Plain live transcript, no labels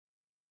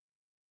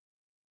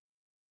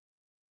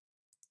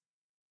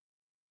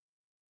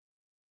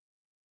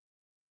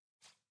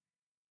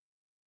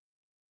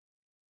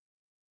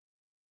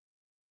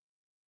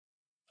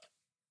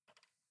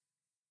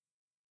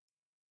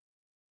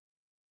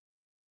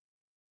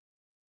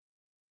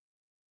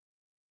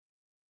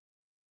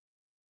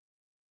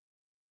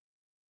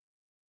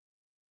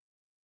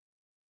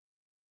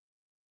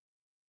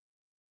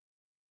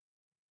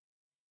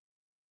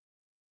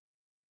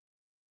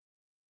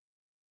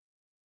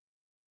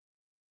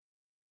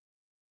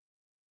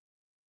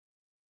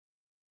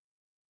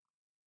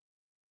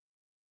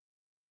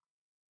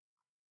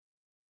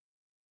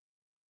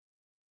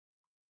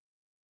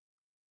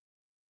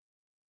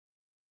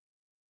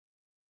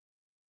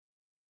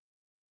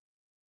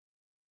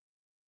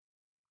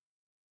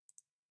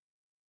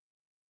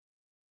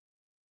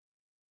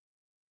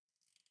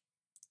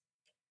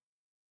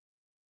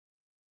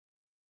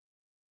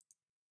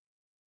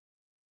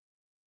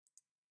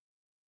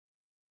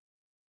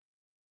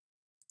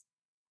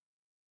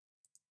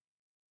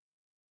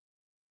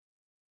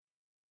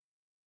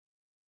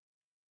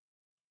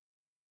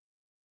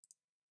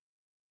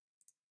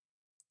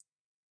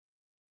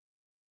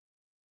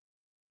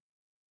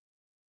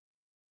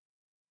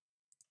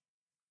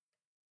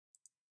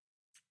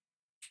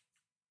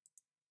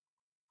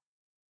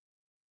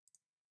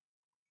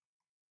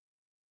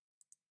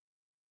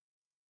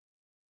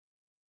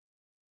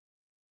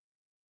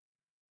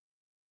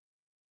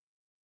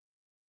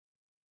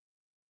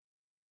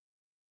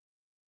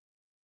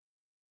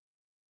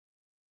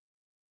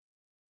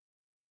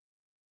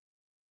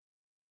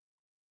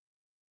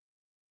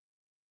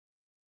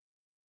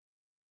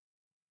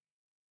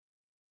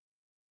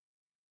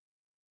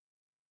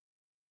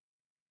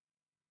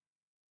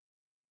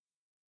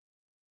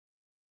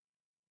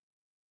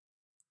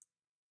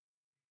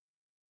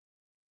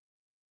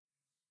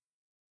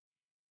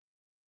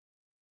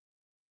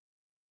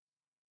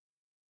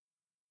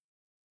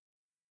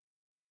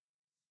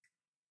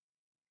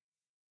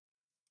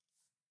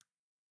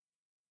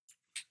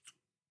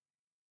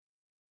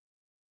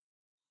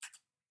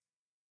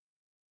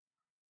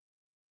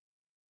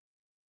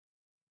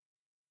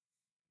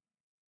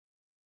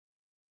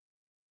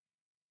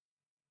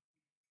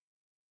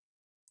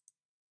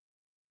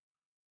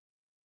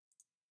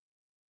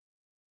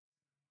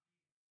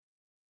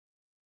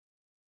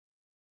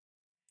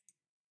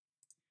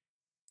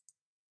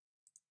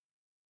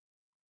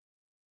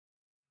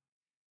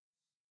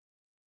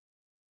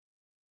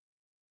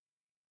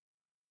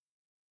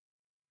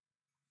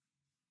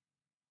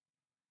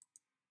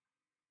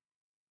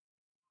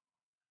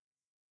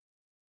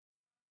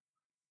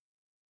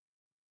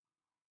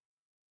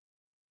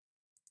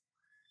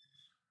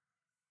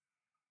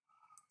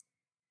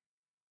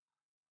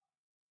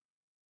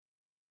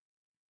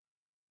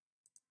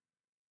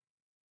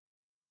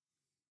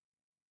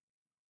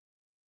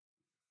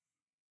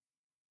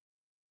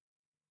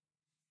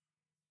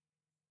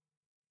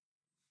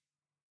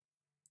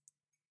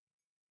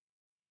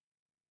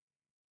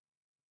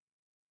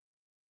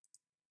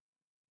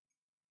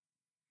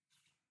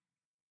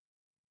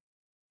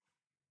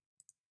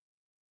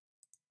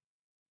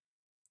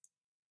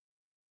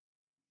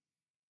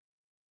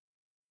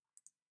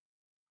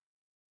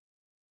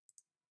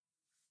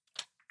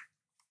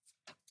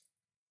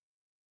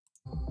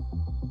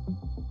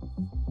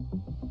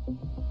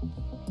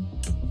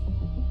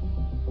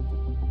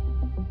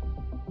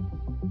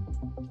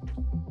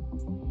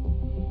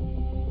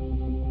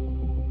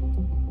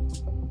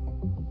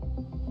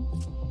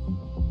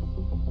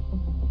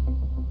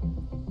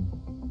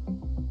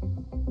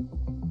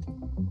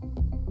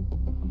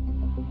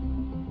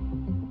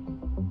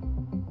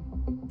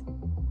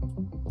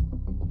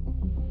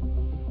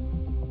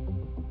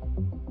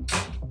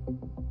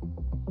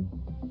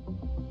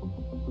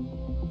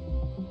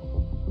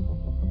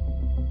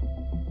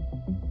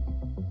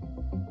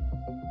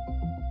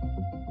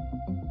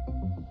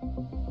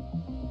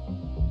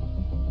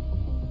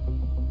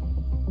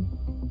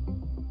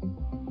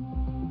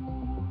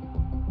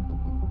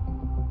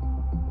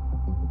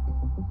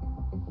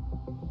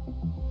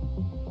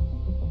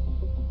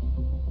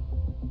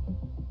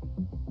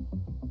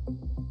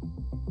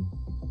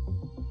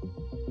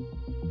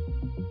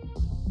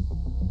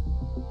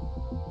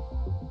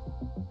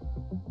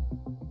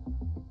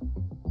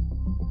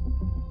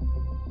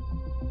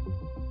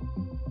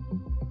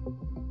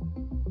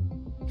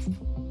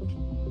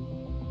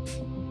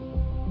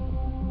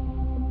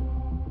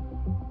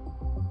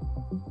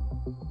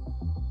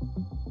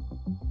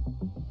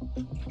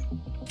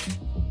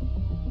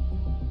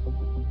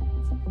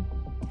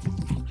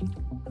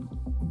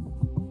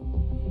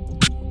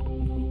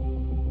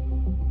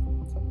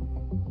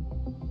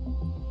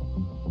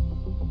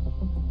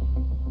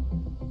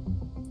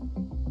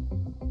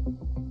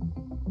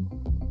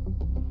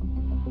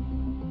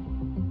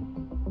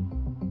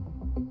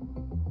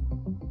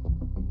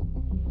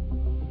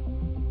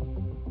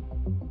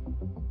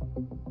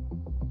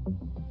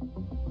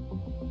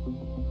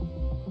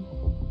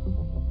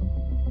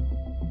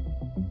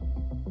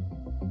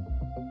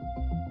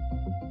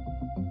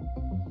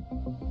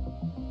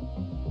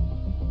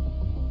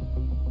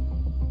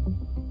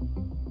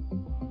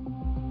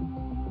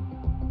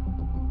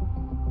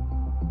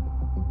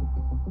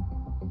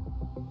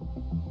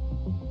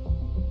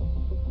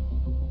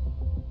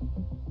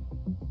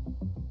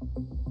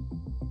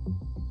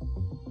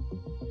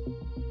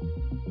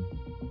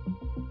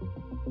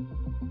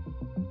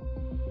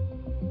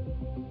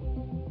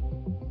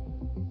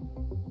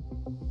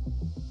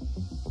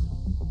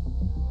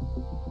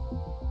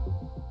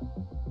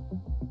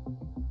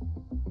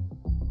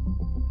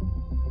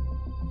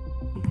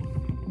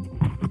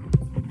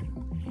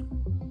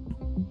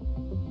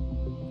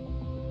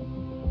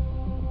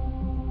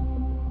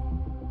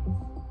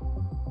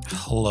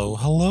Hello,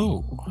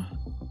 hello.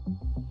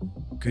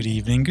 Good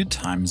evening, good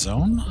time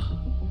zone.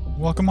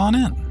 Welcome on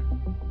in.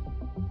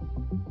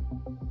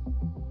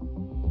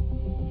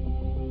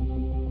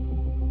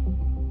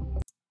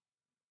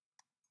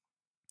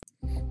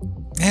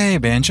 Hey,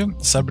 Banjo.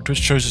 Cyber Twitch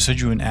chose to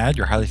send you an ad.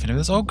 You're highly fan of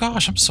this. Oh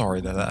gosh, I'm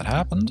sorry that that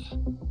happened.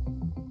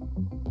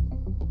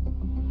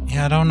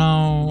 Yeah, I don't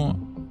know.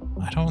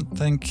 I don't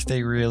think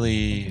they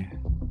really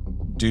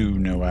do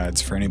no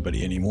ads for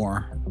anybody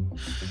anymore,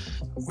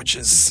 which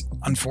is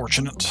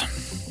unfortunate.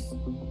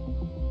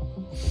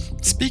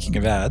 Speaking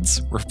of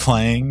ads, we're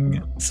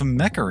playing some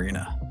Mech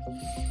Arena.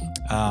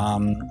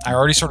 I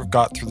already sort of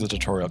got through the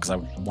tutorial because I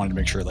wanted to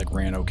make sure it like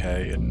ran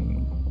okay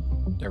and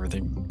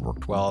everything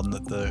worked well and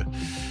that the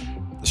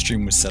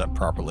stream was set up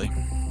properly.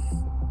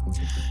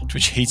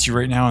 Twitch hates you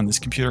right now on this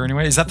computer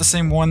anyway. Is that the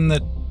same one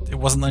that it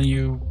wasn't letting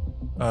you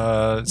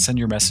send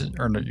your message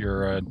or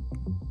your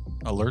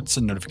alerts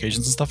and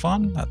notifications and stuff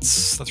on?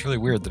 That's really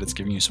weird that it's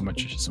giving you so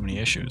many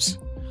issues.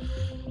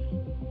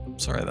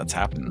 Sorry that's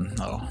happening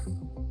though.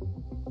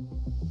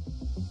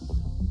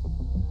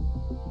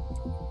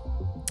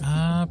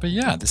 But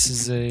yeah, this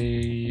is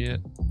a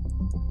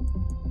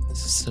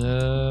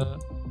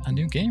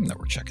new game that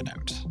we're checking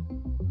out.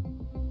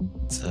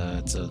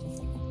 It's a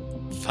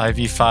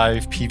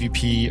 5v5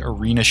 PvP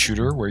arena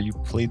shooter where you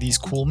play these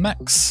cool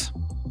mechs.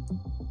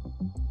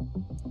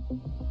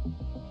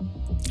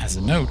 As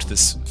a note,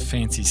 this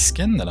fancy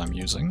skin that I'm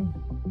using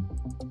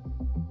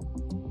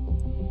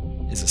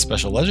is a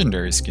special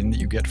legendary skin that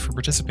you get for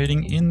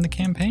participating in the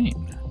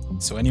campaign.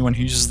 So anyone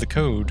who uses the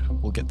code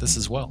will get this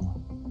as well.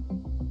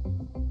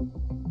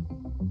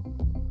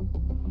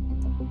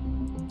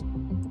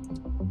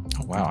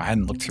 Wow, I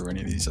hadn't looked through any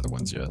of these other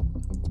ones yet.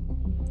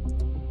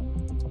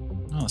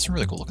 Oh, there's some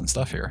really cool looking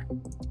stuff here.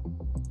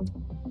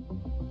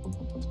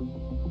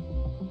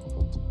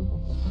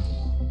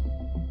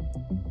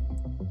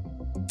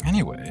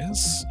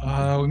 Anyways,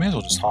 we may as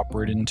well just hop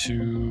right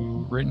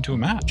into a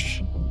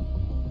match.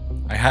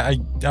 I have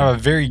a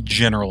very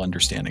general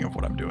understanding of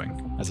what I'm doing.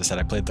 As I said,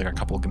 I played like a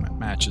couple of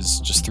matches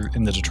just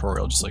in the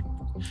tutorial, just like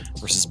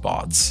versus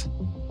bots.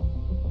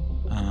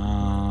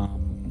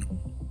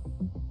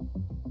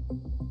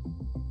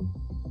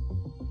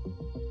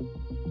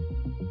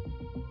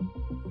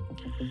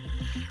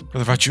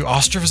 What about you?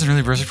 Ostriv is an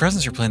early birthday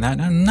present. You're playing that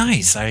now?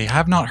 Nice! I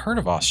have not heard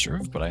of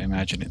Ostriv, but I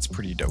imagine it's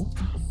pretty dope.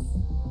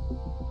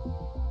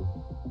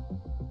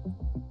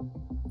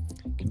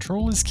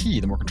 Control is key.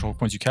 The more control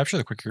points you capture,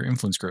 the quicker your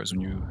influence grows.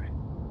 When your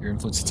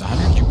influence hits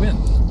 100, you win.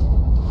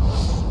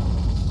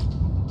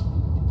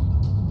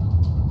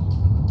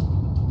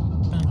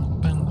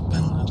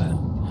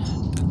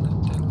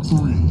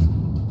 Three,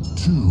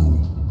 two,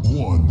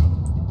 one,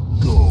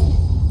 go.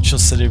 Chill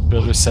City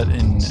Builder set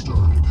in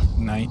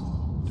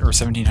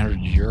 1700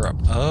 Europe.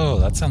 Oh,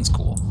 that sounds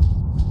cool.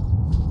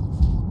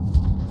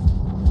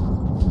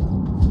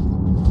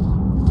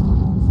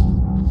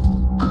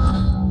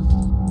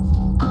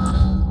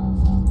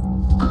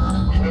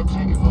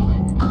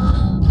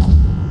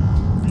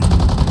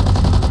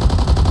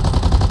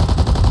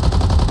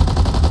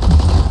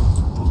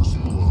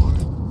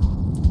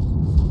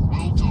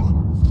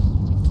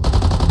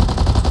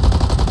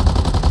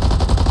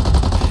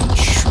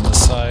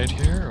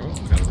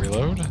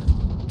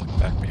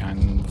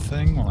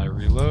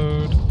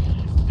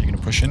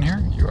 In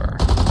here? You are.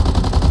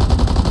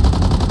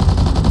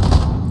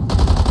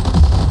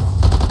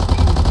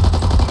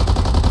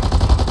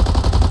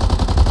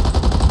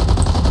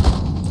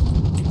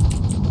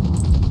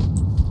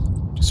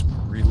 Just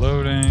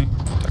reloading.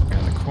 Duck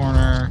behind the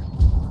corner.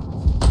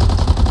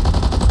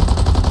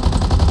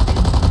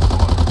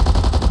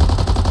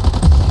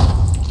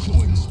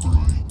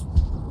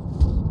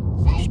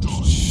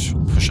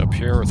 Push up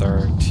here with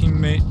our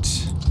teammate.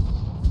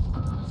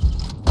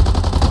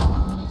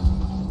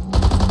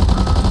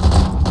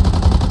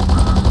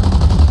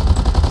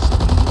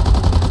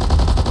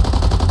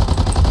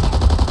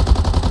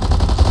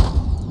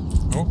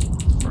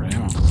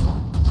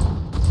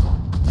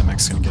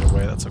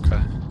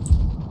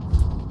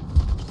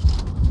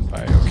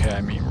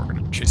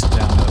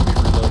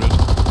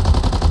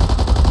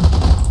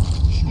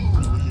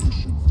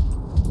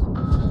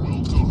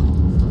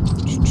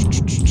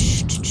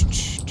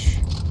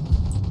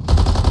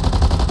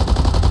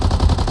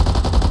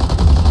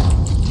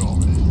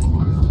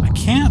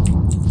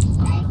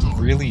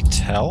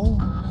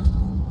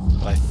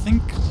 But I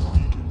think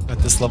at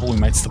this level we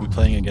might still be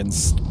playing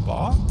against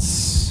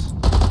bots,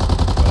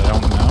 but I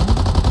don't know.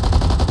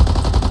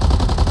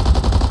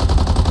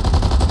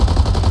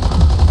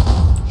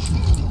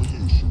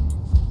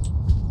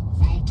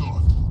 Well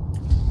done.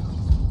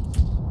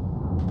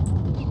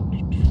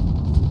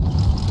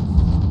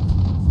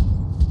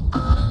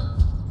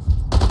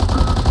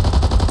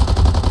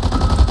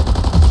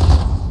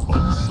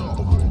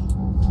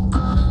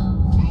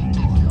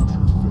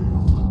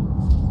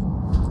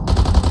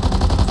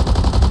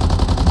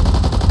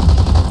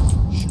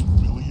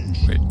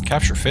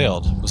 Capture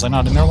failed. Was I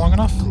not in there long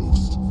enough?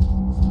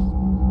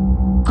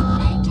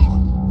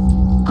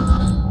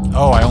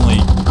 Oh, I only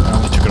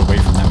took it away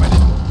from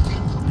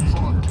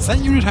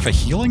that unit have a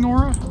healing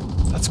aura?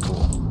 That's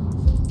cool.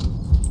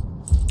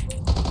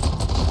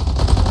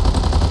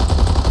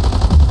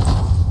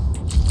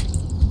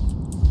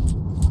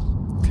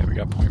 Okay, we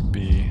got point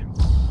B.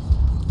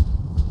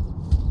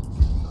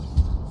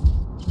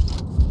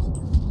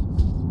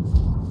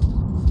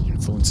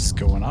 Influence is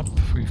going up.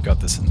 We've got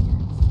this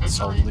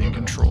solidly in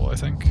control, I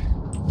think.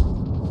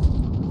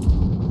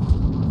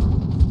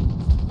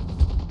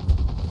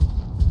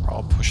 We're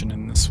all pushing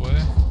in this way.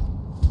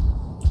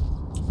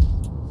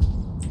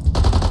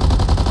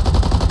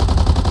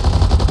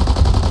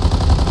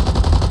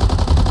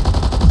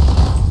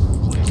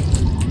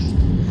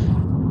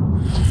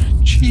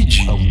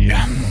 GG.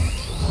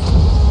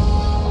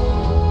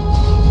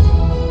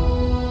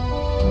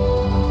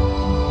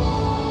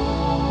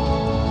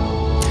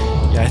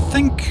 Yeah,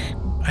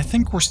 I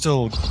think we're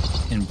still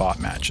in bot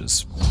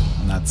matches,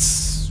 and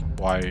that's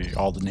why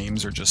all the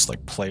names are just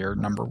like player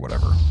number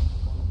whatever.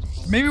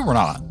 Maybe we're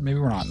not. Maybe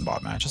we're not in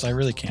bot matches. I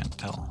really can't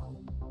tell.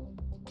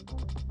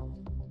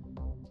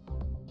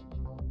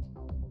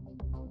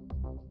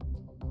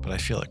 But I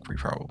feel like we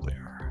probably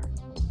are.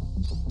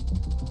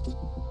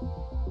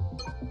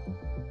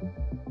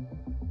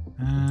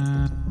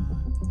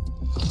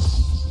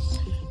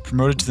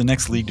 Promoted to the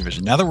next league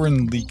division. Now that we're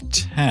in League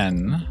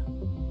 10,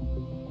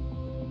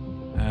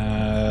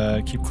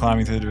 keep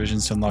climbing through the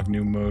divisions to unlock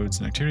new modes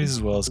and activities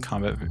as well as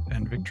combat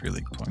and victory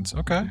league points.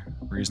 Okay,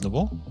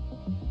 reasonable.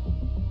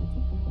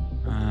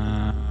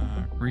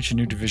 Reach a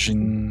new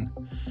division.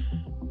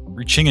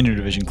 Reaching a new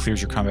division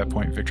clears your combat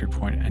point, victory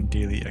point, and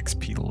daily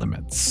XP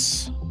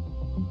limits.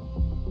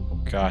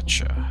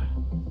 Gotcha.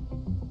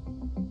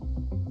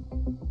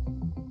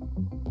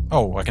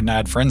 Oh, I can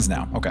add friends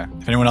now. Okay.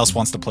 If anyone else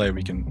wants to play,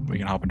 we can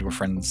hop into a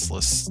friends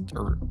list,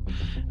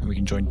 and we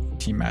can join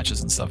team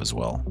matches and stuff as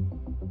well.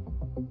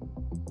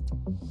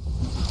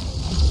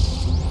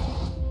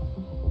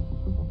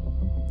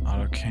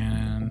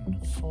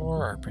 Autocannon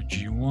 4,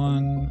 RPG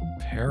 1,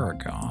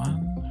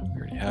 Paragon.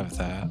 We already have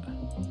that.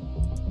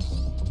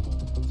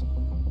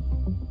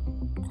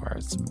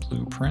 Acquired some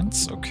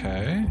blueprints.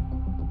 Okay.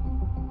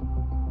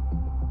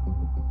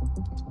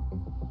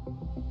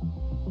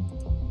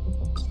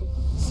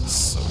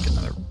 So get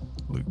another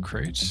loot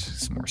crate,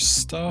 some more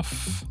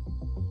stuff.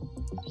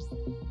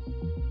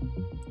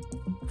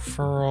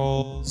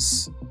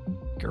 Referrals.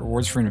 Get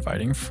rewards for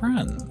inviting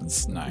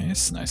friends.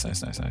 Nice, nice,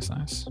 nice, nice, nice,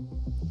 nice.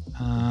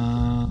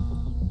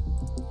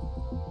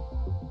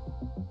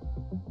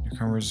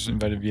 Newcomers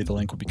invited via the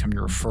link will become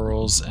your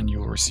referrals, and you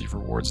will receive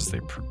rewards as they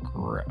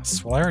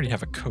progress. Well, I already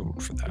have a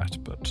code for that,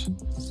 but...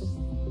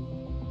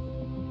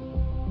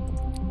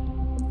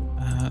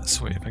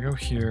 so wait, if I go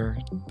here,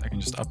 I can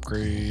just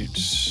upgrade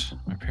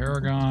my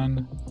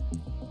Paragon.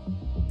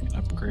 I can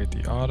upgrade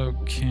the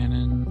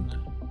autocannon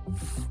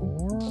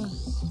 4.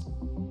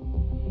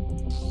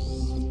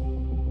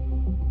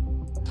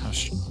 How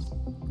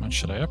much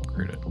should I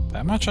upgrade it?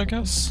 That much, I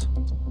guess?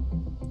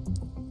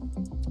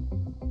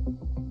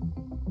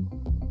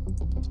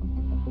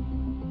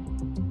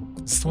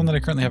 Is this the one that I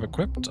currently have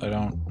equipped? I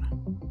don't...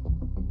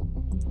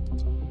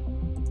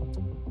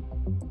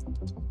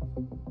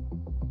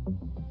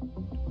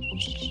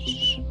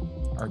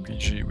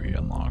 RPG we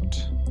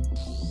unlocked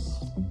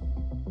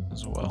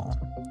as well.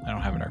 I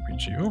don't have an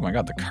RPG. Oh my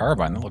god, the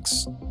carbine, that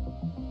looks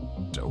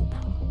dope.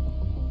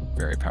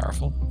 Very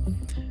powerful.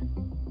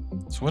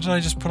 So what did I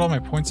just put all my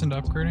points into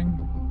upgrading?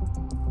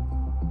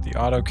 The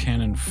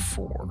autocannon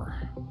 4.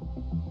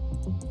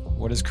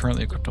 What is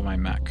currently equipped on my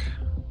mech?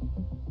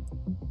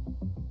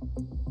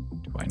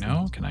 Do I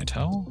know? Can I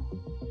tell?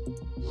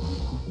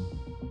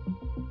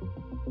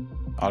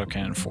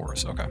 Autocannon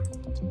 4s, okay.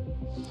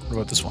 What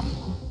about this one?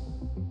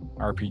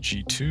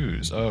 RPG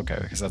 2s. Oh, okay,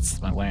 because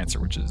that's my Lancer,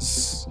 which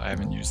is... I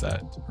haven't used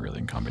that really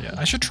in combat yet.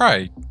 I should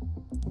try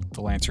the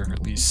Lancer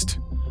at least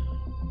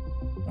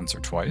once or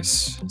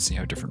twice, see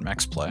how different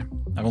mechs play.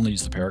 I've only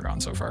used the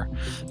Paragon so far.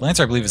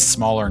 Lancer, I believe, is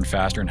smaller and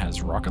faster and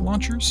has rocket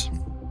launchers.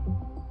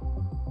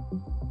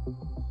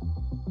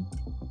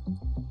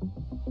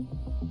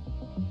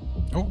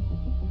 Oh,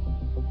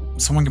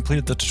 someone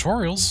completed the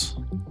tutorials.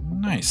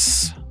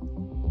 Nice.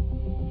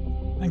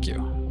 Thank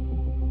you.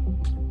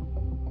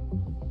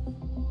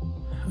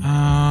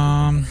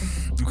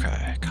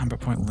 Okay, combat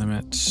point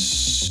limit,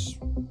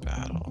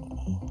 battle.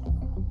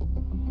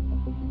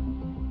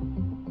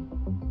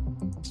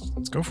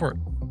 Let's go for it.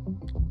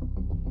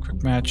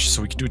 Quick match,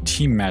 so we could do a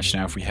team match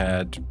now if we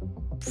had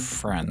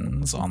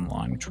friends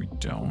online, which we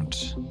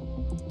don't.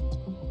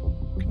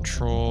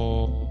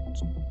 Control,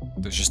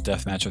 there's just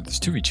deathmatch, there's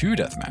 2v2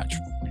 deathmatch,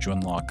 which you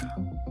unlock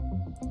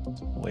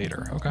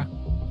later, okay.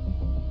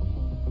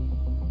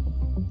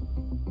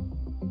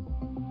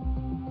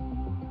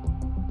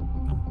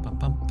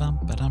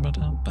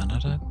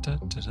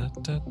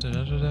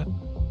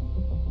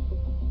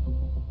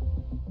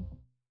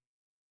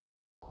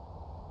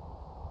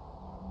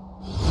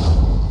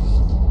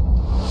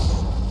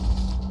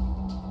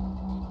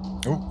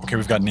 Oh, okay,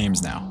 we've got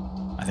names now.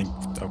 I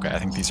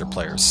think these are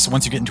players. So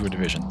once you get into a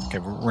division, okay,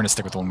 we're gonna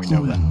stick with the one we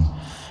know then.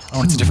 Oh,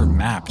 and it's a different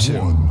map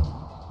too.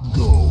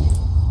 Go.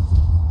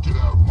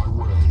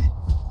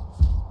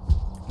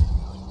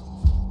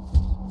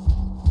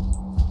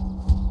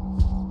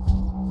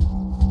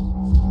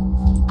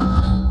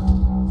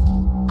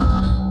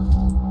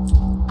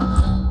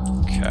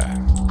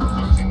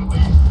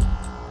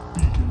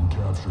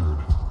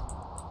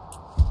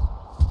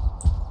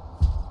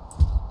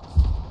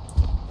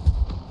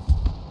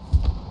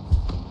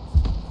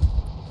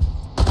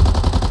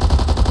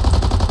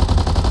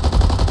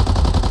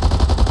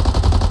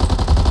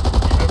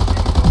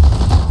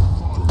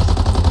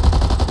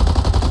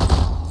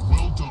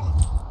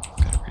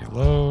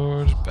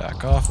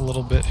 back off a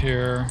little bit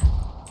here.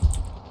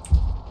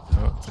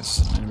 Oh, there's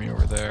an enemy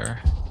over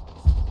there.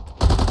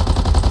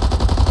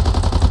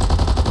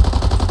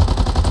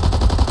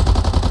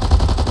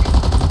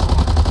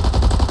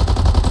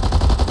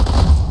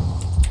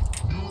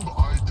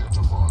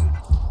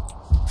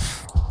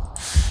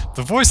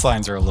 The voice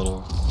lines are a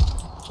little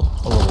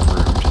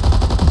rude,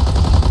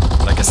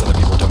 but I guess other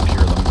people don't hear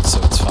them, so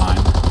it's fine.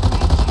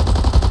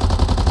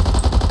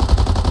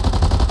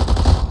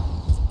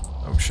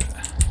 Oh shit,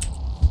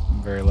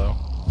 I'm very low.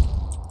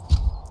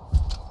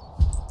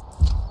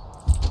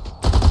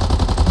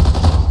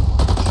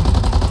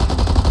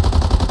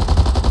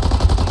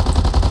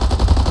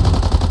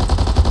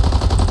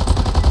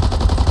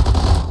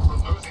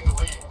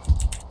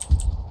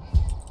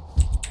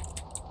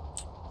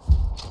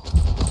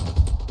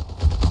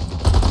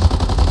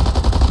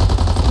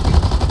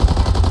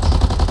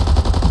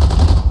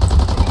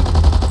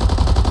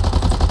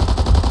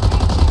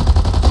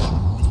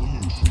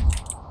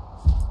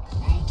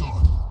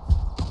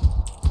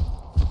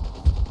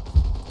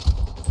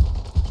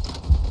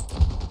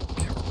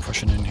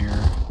 Pushing in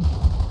here.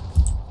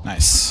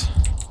 Nice.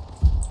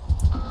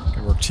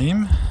 Good work,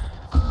 team.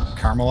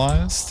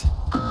 Caramelized.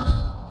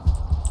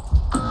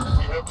 We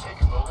have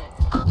taken the lead.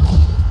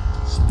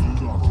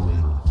 Speed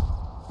operator.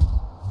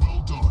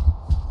 Well done.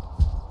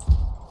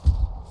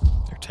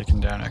 They're taking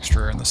down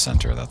extra in the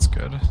center. That's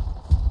good.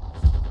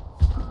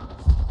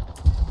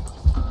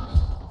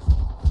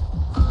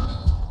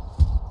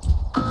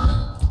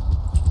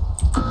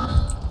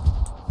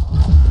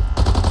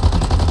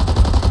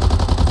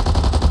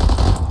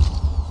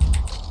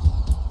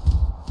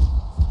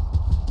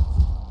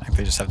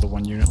 They just have the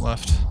one unit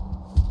left.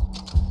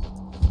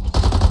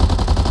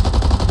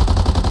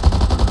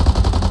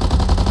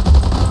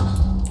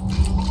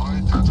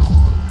 Identified.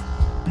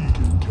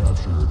 Beacon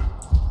captured.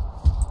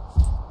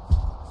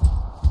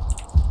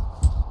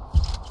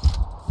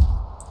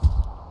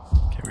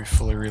 Okay, we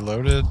fully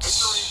reloaded.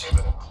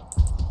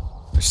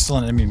 There's still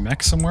an enemy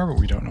mech somewhere, but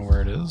we don't know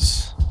where it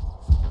is.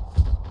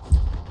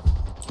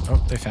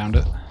 Oh, they found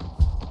it.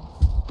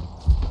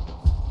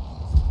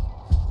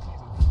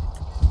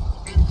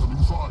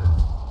 Incoming fire.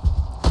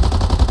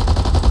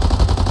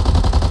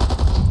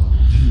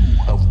 You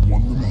have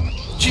won the match.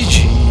 GG.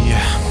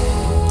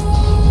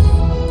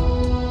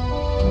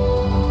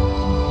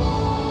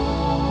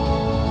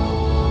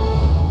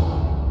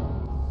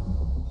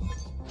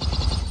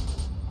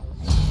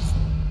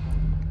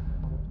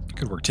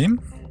 Good work, team.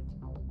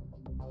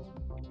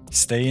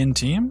 Stay in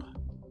team?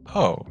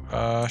 Oh,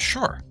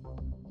 sure.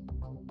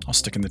 I'll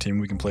stick in the team.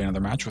 We can play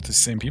another match with the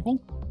same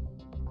people.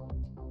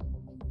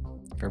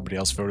 If everybody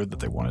else voted that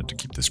they wanted to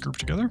keep this group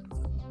together.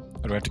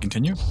 Or do I have to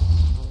continue?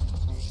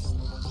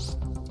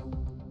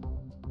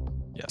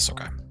 Yes,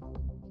 okay.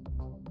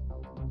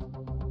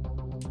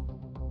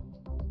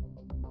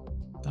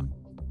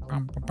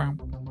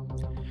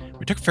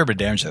 We took a fair bit of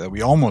damage there.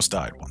 We almost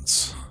died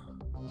once.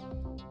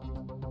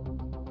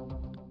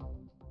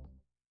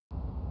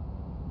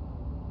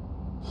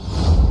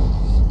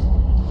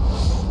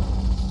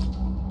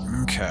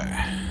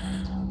 Okay.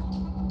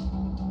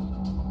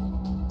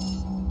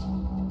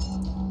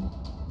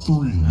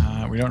 3,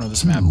 We don't know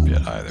this map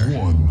yet either.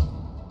 1,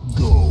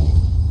 go.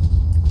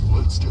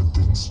 Let's get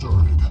things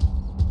started.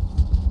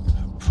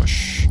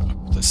 Push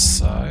up this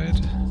side.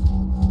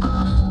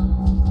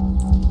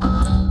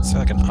 Is there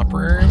like an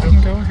upper area we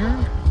can go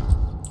here?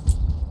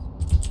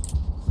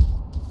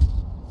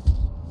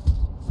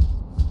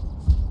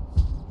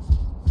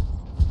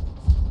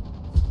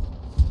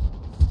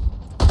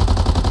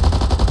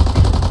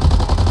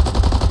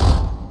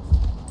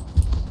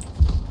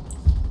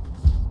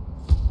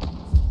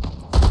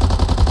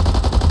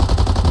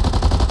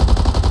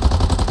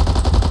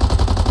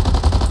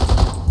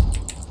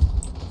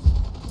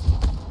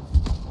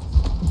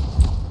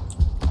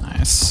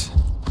 Nice.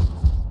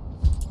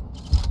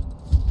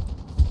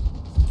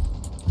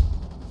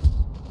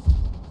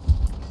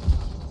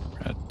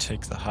 We're gonna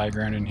take the high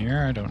ground in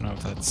here. I don't know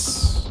if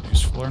that's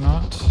useful or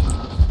not.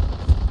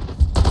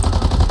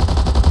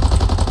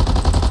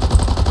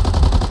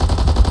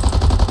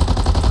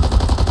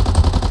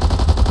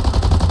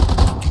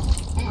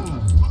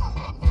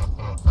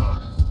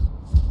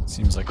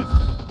 Seems like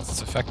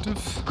it's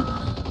effective.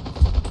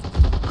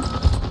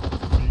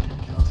 Beacon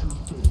capture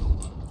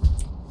failed.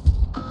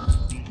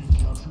 Beacon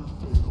capture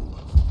failed.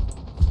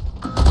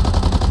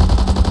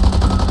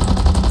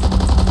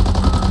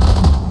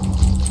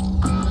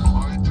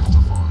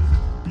 Identified.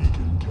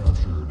 Beacon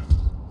captured.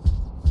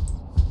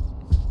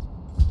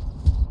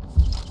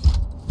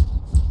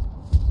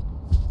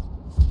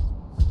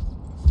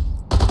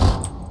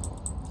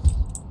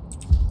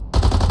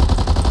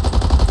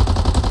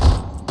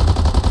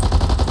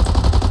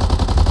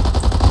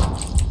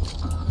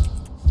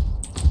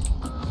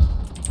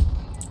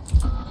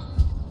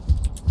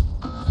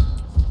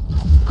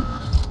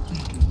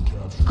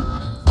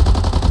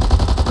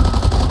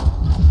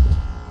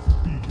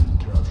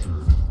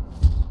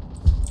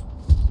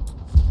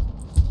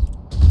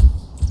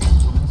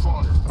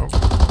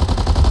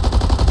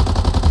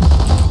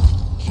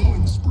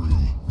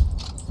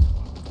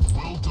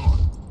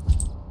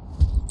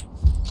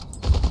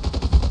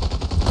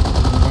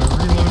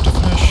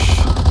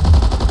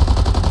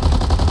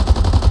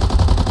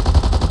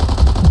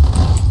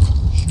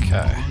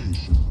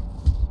 Humiliation.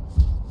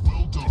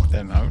 Well done.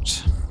 Them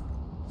out.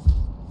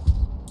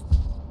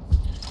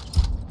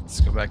 Let's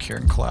go back here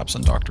and collapse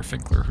on Dr.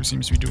 Finkler, who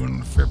seems to be doing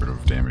a fair bit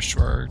of damage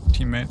to our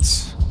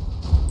teammates.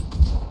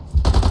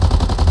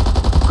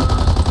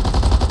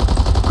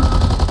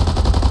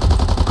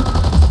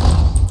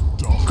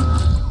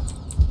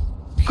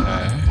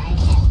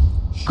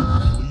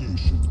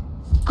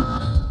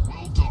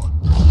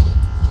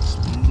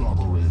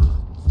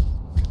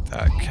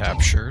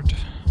 Captured.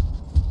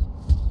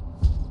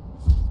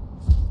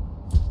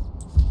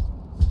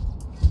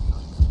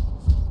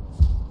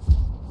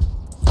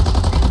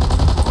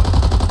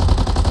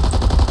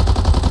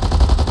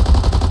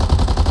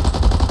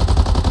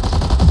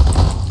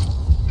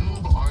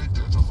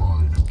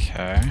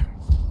 Okay.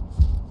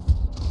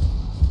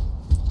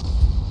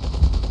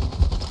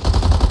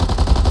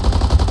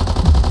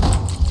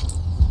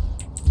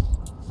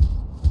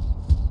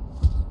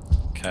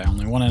 Okay,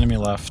 only one enemy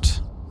left.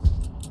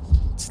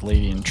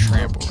 Lady and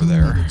Tramp over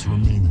there.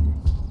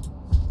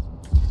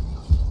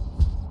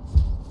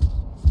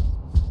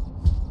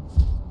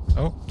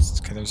 Oh,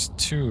 okay, there's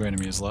 2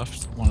 enemies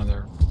left. One of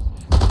their...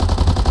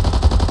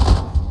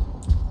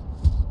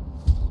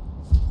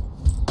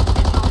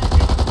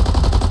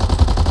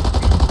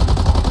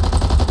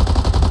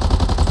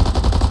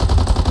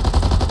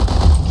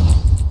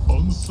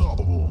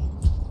 Unstoppable.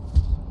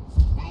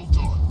 Well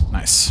done.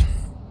 Nice.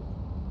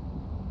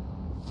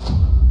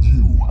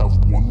 You have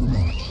won the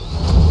match.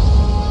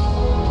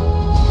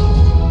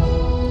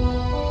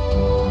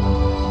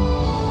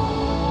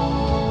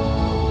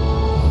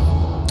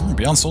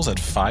 Beyond Souls had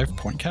 5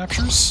 point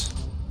captures?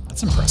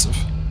 That's impressive.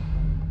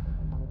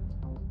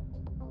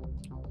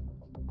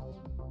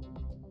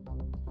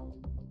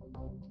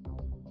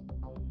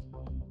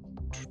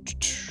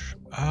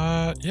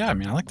 Yeah, I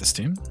mean, I like this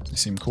team. They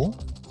seem cool.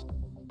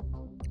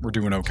 We're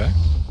doing okay.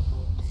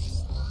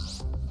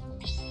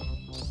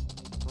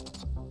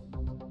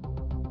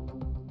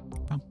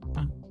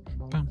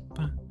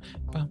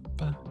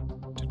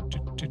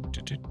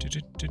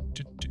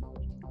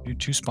 Do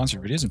 2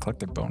 sponsored videos and collect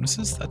their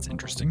bonuses? That's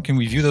interesting. Can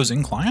we view those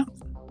in client?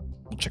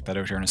 We'll check that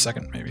out here in a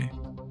second, maybe.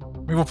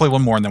 Maybe we'll play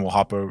one more and then we'll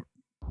hop out.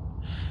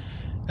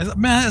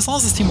 Man, as long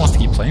as this team wants to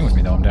keep playing with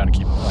me, though, I'm down to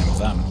keep playing with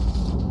them.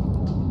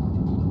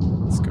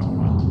 It's going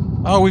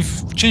well. Oh,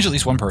 we've changed at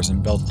least one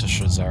person.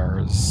 Belteshazzar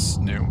is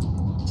new.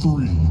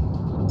 3,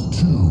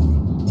 2,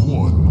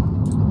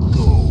 1,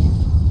 go.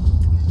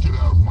 Get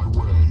out of my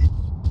way.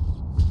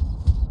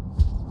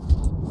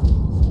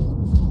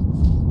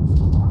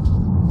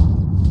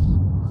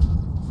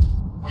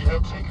 We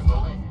have taken the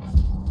lead.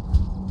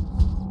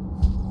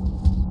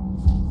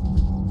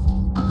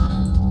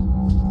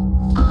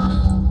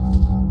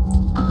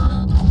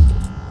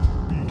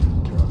 Beacon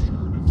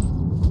captured.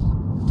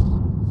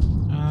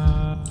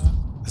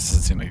 This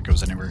doesn't seem like it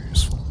goes anywhere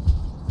useful.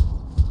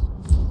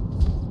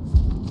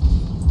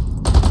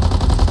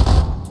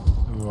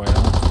 Ooh, I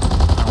don't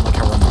like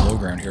how we're on the low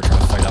ground here trying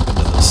to fight up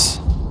into this.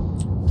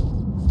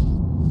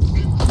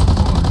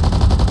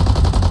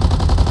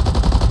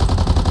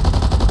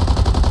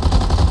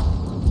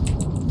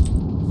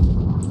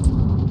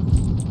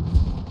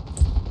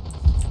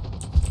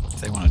 If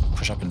they want to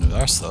push up into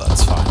us, though,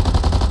 that's fine.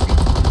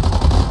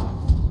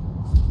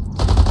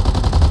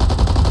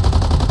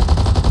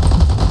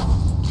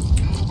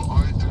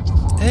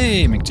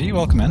 Hey, McD,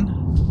 welcome in.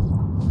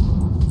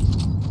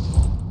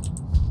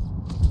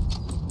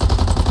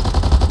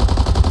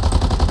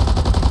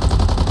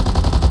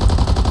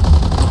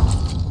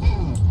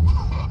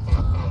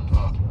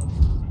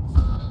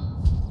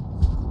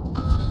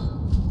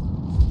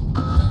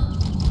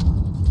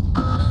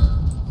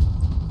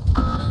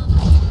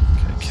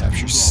 Okay,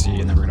 capture C,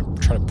 and then we're going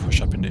to try to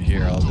push up into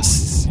here. Oh,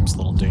 this seems a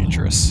little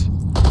dangerous.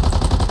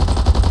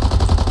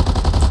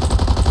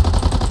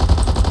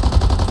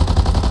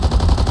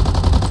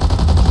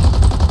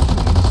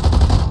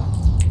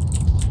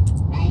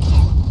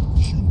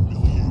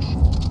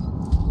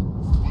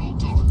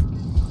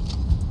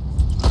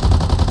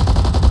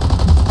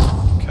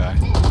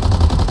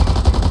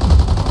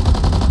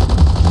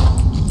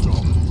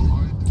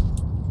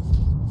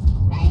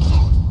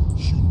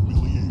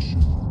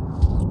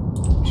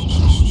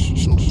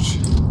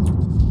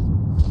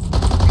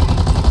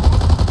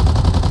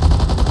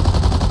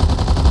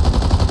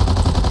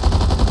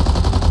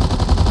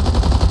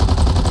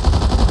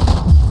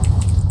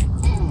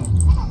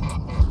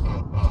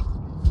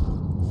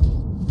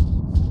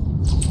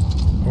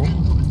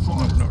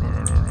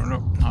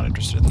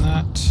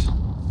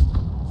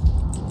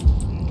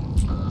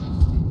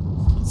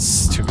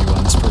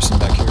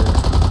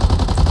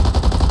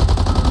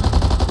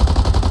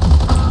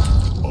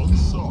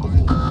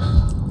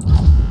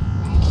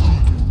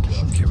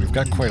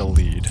 We've got quite a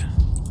lead.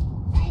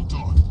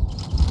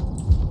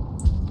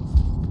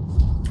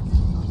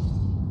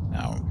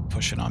 Now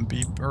pushing on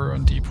B or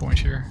on D point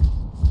here.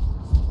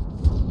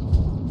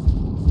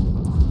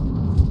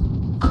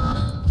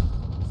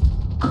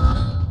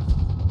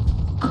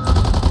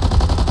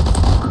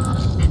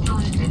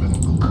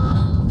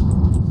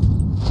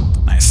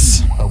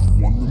 Nice. You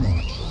have won the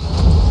match.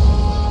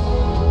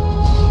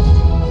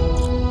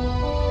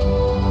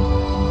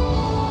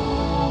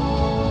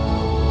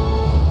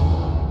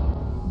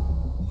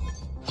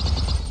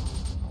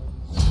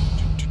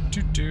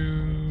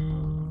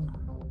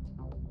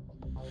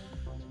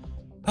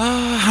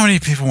 many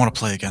people want to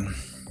play again?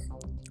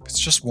 If it's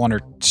just one or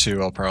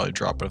two, I'll probably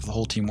drop, but if the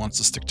whole team wants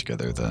to stick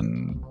together,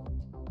 then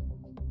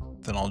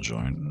I'll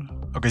join.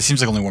 Okay,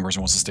 seems like only one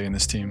person wants to stay in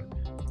this team.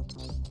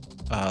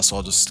 So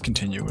I'll just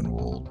continue and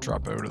we'll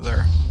drop out of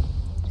there.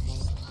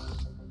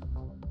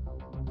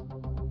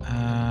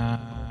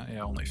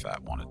 Yeah, only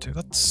Fat wanted to.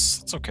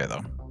 That's okay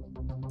though.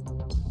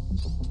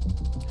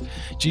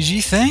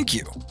 GG, thank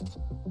you.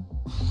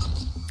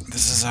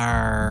 This is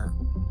our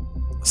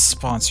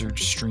sponsored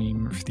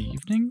stream for the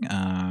evening.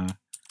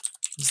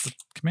 Is the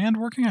command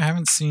working? I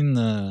haven't seen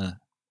the...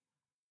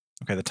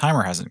 Okay, the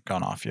timer hasn't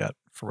gone off yet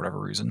for whatever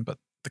reason, but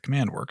the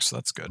command works, so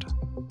that's good.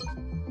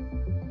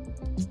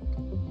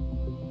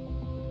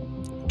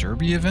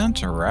 Derby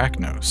event?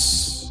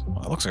 Arachnos.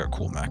 Well, that looks like a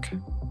cool mech.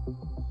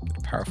 Get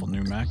a powerful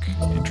new mech.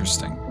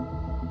 Interesting.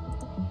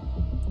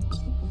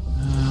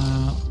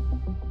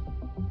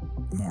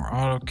 More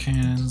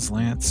autocannons,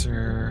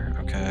 Lancer.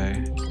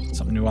 Okay.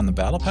 Something new on the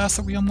battle pass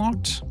that we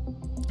unlocked?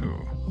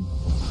 Ooh.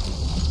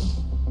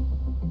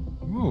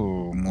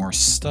 Ooh, more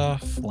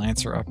stuff.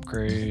 Lancer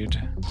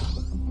upgrade.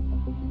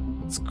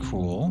 That's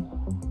cool.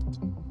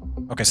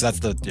 Okay, so that's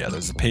the, yeah,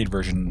 there's the paid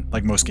version.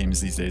 Like most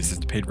games these days, there's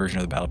the paid version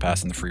of the battle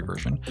pass and the free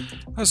version.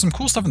 There's some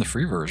cool stuff in the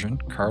free version.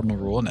 Cardinal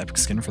Rule and epic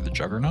skin for the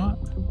Juggernaut.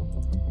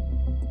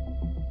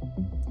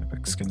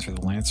 Epic skins for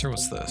the Lancer.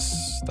 What's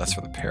this? That's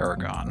for the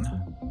Paragon.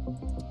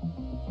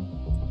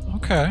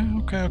 Okay.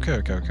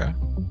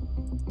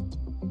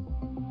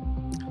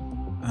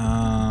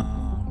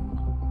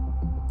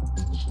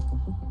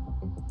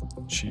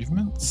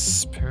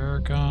 Achievements,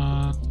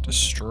 Paragon,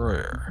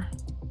 Destroyer.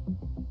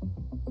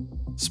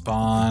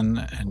 Spawn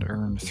and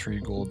earn 3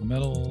 gold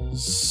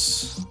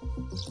medals.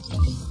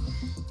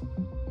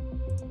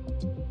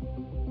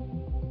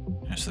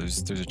 Yeah, so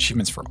there's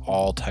achievements for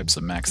all types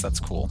of mechs. That's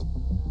cool.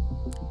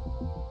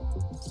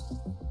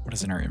 What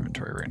is in our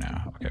inventory right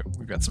now? Okay,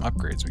 we've got some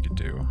upgrades we could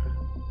do,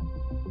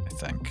 I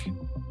think.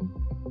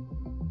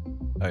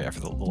 Oh yeah,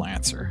 for the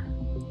Lancer.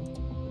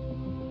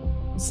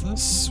 What's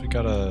this? We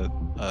got a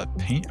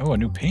paint. Oh, a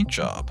new paint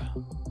job.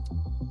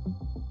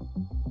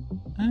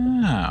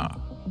 Oh,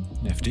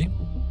 nifty.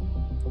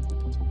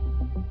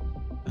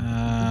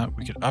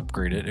 We could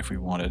upgrade it if we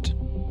wanted.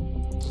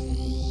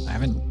 I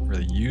haven't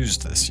really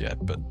used this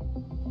yet, but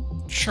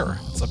sure,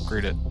 let's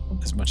upgrade it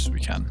as much as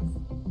we can.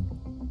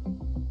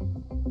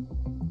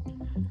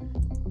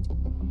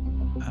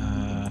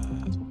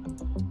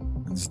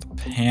 There's the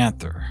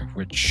Panther,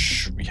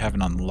 which we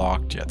haven't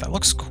unlocked yet. That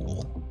looks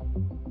cool.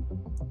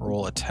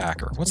 Role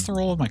Attacker. What's the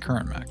role of my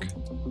current mech?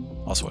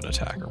 Also an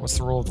Attacker. What's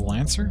the role of the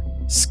Lancer?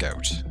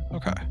 Scout.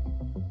 Okay.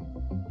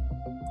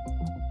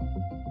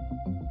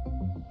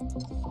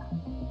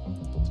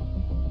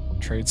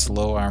 Traits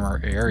low armor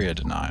area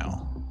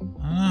denial.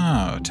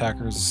 Oh,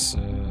 attackers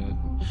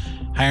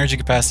high energy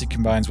capacity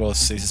combines well with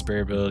stasis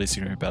barrier ability,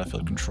 significant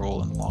battlefield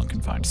control, and long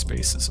confined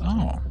spaces.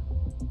 Oh.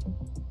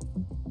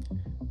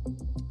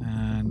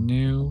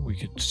 New, we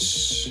can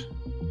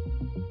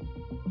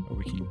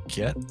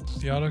get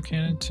the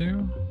autocannon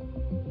too.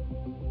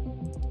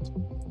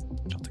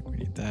 I don't think we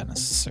need that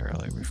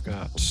necessarily. We're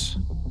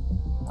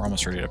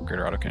almost ready to upgrade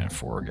our autocannon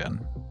 4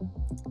 again.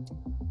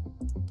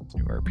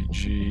 New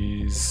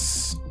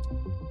RPGs.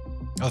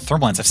 Oh,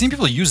 thermal lens. I've seen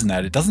people using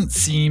that. It doesn't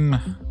seem,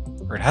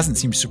 or it hasn't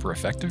seemed super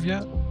effective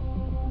yet.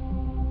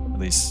 At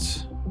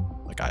least,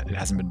 like, it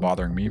hasn't been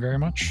bothering me very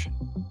much.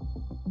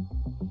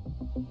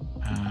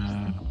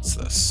 What's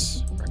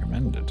this?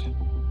 Recommended.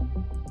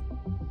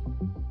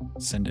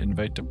 Send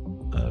invite to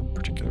a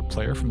particular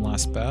player from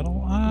last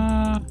battle.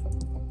 I'm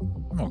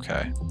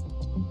okay.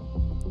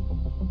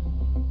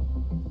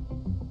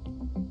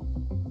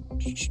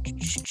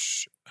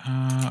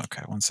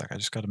 Okay, one sec. I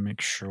just got to make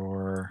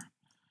sure.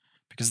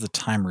 Because the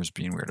timer is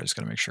being weird, I just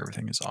gotta make sure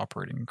everything is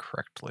operating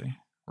correctly,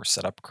 or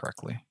set up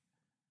correctly.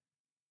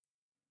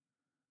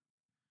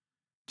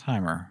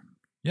 Timer.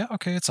 Yeah,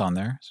 okay, it's on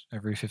there.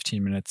 Every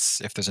 15 minutes,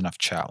 if there's enough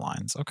chat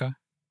lines. Okay.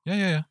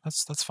 Yeah,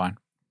 that's fine.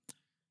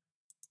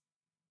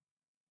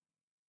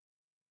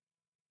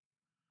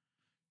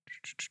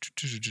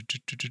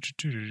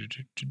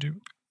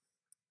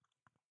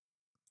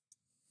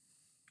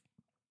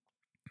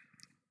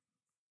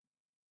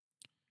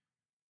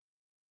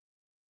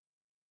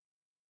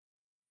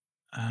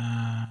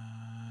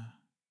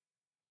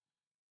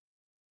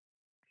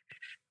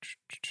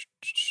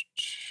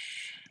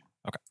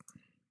 Okay.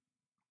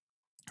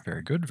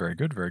 Very good. Where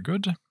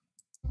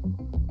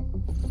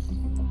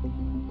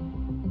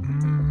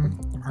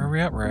are we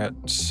at? We're at...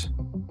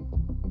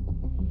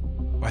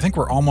 I think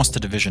we're almost to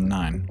Division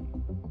 9.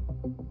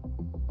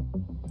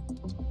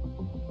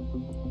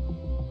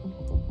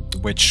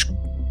 Which,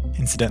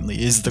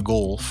 incidentally, is the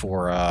goal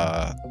for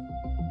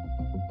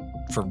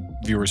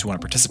viewers who want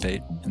to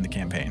participate in the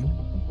campaign.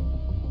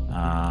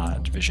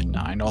 Division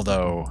 9,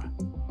 although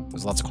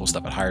there's lots of cool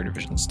stuff at higher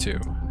divisions too.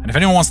 And if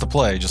anyone wants to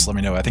play, just let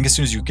me know. I think as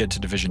soon as you get to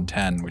Division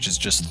 10, which is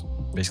just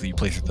basically you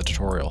play through the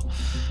tutorial,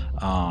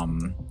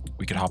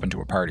 we could hop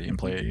into a party and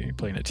play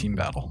in a team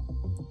battle.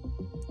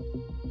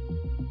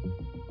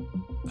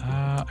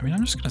 I mean,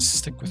 I'm just gonna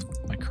stick with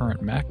my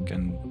current mech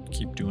and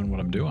keep doing what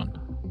I'm doing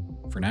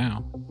for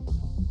now.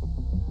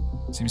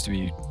 Seems to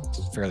be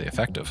fairly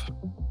effective.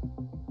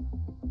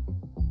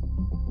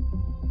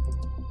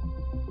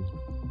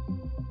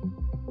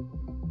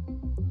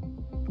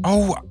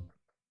 Oh,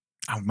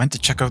 I meant to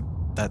check out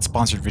that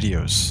sponsored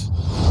videos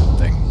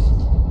thing.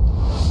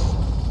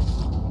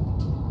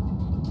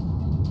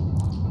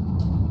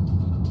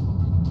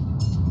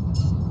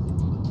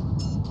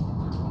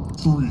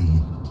 Three,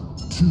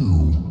 2,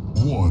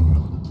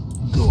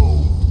 1,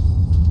 go.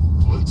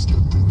 Let's get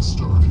things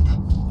started.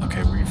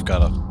 Okay, we've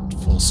got a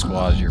full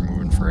squad here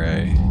moving for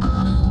A.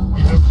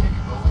 We have taken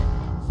the lead.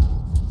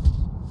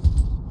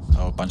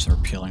 Oh, a bunch of them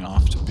are peeling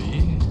off to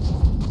B.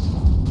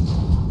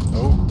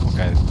 Oh,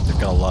 okay,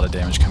 they've got a lot of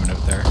damage coming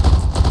out there.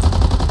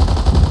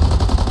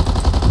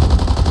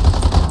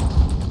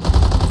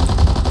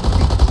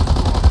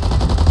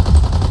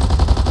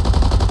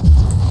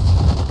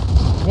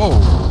 Whoa!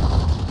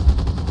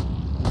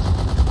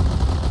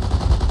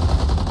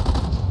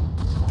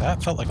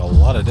 That felt like a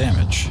lot of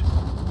damage.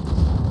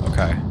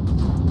 Okay.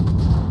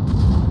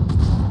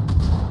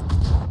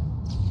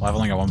 Well, I've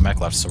only got one mech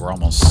left, so we're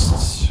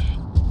almost...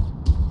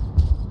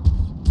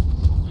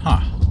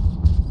 Huh.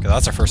 Okay,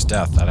 that's our first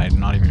death, and I'm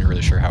not even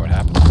really sure how it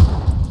happened.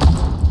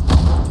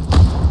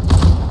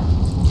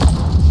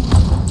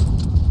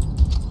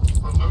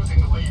 We're losing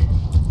the lead.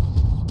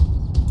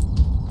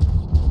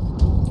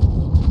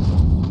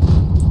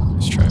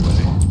 Let's try,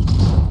 buddy.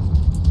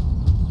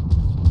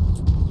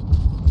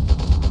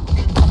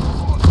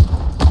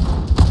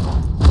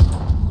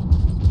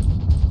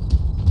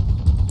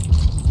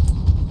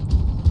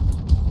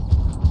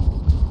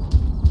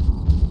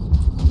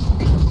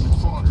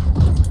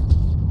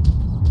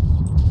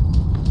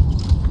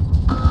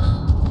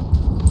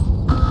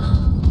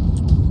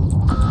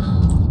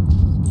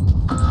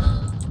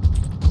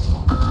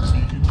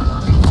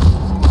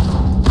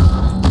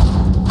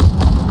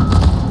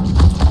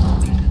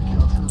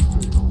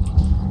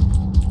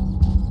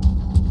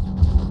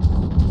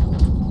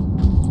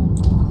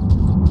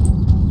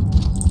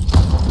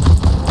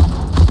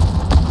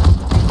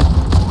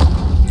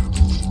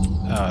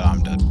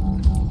 I'm dead.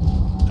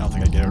 I don't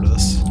think I get out of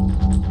this.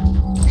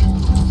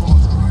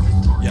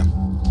 Yeah.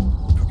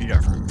 Pookie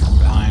got from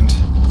behind.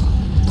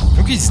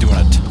 Pookie's doing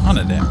a ton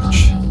of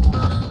damage.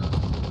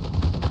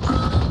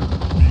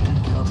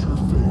 Capture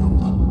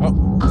failed. Oh,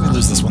 we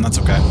lose this one, that's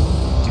okay.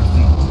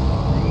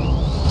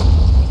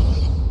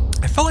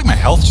 I felt like my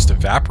health just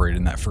evaporated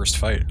in that first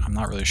fight. I'm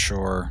not really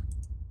sure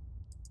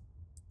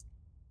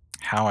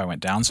how I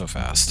went down so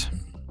fast.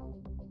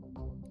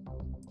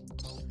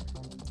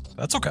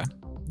 That's okay.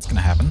 It's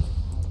gonna happen.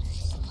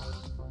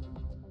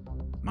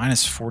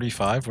 Minus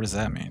 45? What does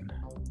that mean?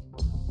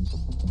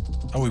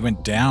 Oh, we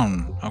went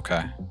down.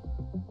 Okay.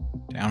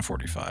 Down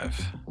 45.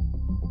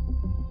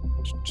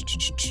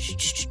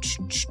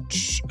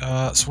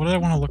 So what did I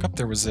want to look up?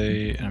 There was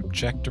an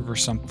objective or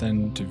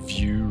something to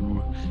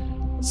view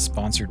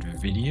sponsored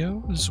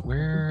videos?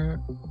 Where...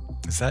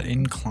 is that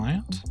in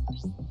client?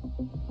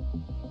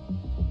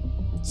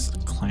 It's a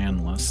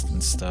clan list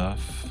and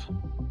stuff.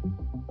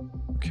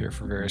 Look here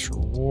for various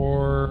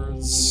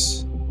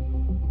rewards.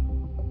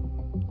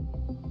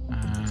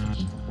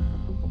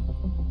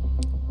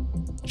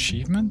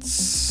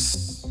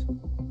 Achievements.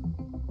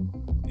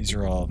 These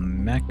are all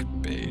mech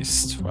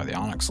based. Wow, the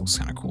Onyx looks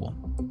kind of cool.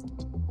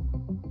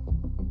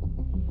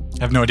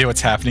 I have no idea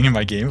what's happening in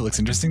my game. It looks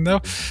interesting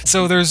though.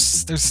 So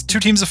there's 2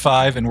 teams of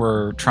 5, and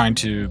we're trying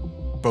to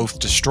both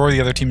destroy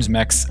the other team's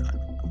mechs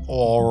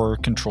or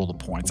control the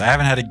points. I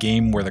haven't had a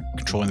game where the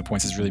controlling the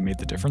points has really made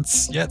the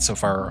difference yet. So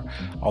far,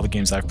 all the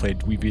games I've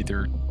played, we've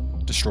either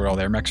destroyed all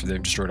their mechs or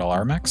they've destroyed all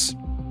our mechs.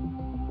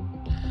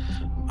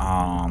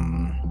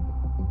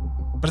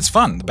 But it's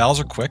fun. The battles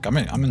are quick. I'm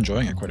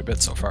enjoying it quite a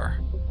bit so far.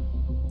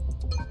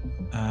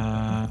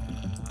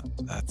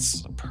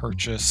 That's a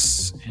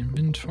purchase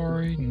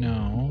inventory?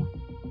 No.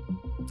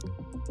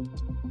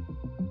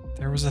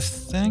 There was a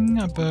thing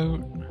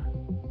about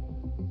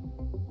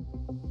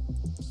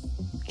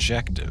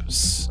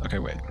objectives. Okay,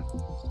 wait.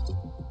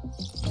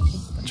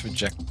 Bunch of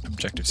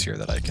objectives here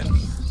that I can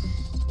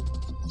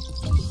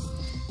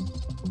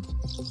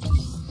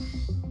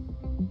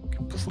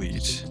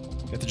complete.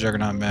 Get the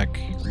Juggernaut mech,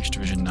 reach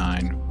Division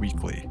 9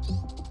 weekly.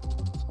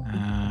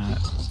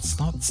 It's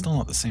still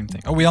not the same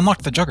thing. Oh, we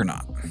unlocked the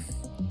Juggernaut.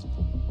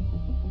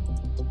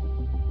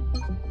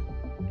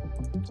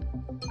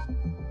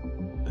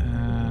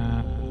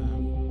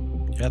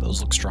 Yeah,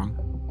 those look strong.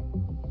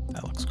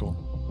 That looks cool.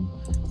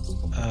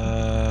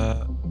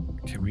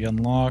 Okay, we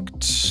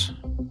unlocked...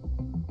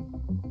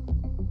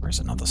 Where's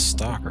it? Not the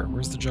Stalker.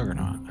 Where's the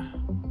Juggernaut?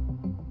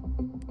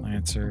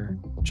 Lancer.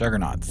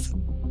 Juggernaut.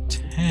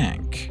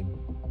 Tank.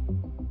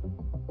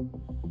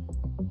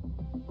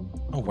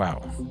 Oh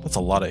wow, that's a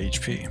lot of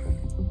HP.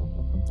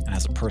 It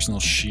has a personal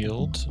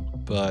shield,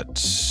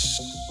 but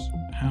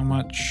how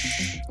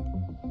much?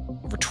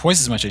 Over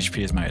twice as much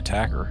HP as my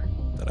attacker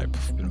that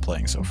I've been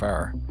playing so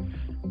far.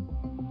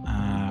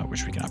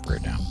 Which we can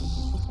upgrade now,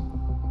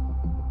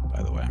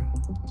 by the way.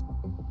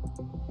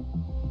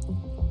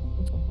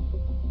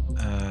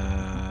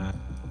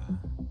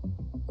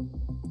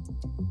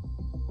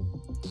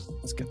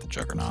 Let's get the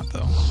Juggernaut,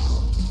 though.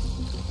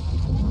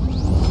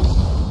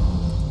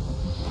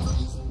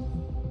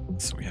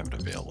 So we have it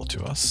available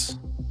to us.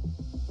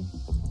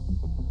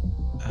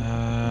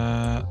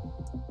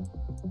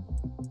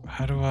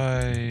 How do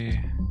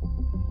I...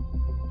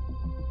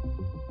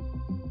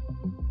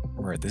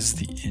 Right, this is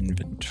the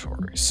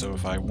inventory. So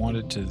if I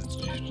wanted to...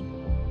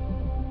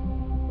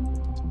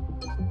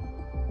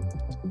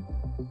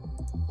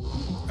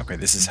 Okay,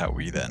 this is how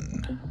we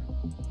then...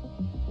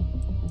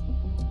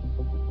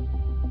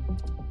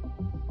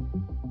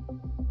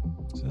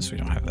 So this, we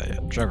don't have that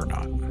yet.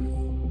 Juggernaut.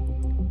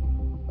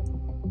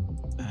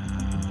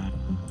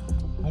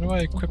 How do I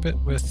equip it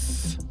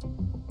with...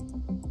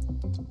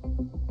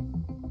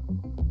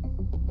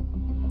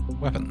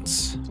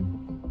 weapons?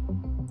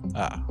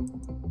 Ah.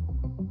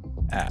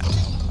 Add.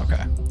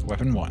 Okay.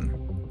 Weapon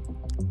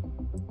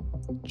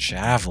 1.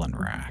 Javelin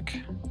rack.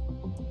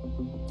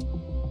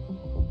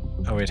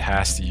 Oh, it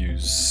has to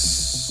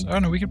use... Oh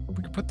no, we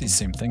could put these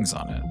same things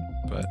on it,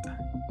 but...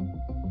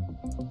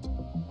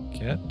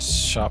 Get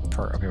shop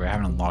per... Okay, we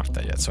haven't unlocked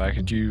that yet, so I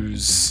could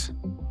use...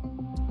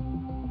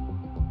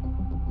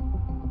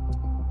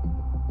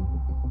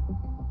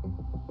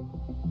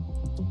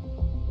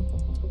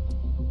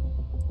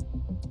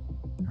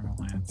 Thermal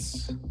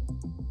lance.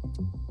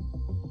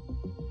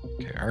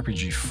 Okay,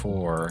 RPG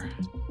 4.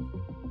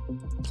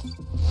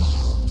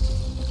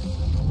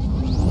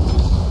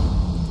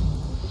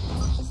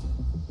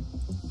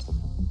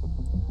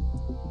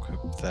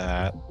 Equip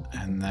that,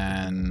 and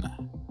then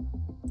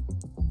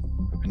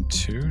weapon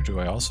 2. Do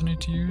I also need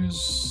to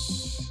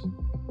use?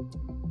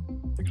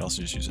 I could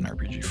also just use an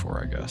RPG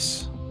 4, I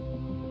guess.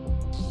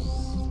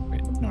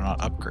 Wait, no,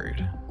 not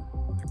upgrade.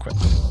 Equip.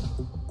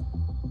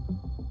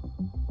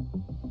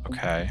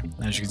 Okay,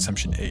 energy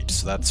consumption 8,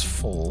 so that's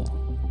full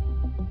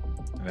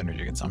of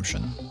energy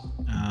consumption.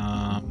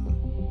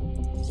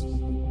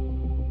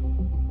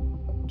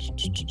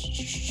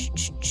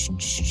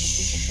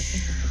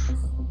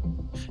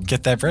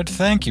 Get that bread?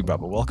 Thank you,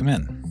 Bubba. Welcome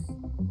in.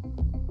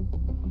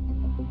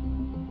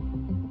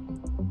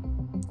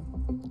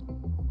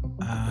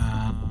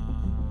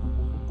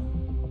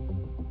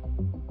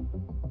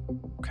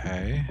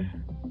 Okay.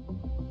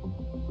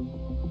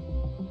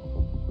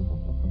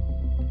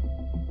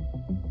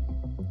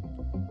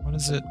 What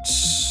is it?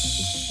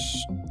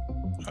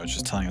 Oh, it's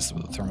just telling us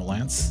about the thermal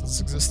lance's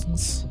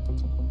existence.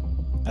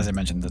 As I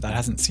mentioned, that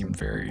hasn't seemed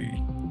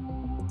very...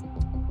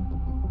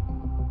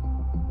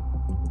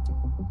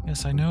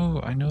 Yes, I know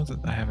that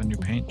I have a new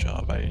paint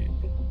job.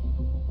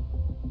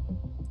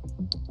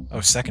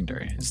 Oh,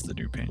 secondary is the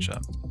new paint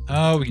job.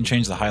 Oh, we can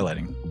change the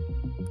highlighting.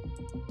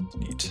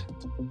 Neat.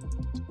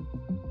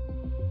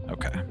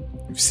 Okay.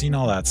 We've seen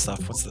all that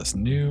stuff. What's this?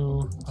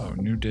 New... Oh,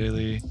 new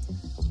daily.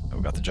 Oh,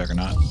 we got the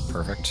Juggernaut.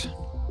 Perfect.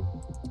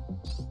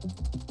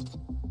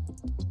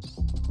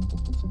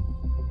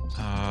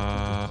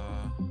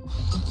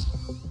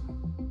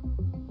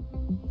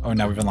 Oh,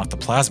 now we've unlocked the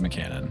plasma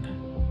cannon.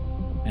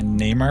 And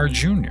Neymar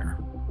Jr.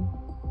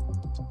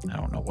 I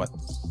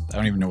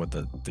don't even know what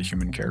the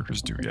human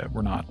characters do yet.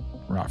 We're not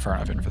far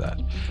enough in for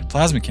that.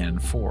 Plasma cannon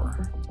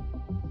 4.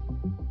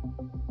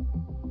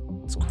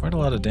 It's quite a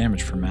lot of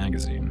damage per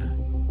magazine.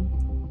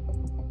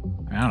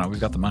 I don't know, we've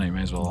got the money,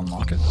 may as well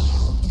unlock it.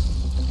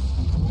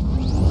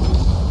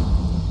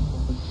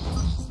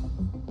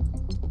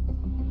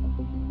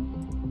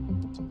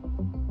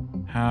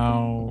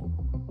 How...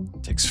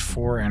 Takes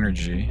 4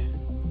 energy.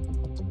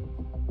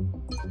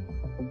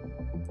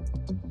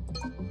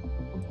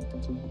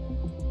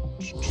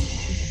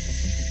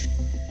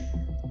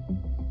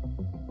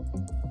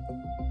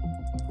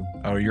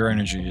 Oh, your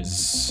energy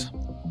is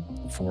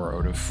 4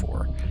 out of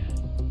 4.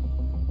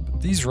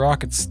 But these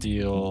rockets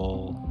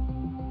deal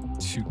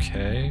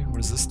 2k. What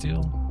does this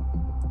deal?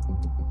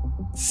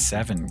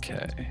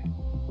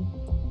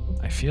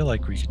 7k. I feel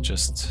like we could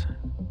just...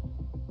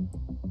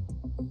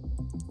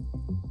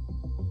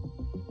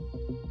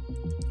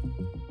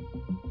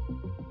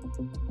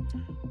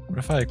 What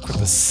if I equip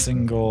a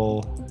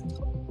single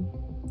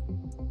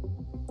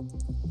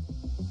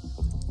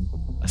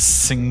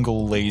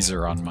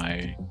laser on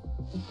my...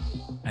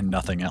 and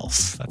nothing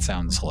else? That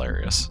sounds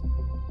hilarious.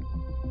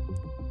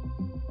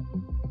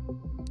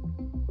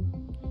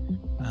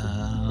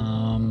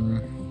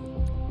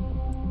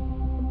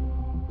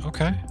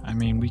 Okay, I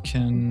mean, we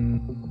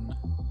can...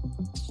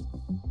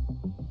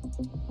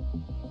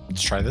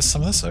 Let's try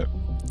some of this out.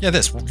 Yeah,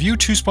 this. View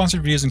 2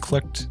 sponsored videos and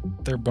collect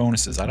their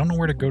bonuses. I don't know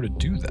where to go to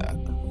do that.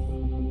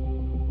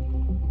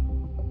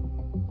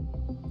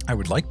 I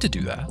would like to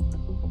do that.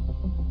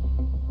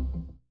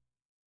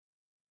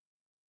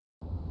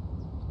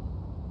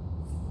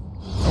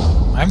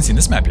 Oh, I haven't seen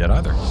this map yet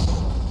either.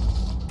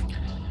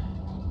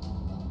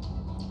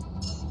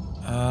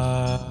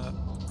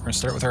 We're gonna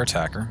start with our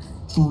attacker.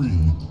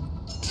 3,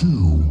 2,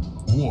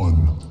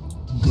 1,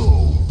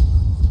 go.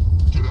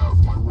 Get out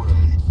of my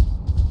way.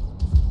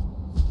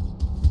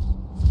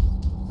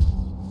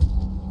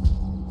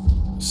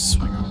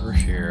 Swing over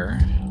here.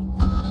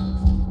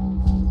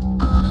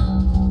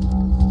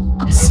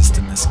 Assist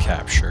in this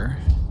capture.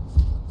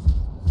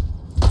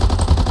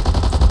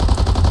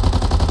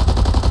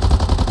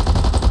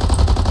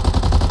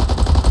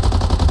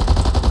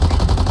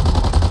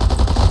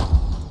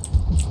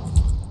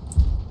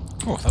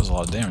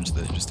 lot of damage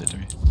that they just did to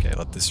me. Okay,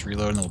 let this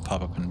reload and it'll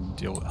pop up and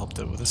help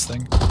deal with this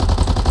thing.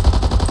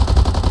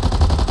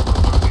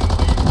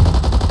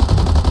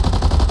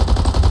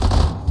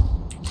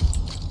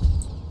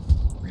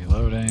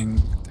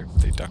 Reloading.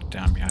 They ducked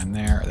down behind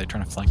there. Are they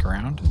trying to flank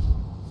around?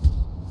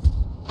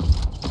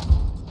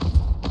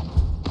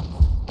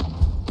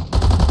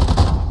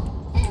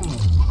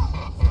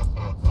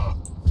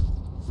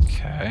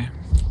 Okay.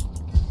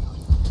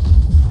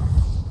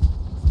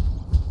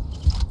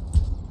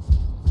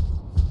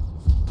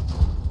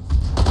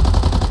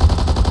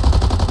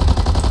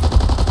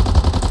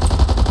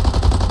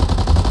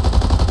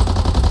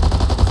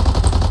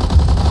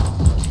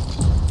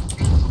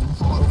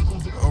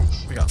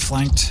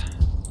 Flanked.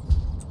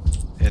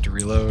 They had to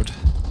reload.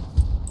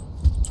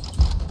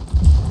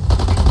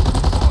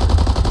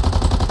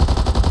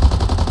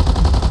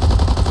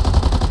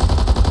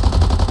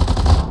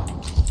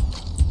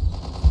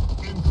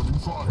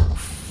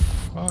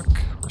 Fuck,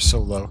 we're so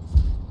low.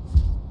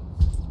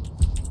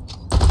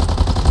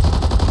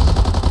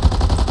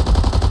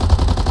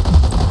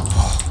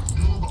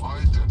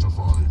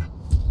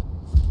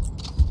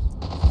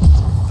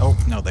 Oh,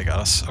 no, they got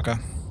us. Okay.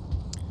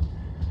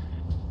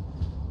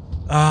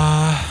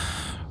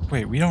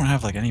 Wait, we don't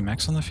have like any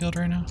mechs on the field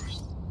right now?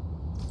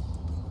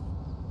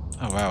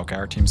 Oh wow, okay,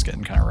 our team's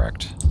getting kind of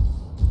wrecked.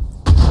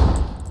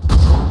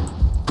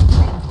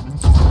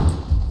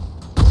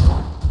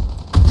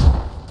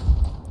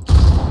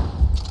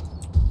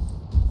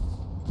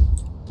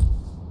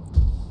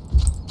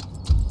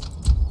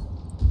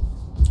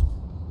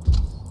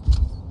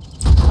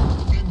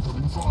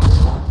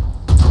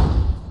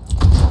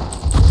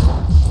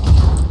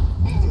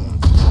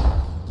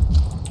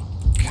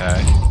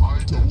 Okay.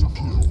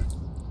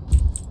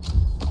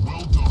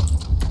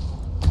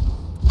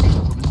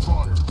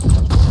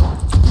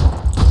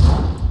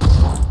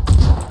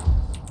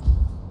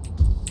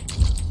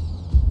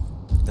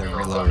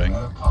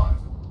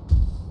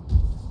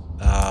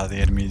 The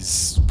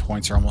enemy's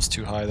points are almost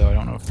too high, though. I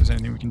don't know if there's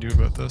anything we can do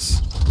about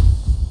this.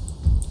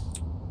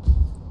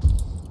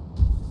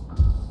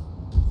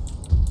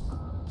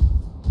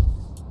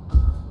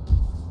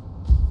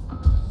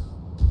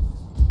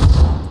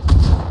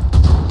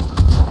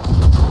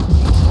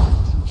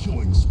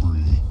 Killing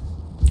spree.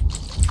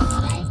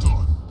 Well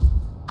done.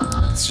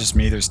 It's just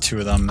me. There's two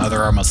of them. Now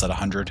they're almost at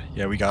 100.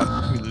 Yeah, we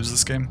lose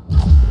this game.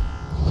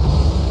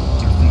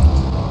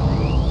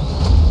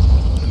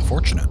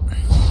 Unfortunate.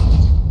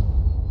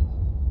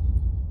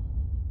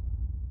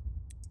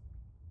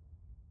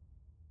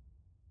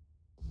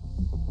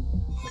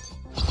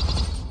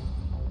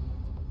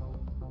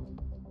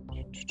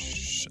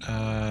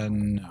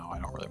 No, I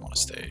don't really want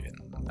to stay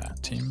in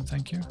that team,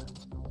 thank you.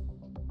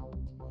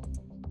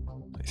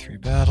 Play 3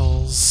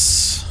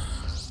 battles.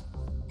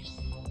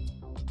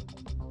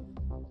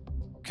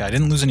 Okay, I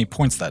didn't lose any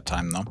points that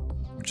time, though,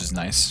 which is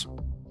nice.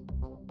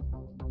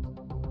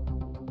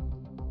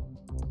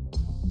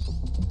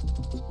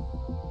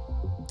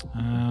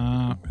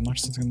 Unlock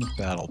something in the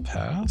battle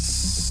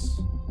pass.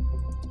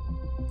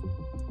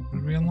 What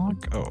did we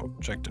unlock? Oh,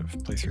 objective.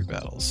 Play 3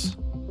 battles.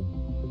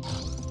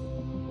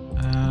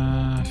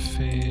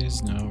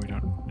 Phase, no, we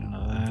don't know none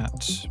of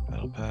that.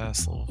 Battle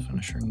pass, level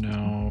finisher,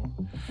 no.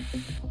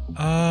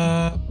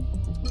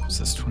 Is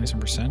this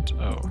 27%?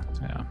 Oh,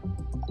 yeah.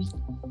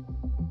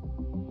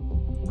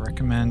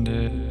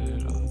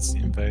 Recommended, oh, that's the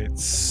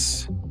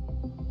invites.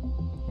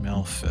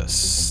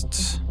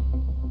 Melfist.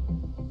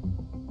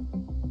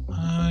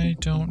 I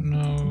don't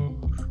know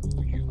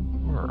who you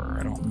were,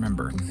 I don't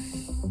remember.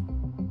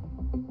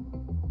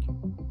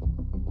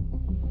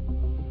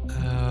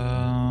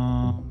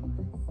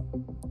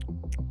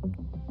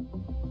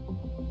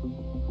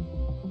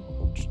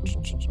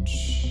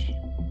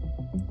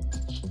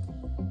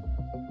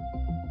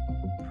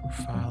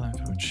 Profile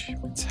info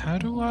achievements. How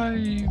do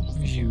I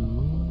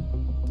view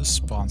the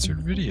sponsored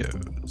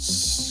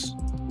videos?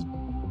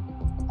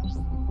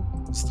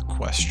 That's the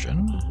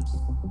question.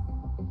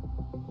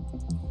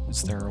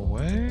 Is there a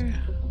way?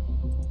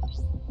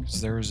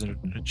 Because there was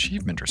an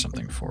achievement or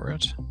something for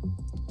it.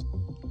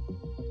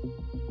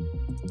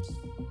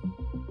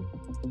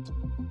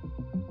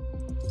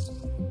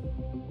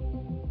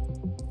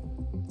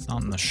 It's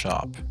not in the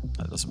shop.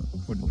 That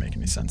wouldn't make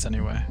any sense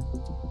anyway.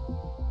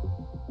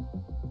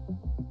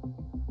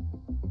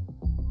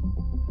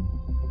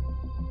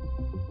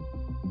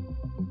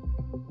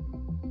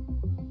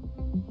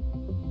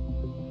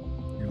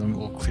 Your limit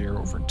will clear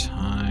over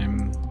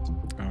time.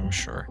 Oh,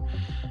 sure.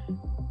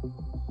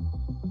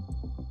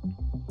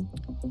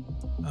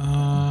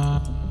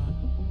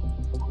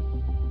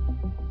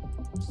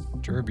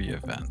 Derby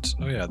event.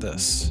 Oh yeah,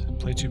 this.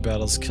 Play 2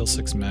 battles, kill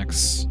 6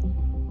 mechs.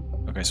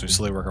 Okay, so we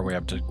slowly work our way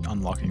up to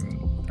unlocking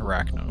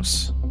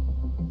Arachnos.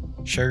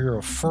 Share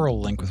your referral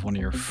link with one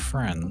of your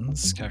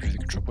friends. Capture the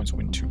control points,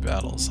 win 2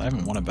 battles. I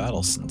haven't won a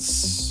battle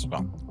since...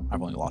 well,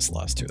 I've only lost the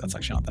last 2. That's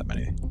actually not that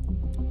many.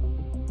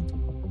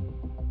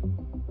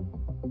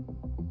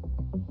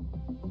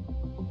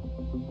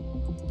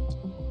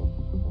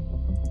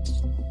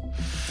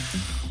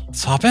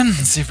 Let's hop in and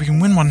see if we can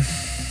win one.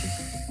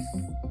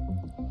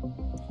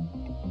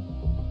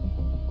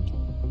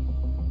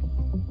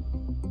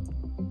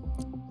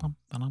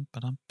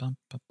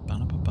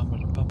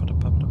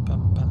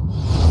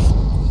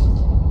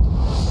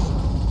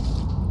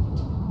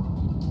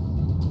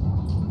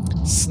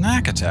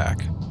 Snack attack.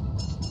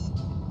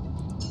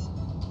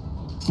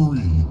 3,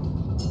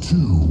 2,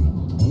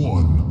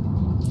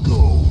 1,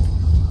 go.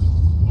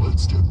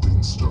 Let's get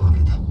things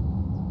started.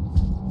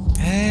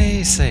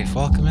 Hey, Safe,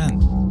 welcome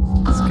in.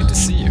 It's good to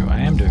see you. I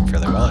am doing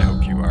fairly well. I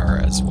hope you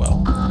are as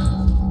well.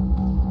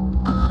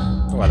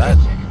 Oh, I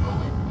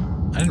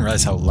didn't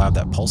realize how loud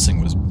that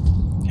pulsing was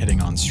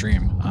hitting on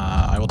stream.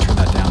 I will turn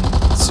that down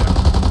soon.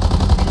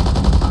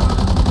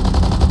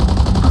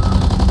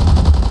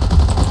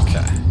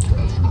 Okay.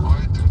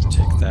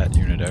 Take that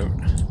unit out.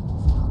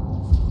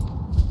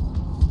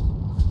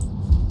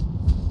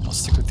 I'll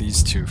stick with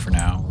these two for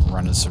now.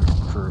 Run as sort of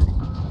a crew.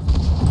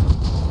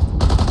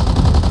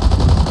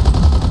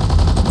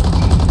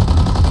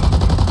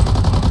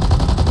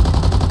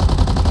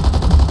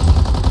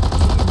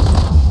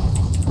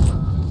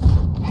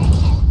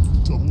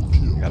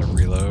 Gotta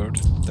reload.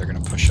 They're gonna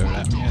push out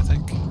at me, I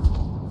think.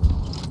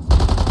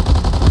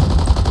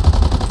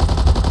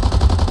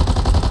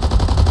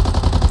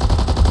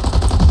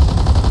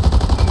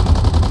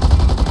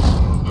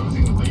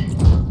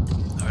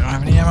 Oh, I don't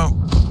have any ammo.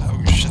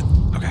 Oh shit.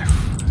 Okay.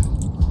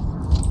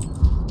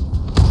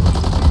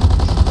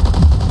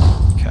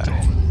 Okay.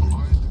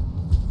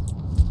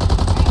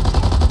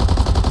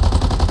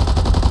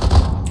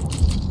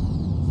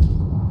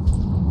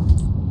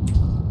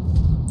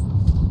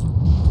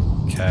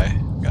 Okay.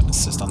 Got an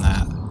assist on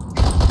that.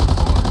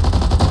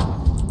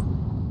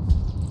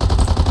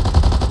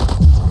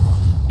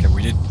 Okay,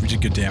 we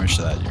did good damage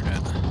to that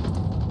unit.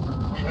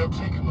 We have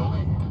taken the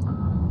lead.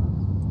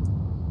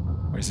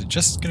 Wait, is it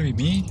just gonna be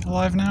me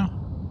alive now?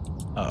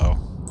 Uh-oh.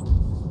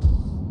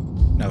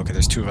 No, okay,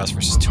 there's two of us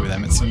versus two of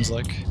them, it seems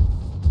like.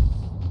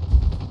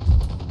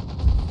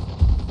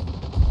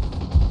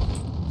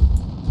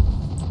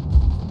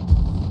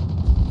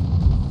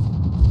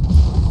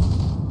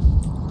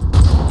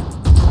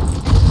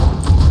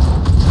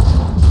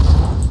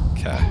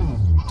 Okay,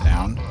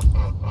 down.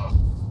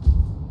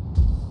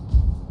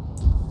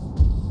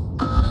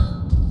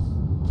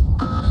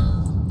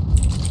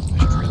 I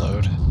should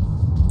reload.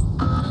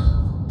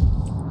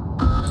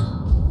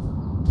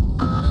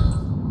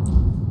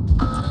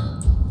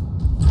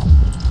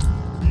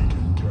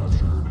 Beacon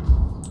captured.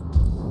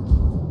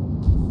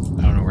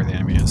 I don't know where the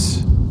enemy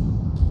is.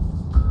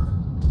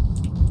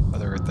 Oh,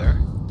 they're right there.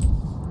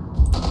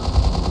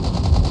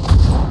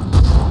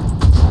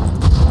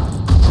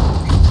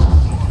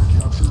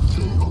 Captured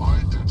tail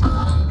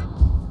identified.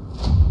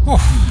 Whew,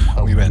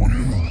 we win.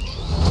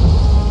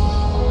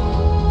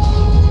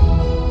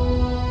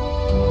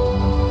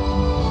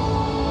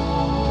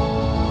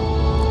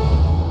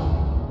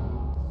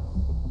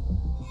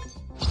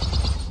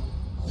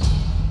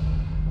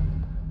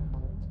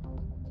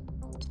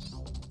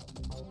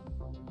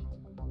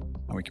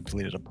 And we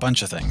completed a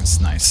bunch of things.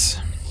 Nice.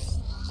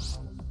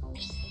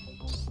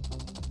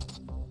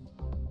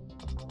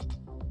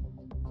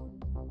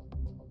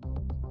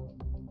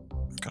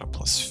 Got a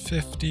plus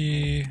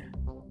 50.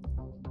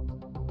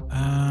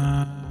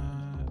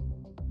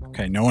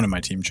 Okay, no one in my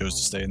team chose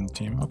to stay in the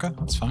team. Okay,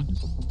 that's fine.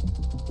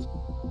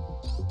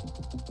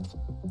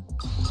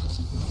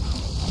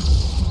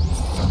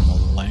 Thermal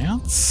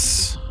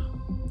Lance.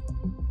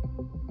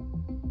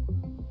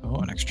 Oh,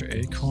 an extra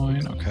A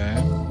coin.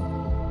 Okay.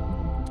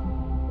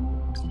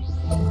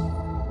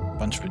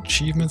 Bunch of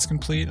achievements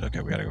complete. Okay,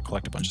 we gotta go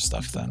collect a bunch of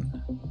stuff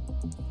then.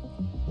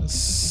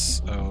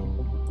 This. Oh.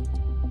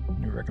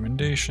 New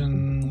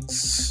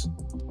recommendations.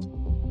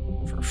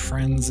 For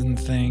friends and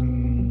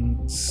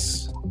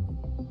things.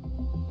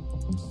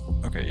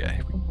 Okay,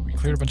 yeah, we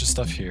cleared a bunch of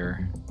stuff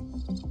here.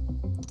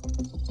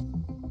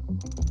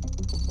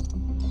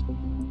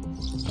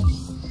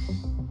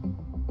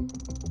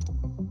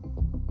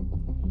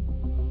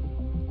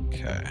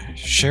 Okay,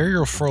 share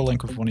your referral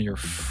link with one of your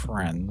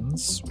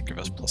friends would give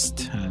us plus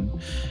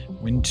 10.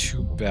 Win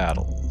 2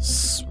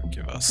 battles would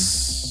give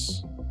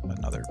us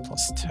another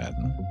plus 10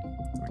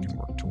 we can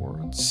work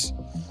towards.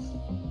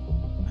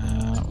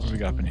 What do we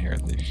got up in here?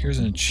 Here's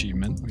an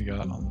achievement we got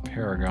on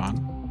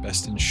Paragon.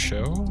 Best in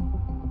show.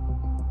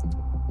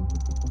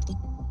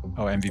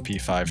 Oh, MVP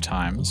 5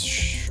 times.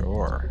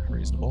 Sure,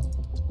 reasonable.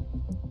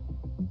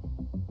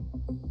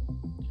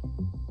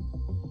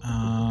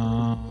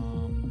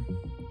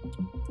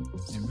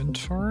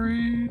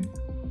 Inventory.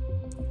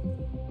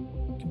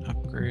 We can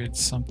upgrade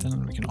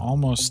something. We can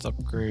almost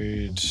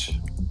upgrade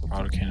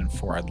autocannon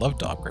 4. I'd love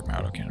to upgrade my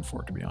autocannon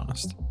 4, to be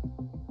honest.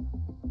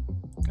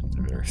 Got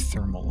another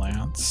thermal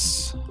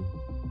lance.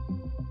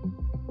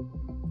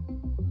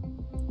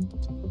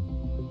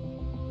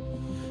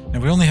 Now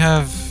we only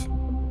have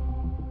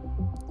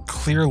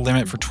clear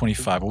limit for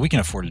 25. Well, we can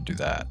afford to do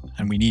that,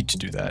 and we need to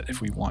do that if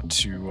we want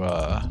to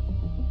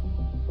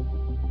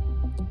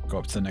go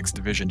up to the next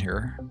division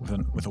here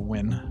with a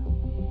win,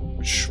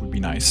 which would be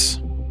nice.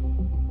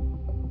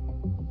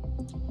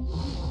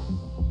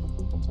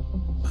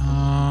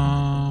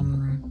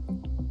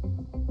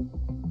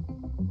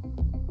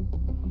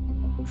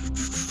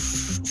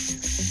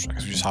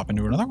 just hop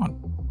into another one.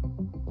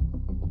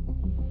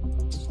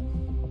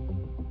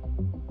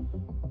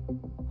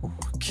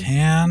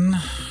 Can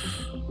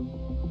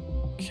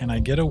I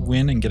get a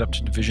win and get up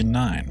to Division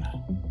 9?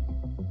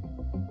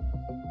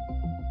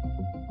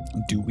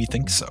 Do we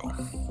think so?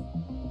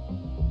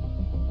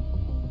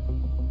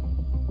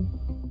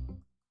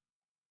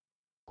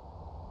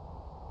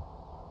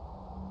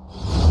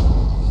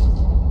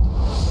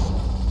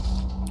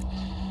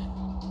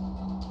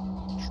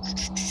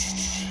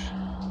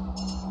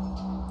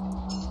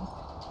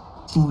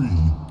 Three,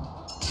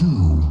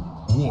 two,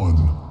 one,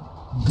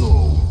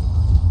 go.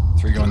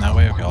 3 going that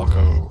way? Okay,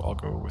 I'll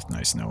go with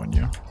nice knowing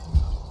you.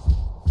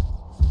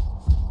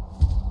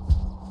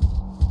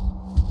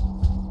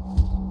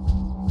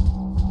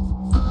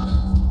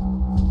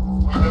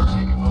 We have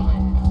taken the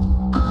lead.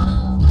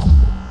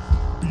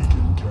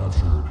 Beacon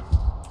captured.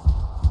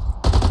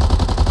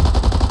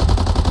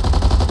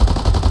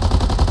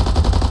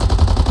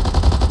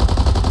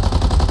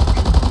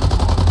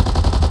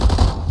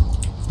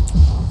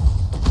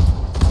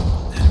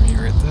 Enemy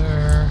right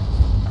there.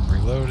 I'm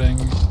reloading.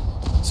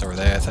 So are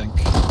they, I think.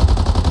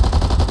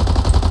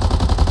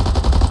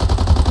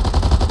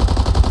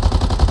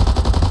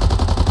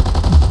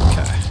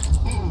 Okay.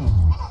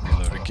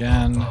 Reload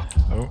again.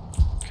 Oh,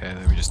 okay,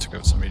 we just took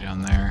out somebody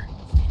down there.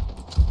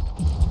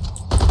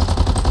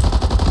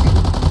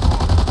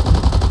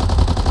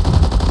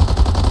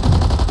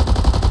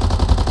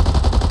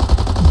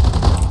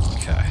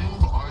 Okay.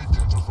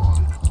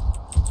 Identified.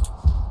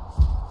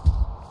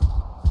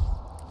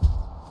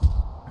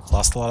 We've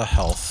lost a lot of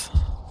health.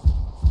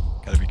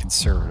 Gotta be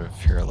conservative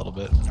here a little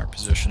bit in our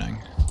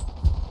positioning.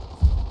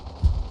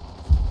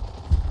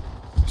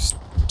 There's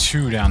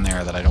 2 down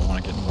there that I don't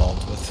want to get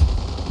involved with.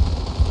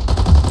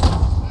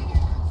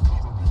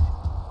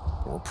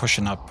 But we're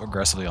pushing up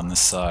aggressively on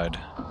this side.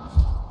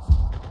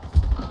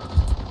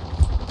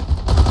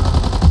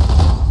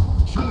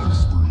 Killing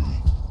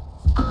spree.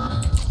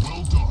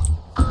 Well done.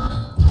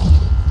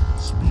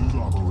 Smooth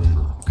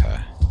operator. Okay.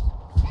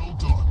 Well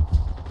done.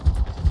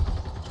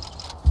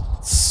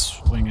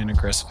 Swing in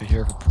aggressively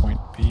here for point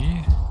B.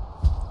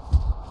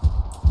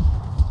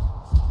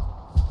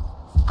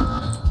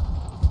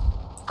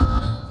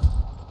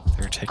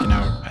 They're taking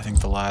out, I think,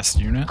 the last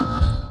unit.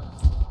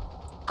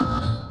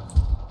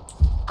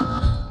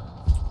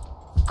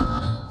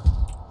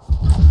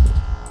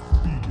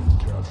 Beacon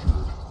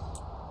captured.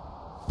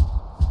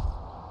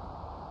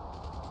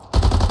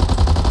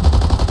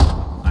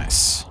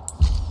 Nice.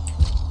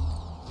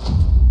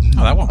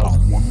 Oh, that went well.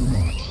 Have won the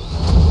match.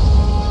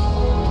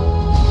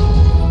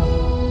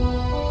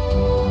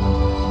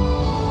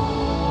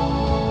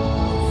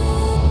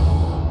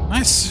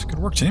 Nice. Good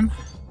work, team.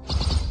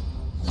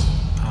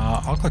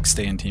 I'll click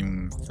stay in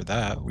team for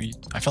that.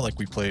 I felt like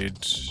we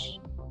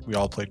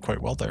all played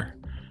quite well there.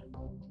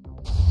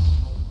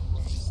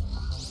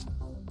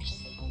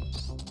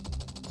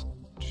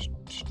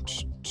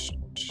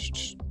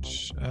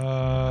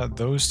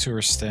 Those 2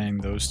 are staying,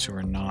 those 2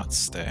 are not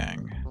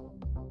staying.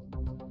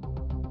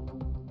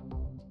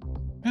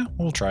 Yeah,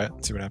 we'll try it,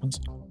 see what happens.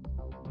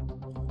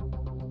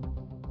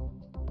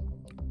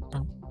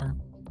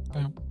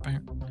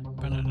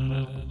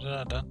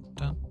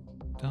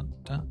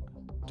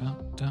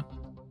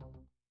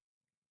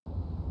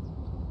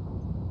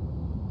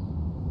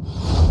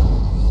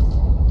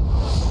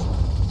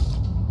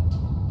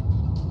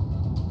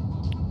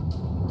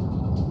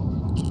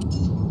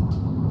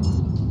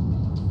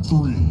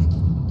 Three,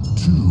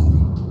 two,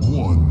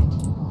 one,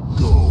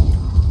 go.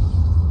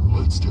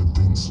 Let's get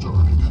things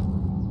started.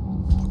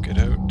 Look it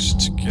out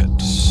to get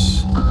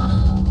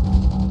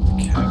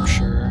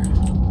capture.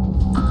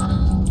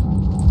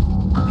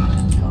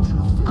 Beacon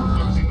capture failed.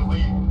 Losing the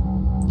lead.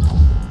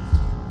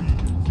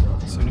 Beacon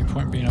Is capture. there any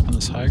point being up on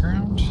this high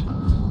ground?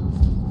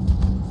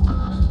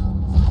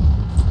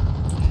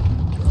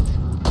 Beacon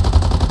captured.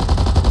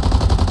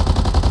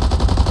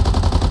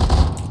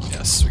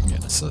 Yes, we can get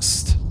an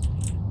assist.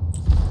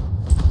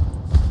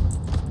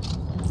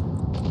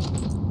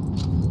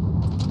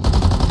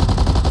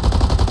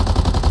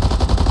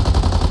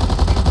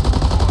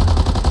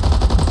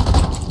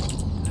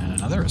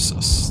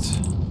 Assist,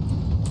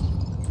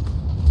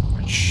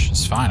 which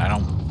is fine.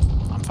 I'm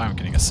fine with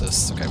getting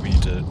assists. Okay, we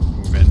need to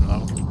move in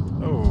though.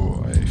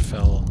 Oh, I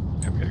fell.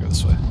 Okay, we gotta go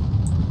this way.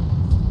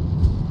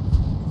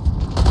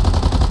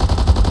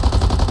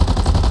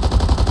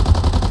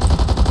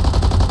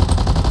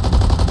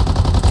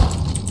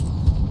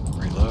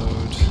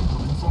 Reload.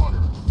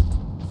 Fire.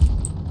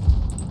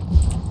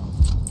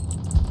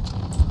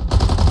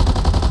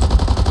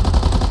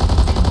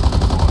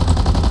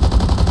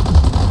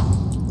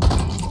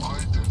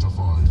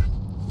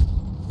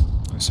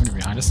 Somebody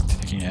behind us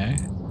taking A?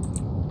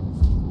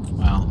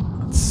 Well,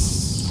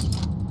 that's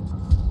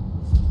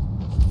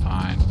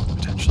fine,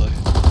 potentially.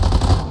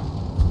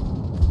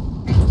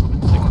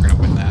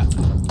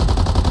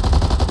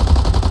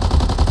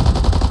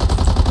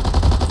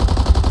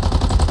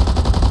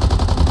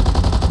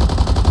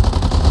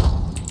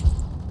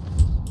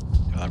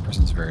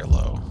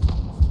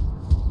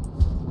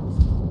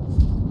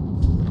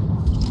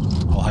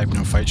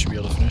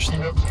 finish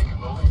We them? have taken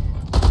the lead.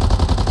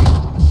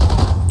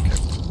 Okay.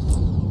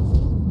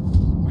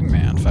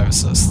 Wingman, 5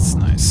 assists.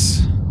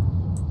 Nice.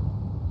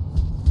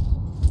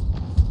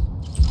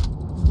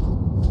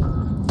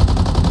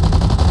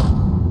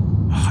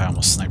 Oh, I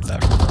almost sniped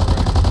that from far away.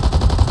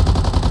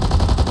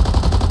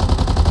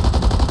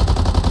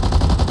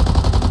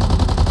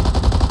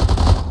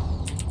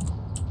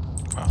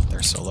 Wow,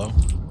 they're so low.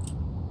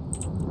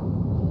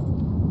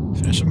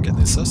 Finish them, get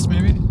the assist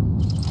maybe?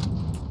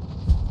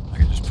 I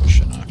can just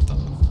push and knock them.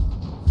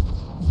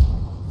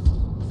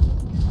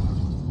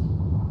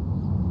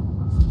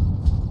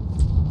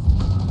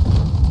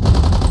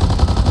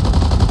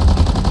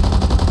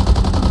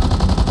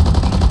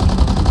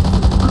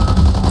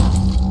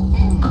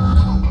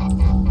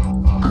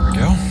 There we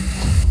go.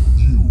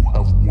 You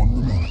have won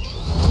the match.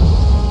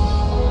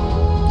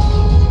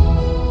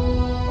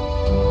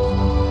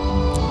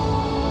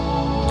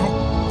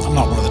 Oh, I'm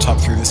not one of the top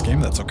 3 of this game,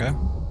 that's okay.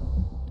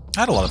 I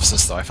had a lot of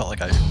assists though, I felt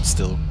like I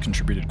still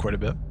contributed quite a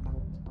bit.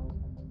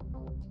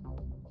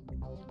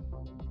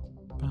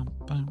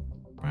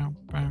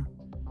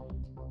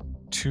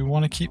 Do you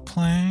want to keep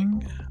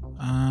playing?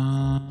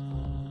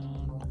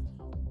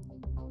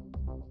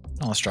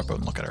 Let's drop out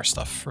and look at our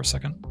stuff for a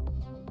second.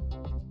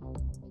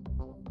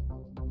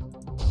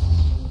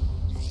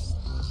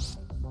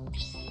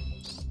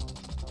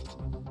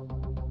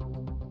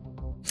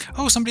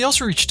 Oh, somebody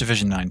else reached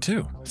Division 9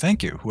 too.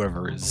 Thank you,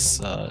 whoever's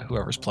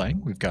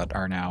playing. We've got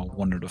our now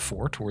 1 out of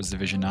 4 towards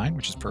Division 9,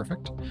 which is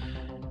perfect.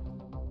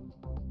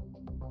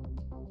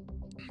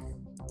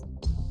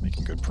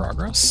 Making good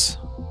progress.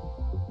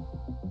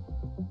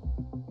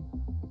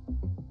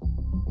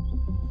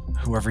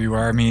 Whoever you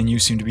are, me and you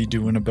seem to be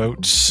doing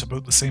about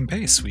the same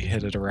pace. We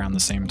hit it around the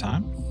same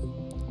time.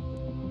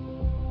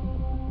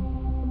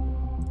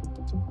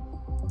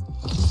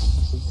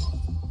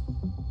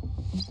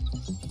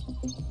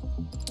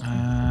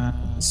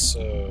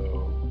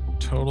 So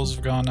totals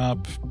have gone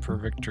up per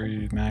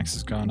victory. Max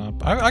has gone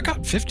up. I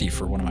got 50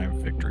 for one of my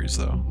victories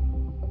though,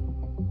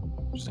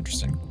 which is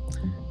interesting.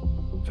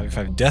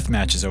 5v5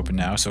 deathmatch is open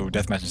now, so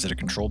deathmatch instead of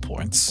control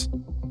points.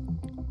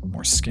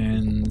 More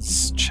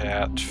skins,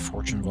 chat,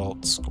 fortune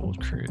vaults,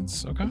 gold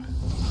crates. Okay,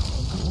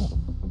 cool.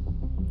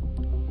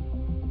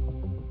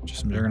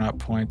 Just some juggernaut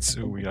points.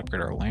 Ooh, we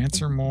upgrade our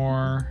lancer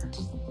more.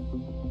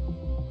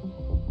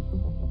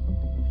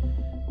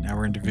 Now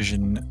we're in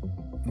Division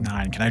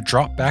 9. Can I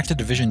drop back to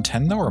Division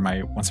 10 though, or am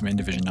I, once I'm in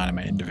Division 9, am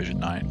I in Division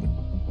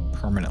 9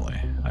 permanently?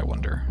 I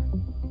wonder.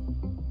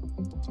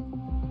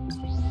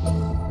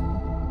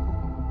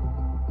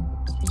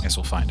 I guess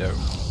we'll find out.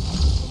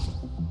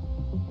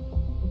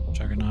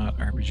 Juggernaut,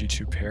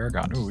 RPG2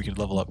 Paragon. Ooh, we could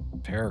level up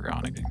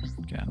Paragon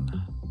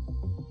again.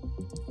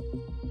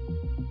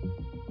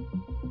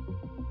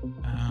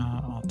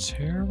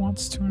 Altair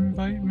wants to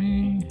invite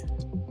me.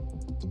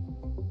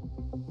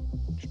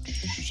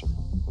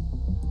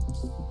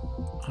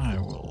 I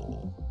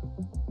will...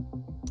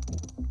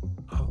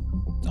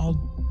 I'll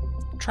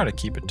try to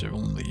keep it to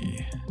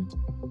only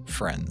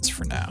friends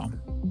for now.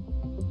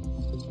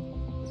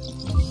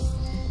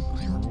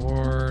 Claim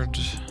reward.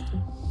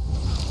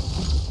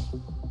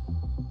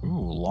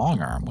 Ooh,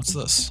 long arm. What's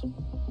this?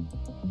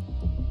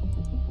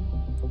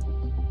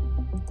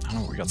 I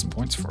don't know, we got some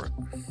points for it.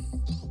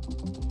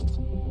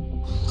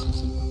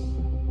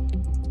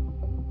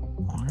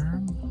 Long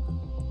arm?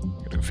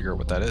 Gotta go figure out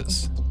what that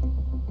is.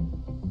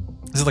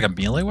 Is it like a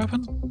melee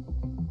weapon?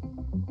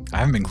 I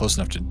haven't been close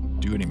enough to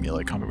do any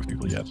melee combat with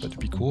people yet, but it'd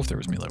be cool if there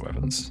was melee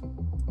weapons.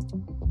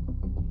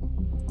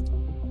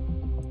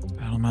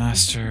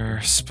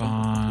 Battlemaster,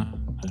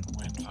 spawn, and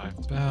win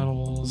 5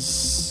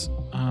 battles.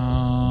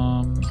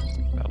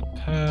 Battle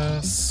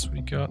pass,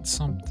 we got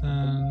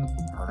something.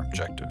 Earn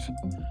objective.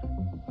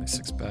 Play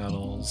 6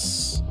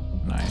 battles.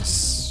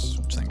 Nice.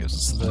 Which then gives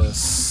us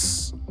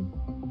this.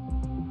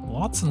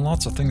 Lots and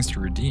lots of things to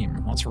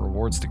redeem. Lots of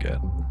rewards to get.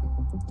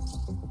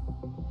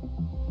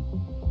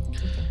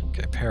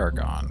 Okay,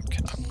 Paragon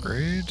can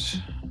upgrade.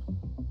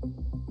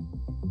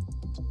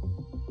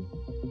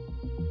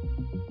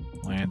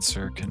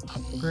 Lancer can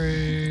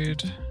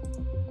upgrade.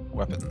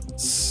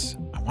 Weapons.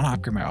 I want to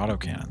upgrade my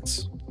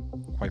autocannons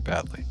quite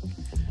badly.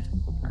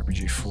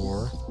 RPG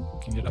 4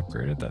 can get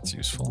upgraded, that's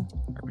useful.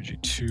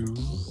 RPG 2.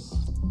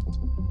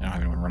 I don't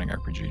have anyone running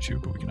RPG 2,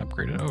 but we can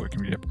upgrade it. Oh, it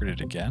can be upgraded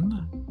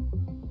again?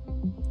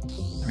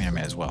 I mean, I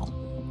may as well.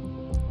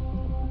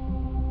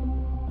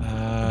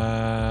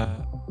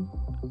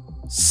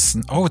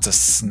 Oh, it's a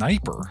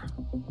sniper.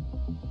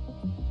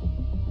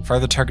 The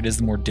farther the target is,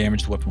 the more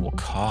damage the weapon will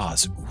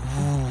cause.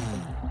 Ooh.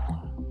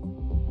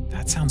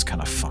 That sounds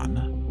kind of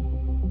fun.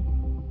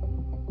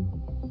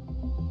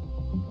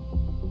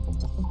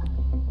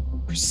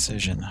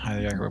 Precision.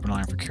 Highly accurate weapon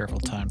line for careful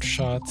timed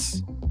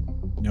shots.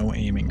 No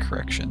aiming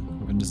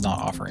correction. Weapon does not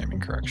offer aiming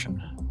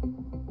correction.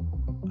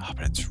 Oh,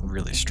 but it's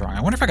really strong.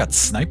 I wonder if I got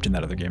sniped in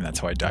that other game. That's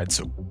how I died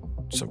so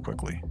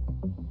quickly.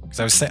 Because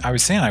I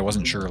was saying I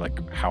wasn't sure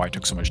like how I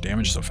took so much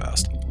damage so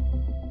fast.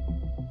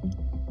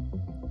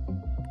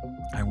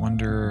 I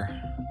wonder.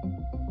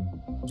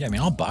 Yeah, I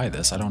mean, I'll buy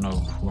this. I don't know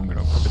who I'm going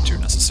to equip it to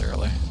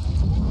necessarily.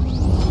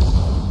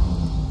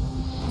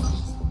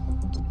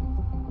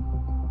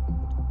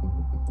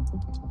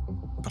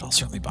 But I'll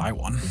certainly buy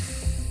one.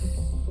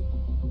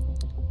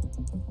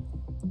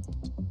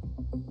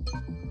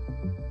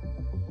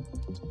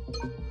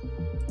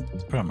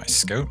 Put on my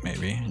scout,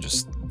 maybe, and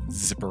just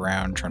zip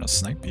around trying to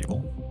snipe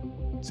people.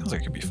 Sounds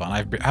like it could be fun. I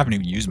haven't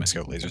even used my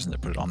scout laser since I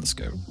put it on the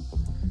scout.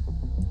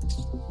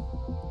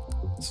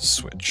 So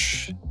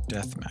switch.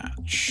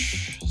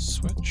 Deathmatch.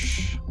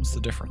 Switch. What's the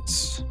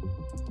difference?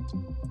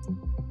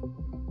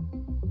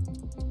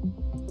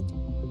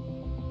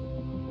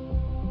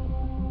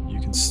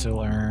 You can still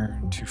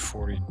earn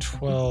 240,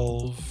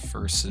 12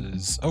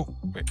 versus... Oh,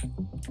 wait.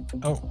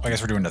 Oh, I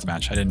guess we're doing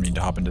deathmatch. I didn't mean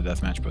to hop into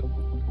deathmatch, but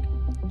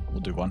we'll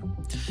do one.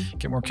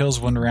 Get more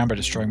kills, win a round by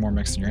destroying more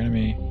mechs than your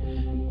enemy.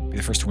 Be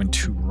the first to win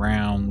 2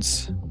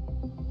 rounds.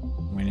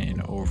 Win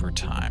in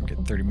overtime.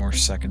 Get 30 more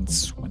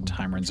seconds when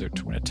time runs out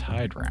to win a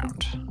tied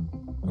round.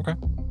 Okay.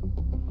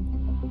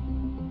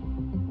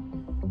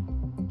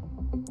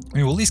 I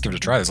mean, we'll at least give it a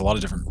try. There's a lot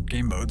of different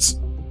game modes.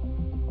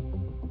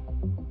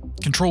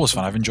 Control was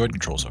fun. I've enjoyed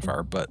Control so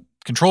far, but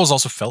Control has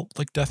also felt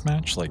like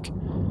deathmatch. Like,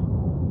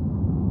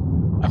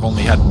 I've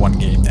only had one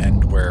game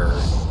end where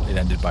it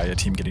ended by a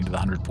team getting to the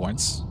 100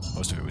 points.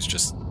 Most of it was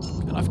just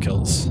enough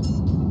kills. 3,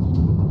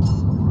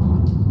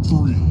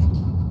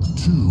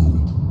 2,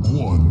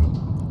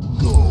 1,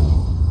 go.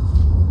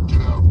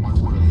 Get out of my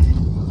way.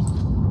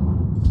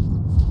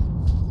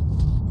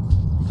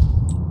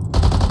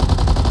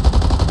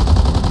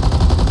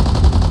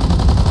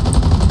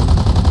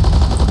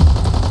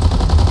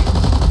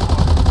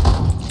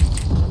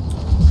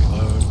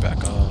 Reload,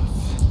 back off.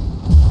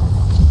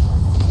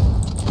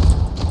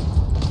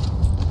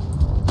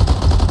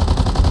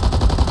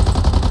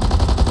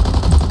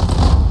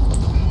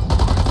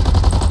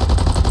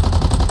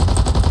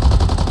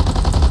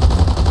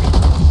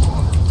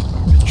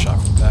 Getting shot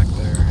from back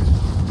there.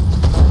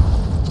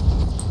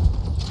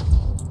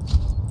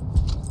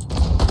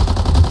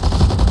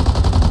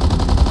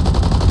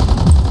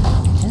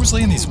 Who's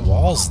laying these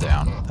walls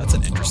down? That's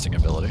an interesting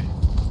ability.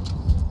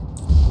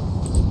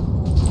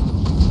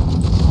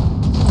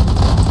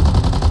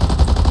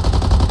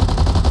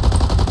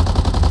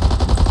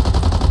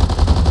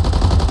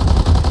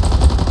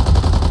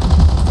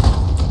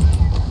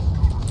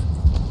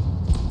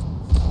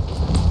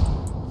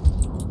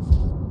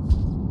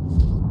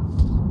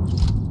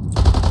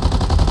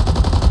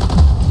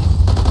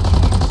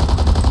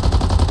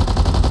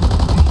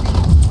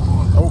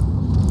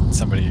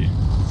 Somebody...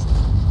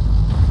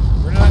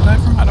 Where did I die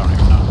from? I don't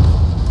even know.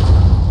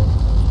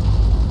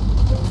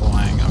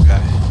 Deploying,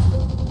 okay.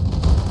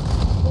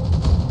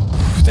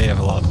 They have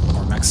a lot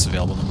more mechs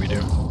available than we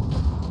do.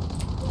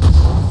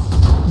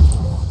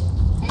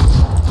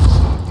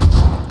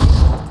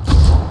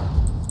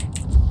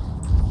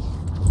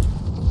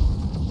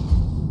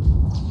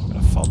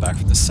 Gotta fall back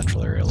from this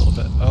central area a little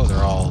bit. Oh,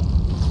 they're all...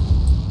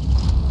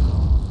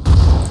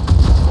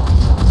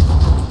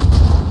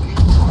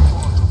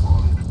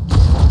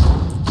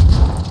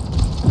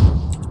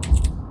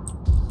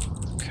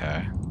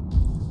 Okay.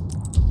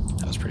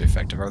 That was pretty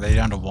effective. Are they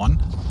down to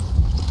 1?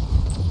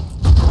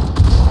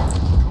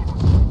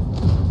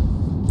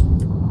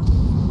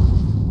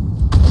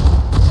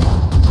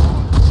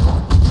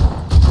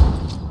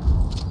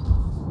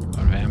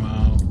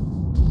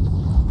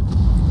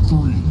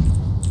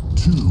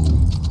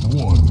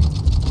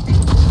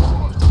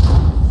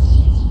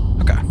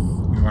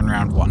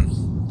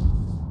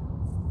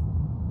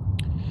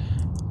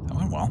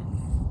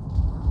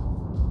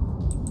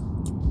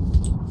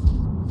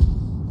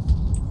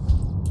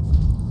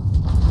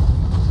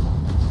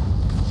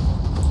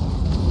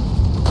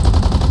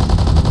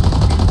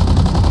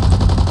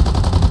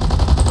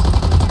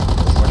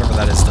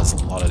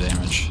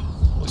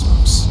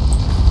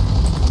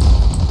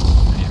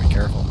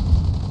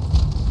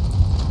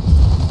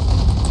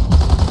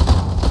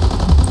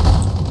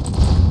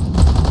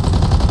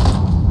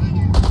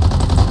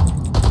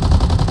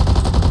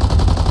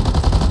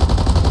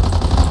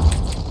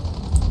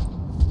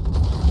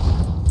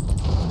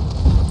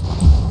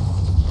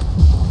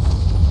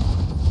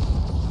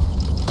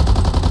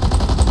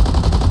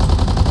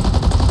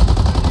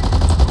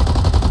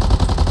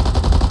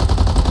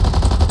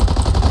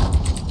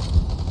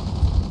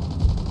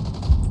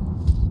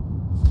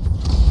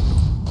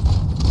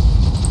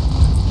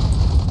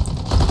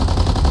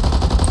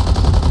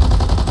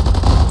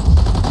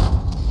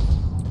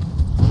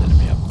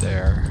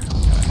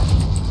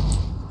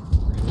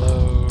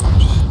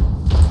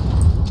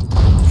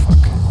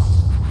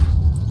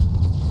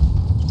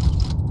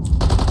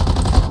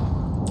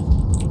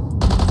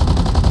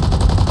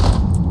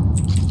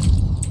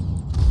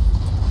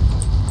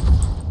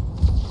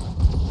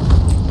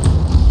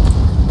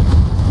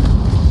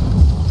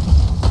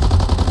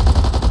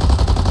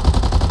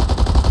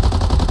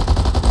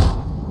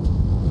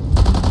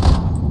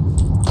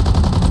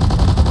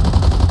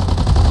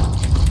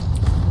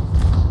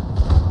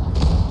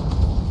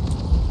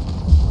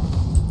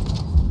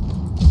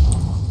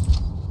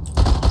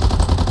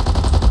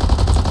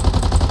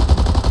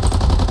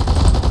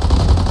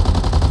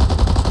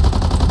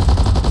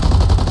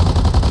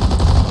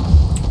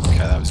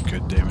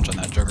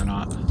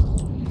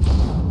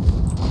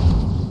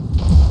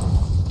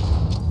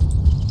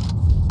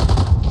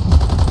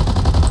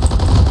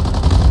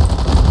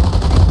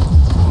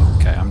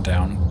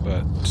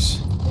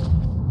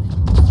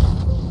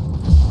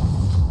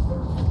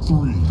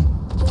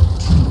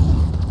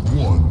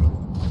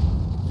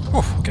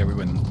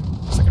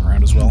 win second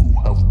round as well. You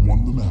have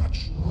won the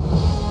match.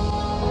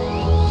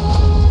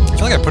 I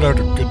feel like I put out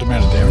a good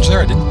amount of damage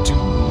there. I didn't get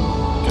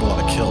a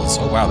lot of kills.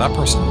 Oh wow, that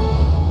person,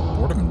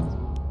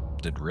 Boredom,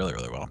 did really,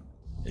 really well.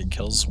 8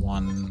 kills,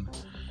 1...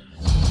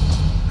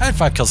 I had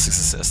 5 kills, 6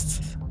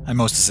 assists. And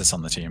most assists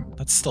on the team.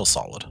 That's still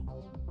solid.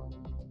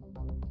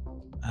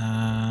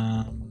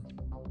 I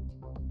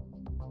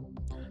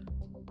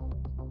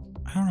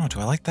don't know, do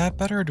I like that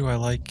better, or do I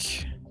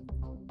like...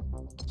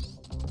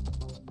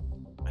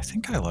 I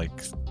think I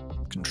like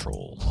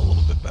control a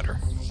little bit better.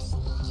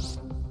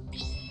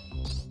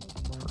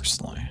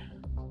 Personally.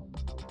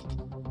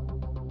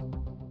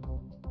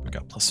 We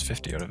got plus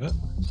 50 out of it,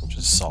 which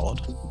is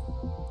solid.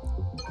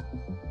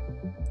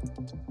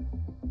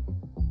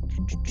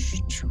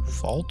 2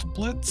 Vault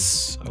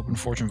Blitz? Open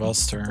Fortune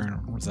Vault's turn.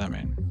 What does that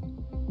mean?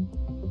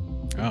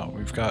 Oh,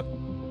 we've got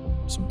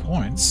some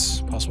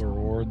points. Possible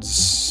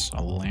rewards.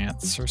 A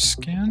Lancer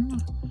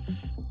skin.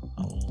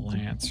 A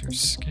Lancer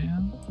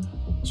skin.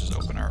 Let's just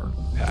open our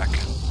pack.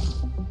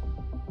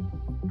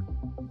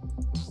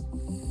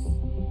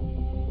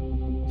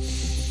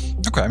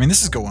 Okay, I mean,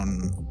 this is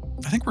going...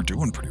 I think we're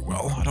doing pretty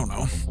well. I don't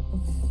know.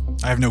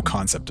 I have no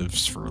concept of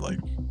for, like,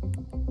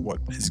 what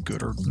is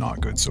good or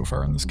not good so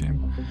far in this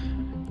game.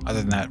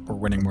 Other than that, we're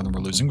winning more than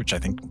we're losing, which I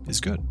think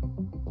is good.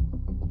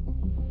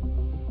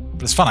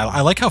 But it's fun.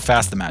 I like how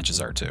fast the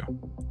matches are, too.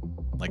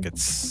 Like,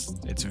 it's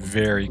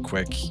very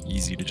quick,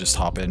 easy to just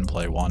hop in,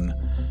 play one.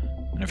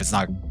 And if it's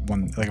not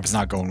if it's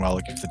not going well,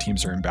 like if the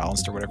teams are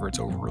imbalanced or whatever, it's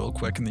over real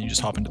quick, and then you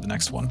just hop into the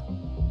next one.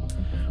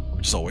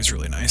 Which is always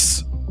really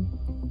nice.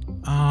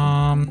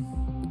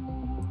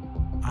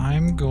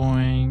 I'm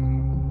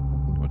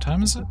going... What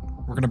time is it?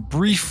 We're going to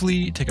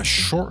briefly take a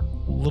short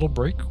little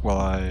break while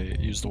I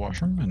use the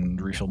washroom and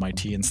refill my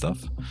tea and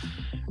stuff.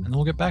 And then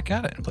we'll get back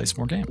at it and play some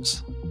more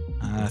games.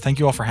 Thank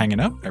you all for hanging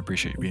out. I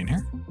appreciate you being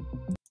here.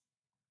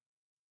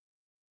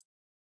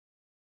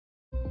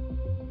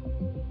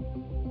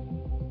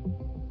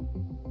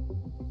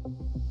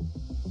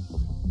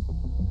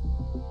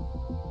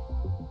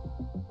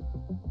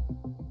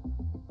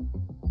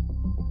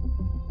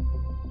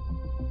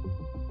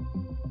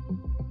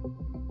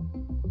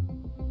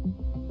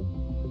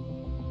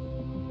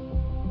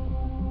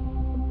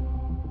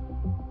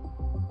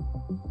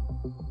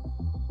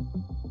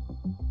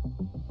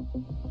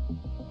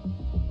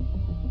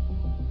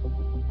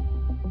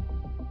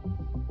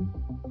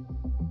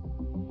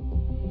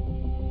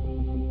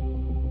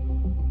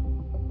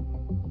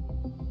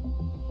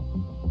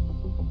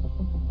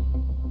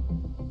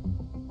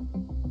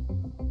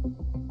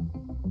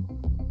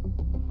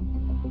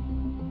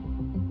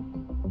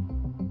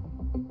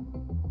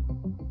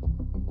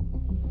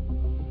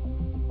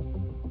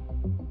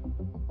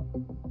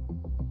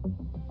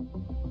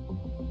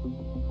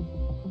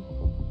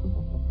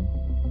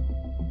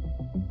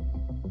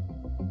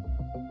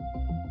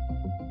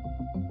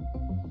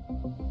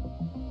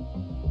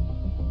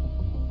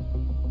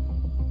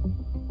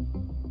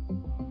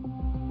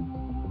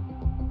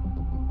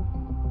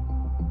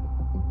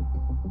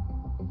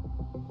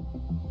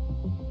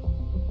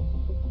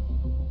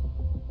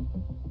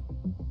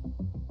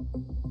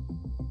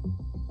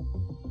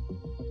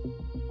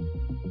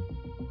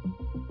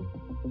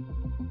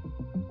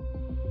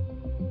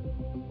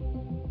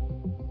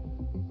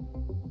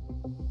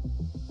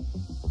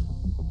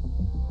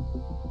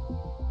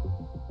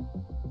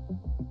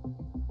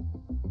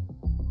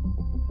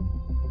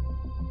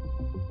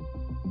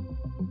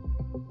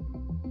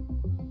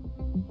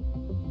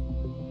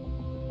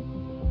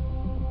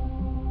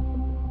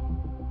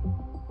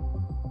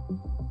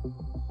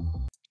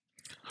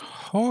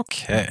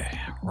 Okay,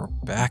 we're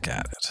back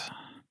at it.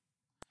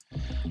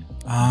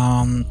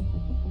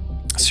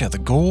 So yeah, the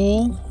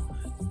goal,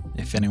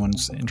 if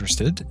anyone's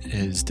interested,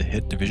 is to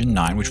hit Division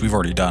 9, which we've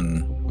already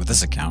done with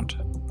this account.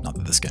 Not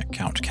that this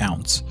account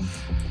counts.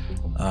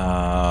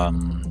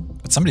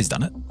 But somebody's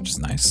done it, which is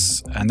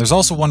nice. And there's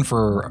also one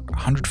for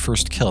 100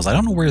 first kills. I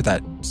don't know where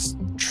that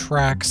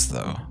tracks,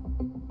 though.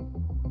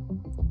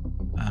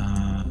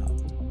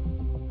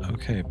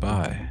 Okay,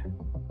 bye.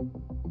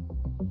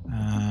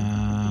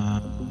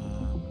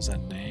 What's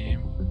that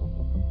name?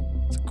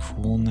 It's a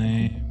cool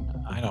name.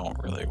 I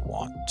don't really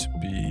want to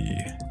be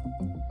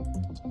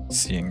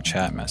seeing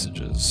chat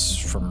messages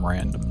from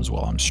randoms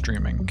while I'm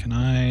streaming. Can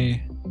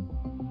I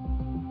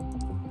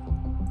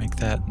make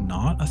that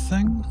not a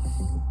thing?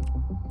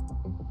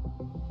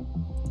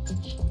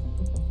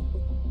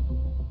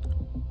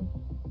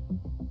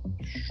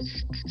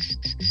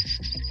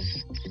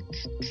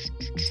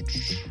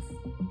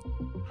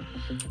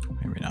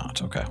 Maybe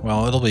not. Okay.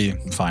 Well, it'll be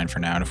fine for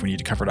now, and if we need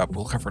to cover it up,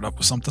 we'll cover it up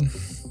with something.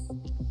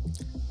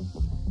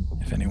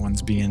 If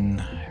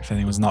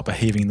anyone's not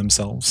behaving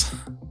themselves.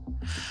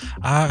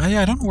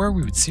 Yeah, I don't know where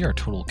we would see our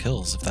total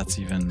kills, if that's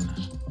even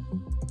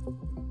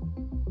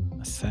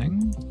a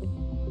thing.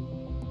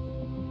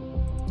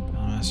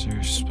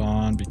 Master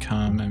spawn,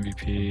 become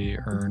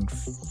MVP, earn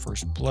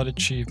first blood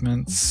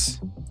achievements.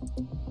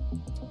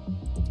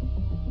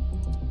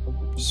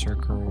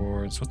 Berserker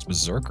rewards. What's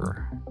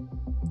Berserker?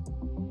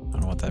 I don't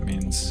Don't know what that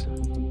means.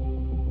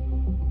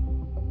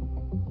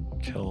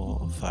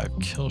 Kill 5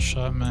 kill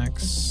shot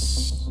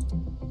mechs.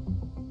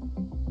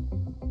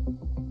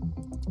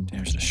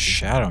 Damage to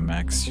shadow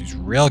mechs. Use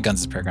railguns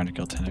as paragon to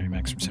kill 10 enemy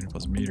mechs from 70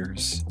 plus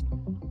meters.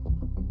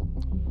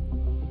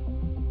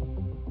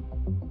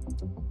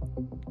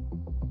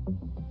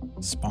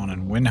 Spawn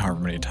and win however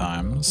many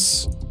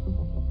times.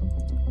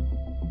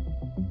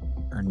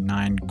 Earn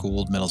 9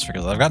 gold medals for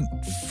kills. I've got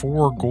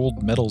 4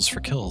 gold medals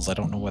for kills. I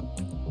don't know what...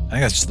 I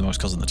think that's just the most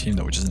kills on the team,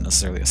 though, which isn't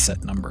necessarily a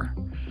set number.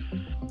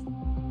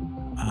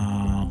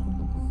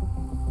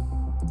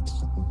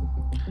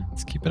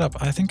 Let's keep it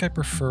up. I think I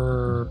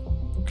prefer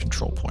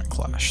control point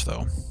clash,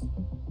 though.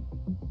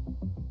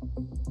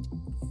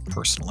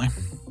 Personally.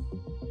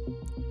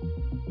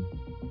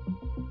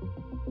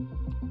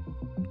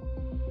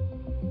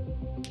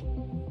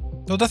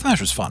 Though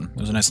deathmatch was fun. It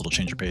was a nice little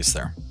change of pace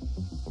there.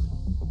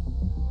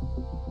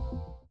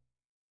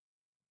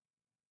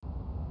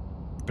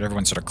 But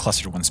everyone's sort of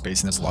clustered in one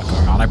space and there's a lot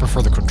going on. I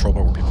prefer the control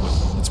point where people,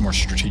 it's more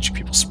strategic,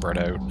 people spread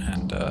out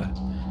and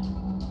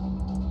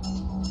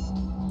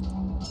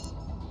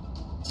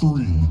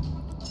 3,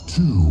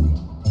 2,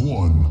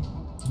 1,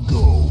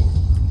 go.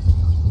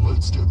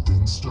 Let's get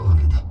things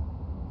started.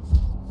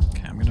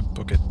 Okay, I'm gonna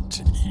book it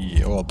to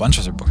E. Oh, a bunch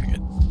of us are booking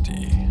it D.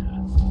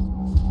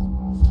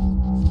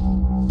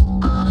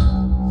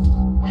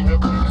 We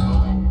have taken the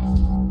lead.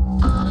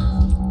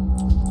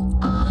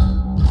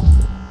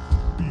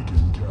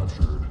 Beacon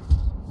captured.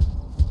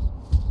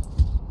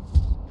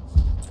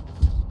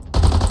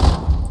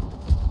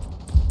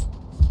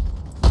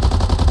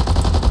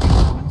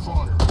 Incoming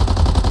fire.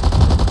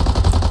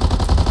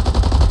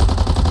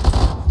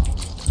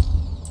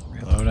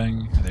 Reloading.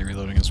 Are they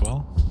reloading as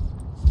well?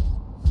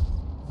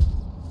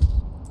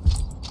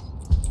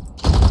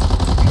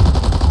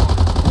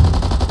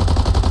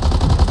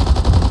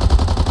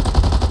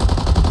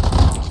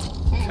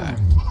 Okay.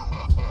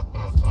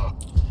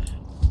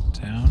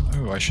 Down.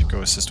 Oh, I should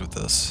go assist with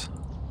this.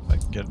 If I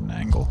can get an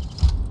angle.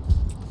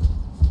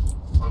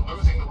 We're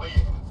losing the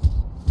lead.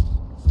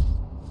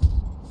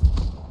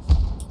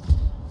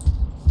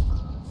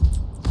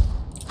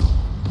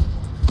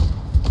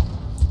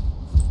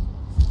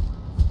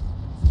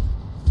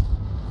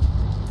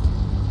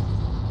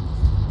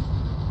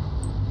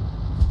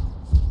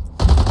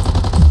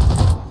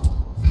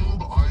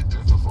 Noob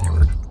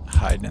identified.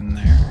 Hiding in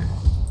there.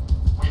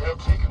 We have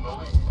taken the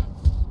lead.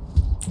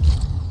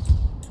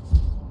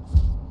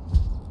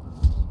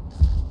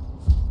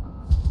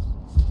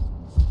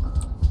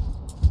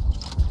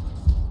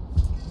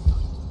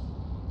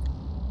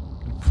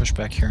 Push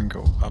back here and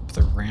go up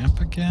the ramp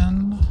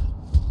again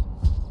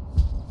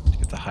to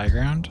get the high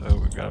ground. Oh,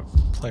 we've got a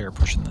player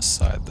pushing this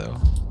side though.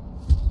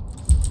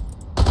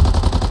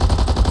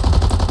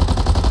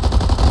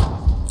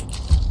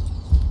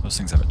 Those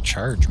things have a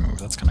charge move.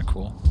 That's kind of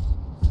cool.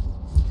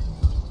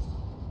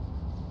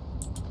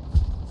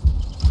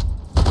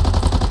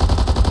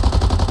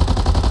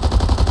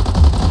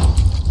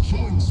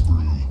 Killing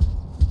spree.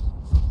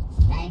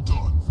 Well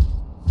done.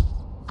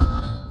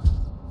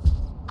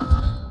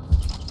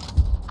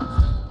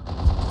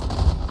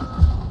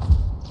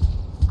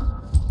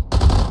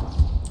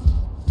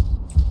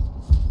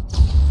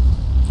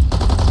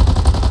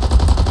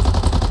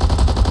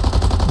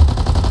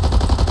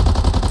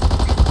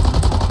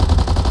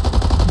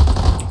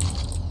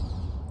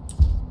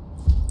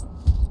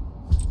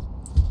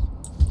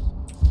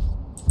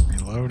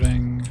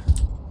 Reloading.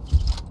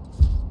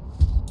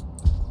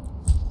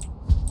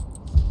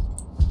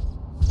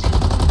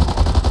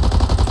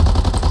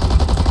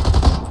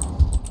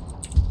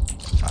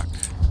 Fuck.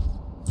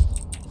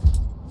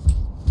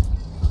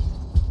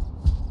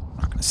 I'm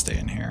not gonna stay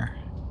in here.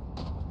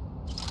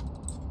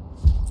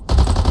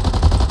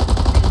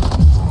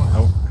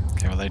 Oh,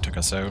 okay, well they took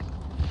us out.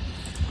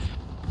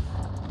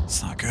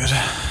 It's not good.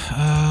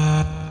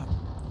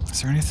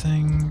 Is there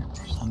anything?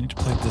 I'll need to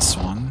play this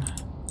one.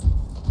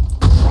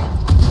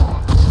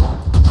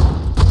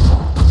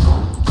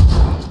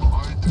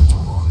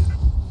 Identified.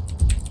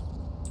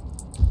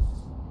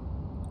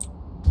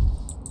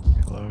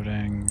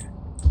 Reloading.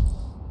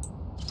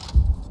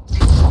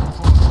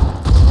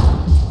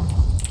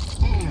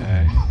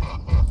 Okay.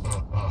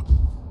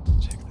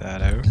 Take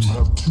that out. You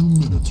have 2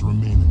 minutes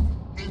remaining.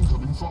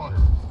 Incoming fire.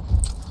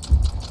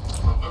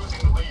 We're losing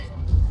the lead.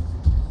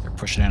 They're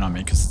pushing in on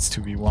me because it's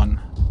 2v1.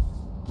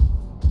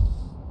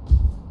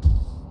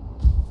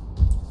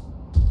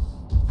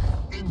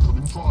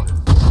 Incoming fire.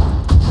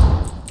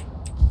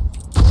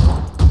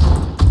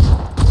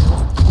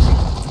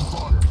 Incoming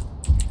fire.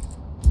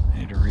 I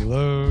need to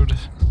reload.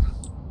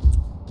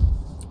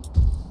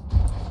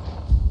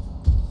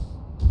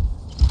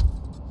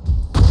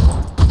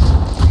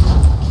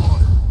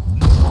 Fire.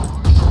 Well done.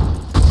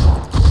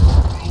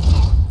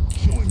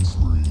 Killing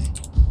spree.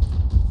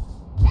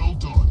 Well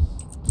done.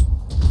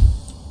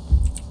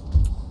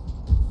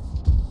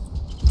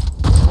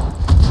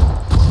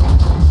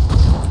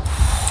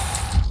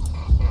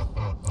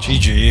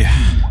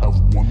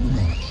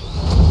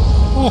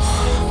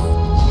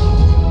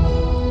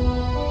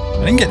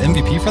 I didn't get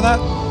MVP for that.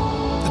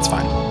 It's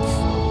fine.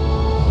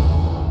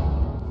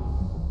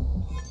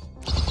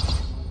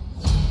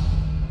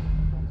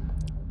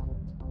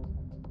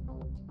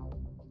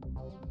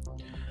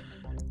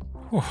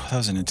 Whew, that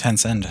was an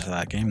intense end to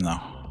that game, though.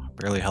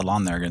 Barely held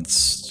on there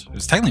against... It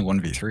was technically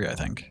 1v3, I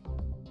think.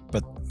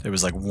 But it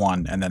was like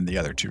 1, and then the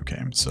other 2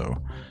 came, so...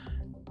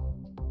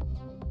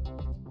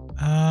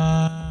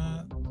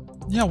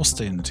 yeah, we'll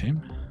stay in the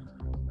team.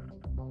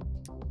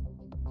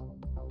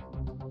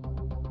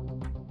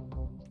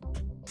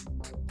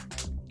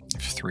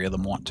 If 3 of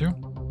them want to.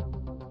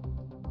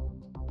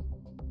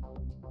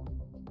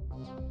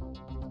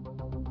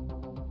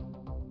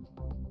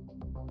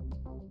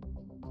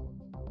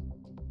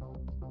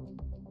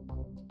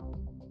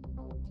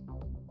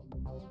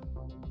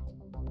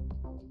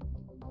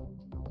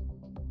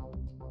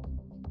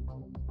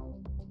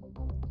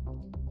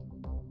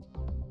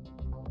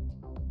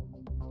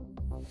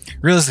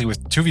 Realistically,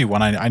 with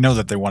 2v1, I know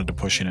that they wanted to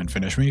push in and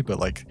finish me, but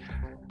like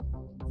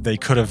they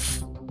could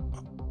have.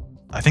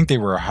 I think they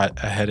were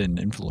ahead in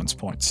influence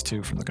points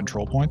too from the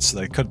control points. So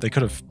they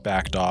could have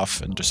backed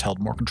off and just held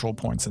more control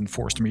points and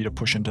forced me to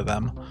push into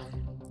them,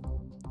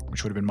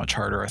 which would have been much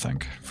harder, I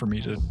think, for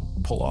me to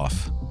pull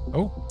off.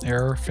 Oh,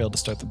 error, failed to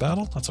start the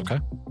battle. That's okay.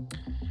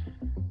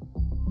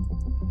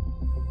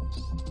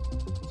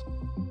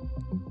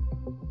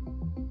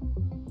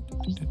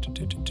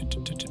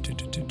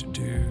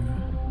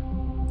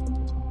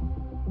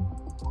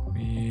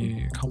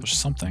 We accomplished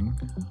something.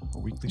 A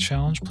weekly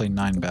challenge, play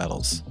 9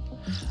 battles.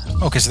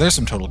 Okay, so there's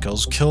some total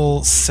kills.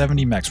 Kill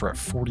 70 mechs, we're at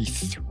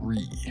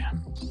 43.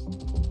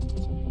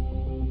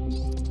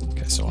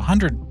 Okay, so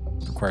 100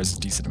 requires a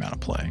decent amount of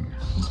playing.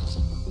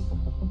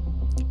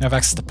 You have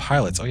access to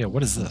pilots. Oh yeah,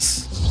 what is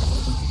this?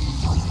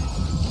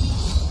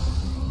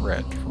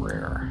 Red,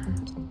 rare.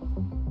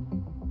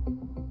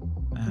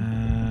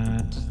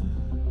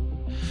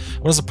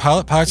 What is a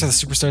pilot? Pilots are the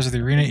superstars of the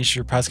arena. Each of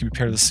your pilots can be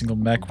paired with a single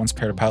mech. Once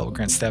paired, a pilot will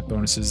grant stat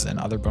bonuses and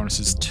other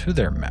bonuses to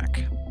their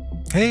mech.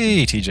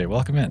 Hey, TJ,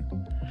 welcome in.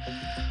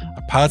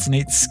 A pilot's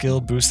innate skill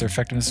boosts their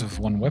effectiveness with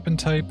 1 weapon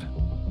type.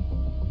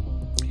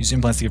 Use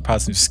implants to give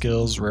pilots new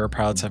skills. Rare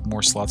pilots have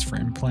more slots for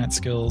implant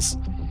skills.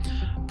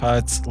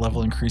 Pilots'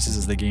 level increases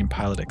as they gain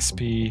pilot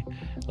XP.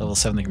 Level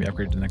 7, they can be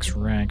upgraded to the next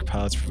rank.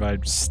 Pilots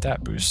provide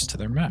stat boosts to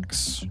their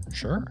mechs.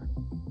 Sure.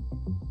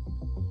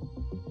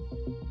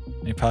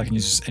 Any pilot can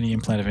use any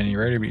implant of any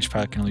rarity, but each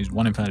pilot can only use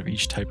 1 implant of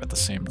each type at the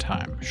same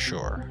time.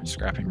 Sure.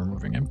 Scrapping,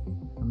 removing and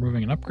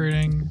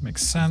upgrading.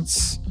 Makes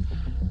sense.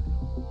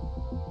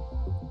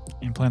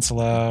 Implants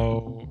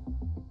allow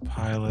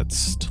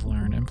pilots to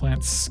learn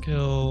implant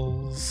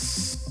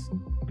skills.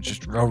 Which is,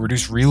 oh,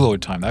 reduce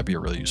reload time. That'd be a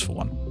really useful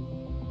one.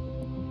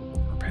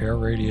 Repair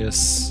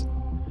radius.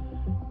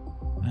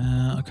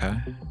 Okay.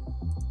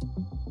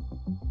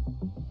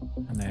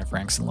 And they have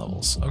ranks and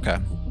levels. Okay.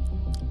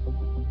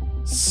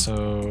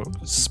 So,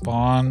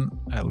 spawn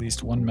at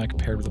least 1 mech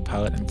paired with a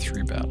pilot in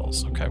 3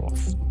 battles. Okay, well,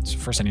 so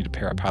first I need to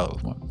pair a pilot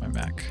with my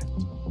mech.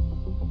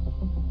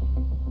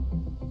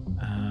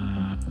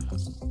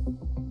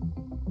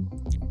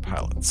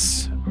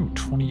 Pilots. Ooh,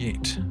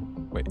 28.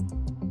 Wait,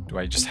 do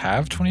I just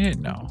have 28?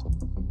 No.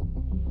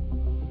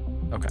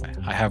 Okay,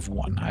 I have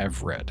 1. I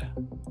have red.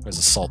 Who has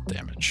assault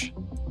damage.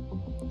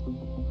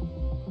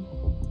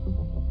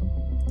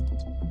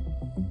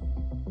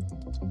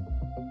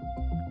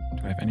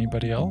 Do I have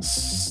anybody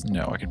else?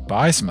 No, I could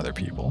buy some other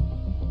people.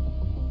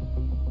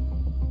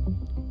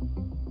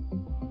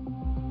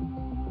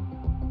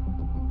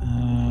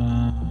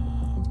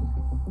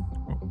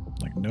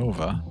 Like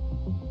Nova.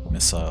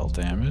 Missile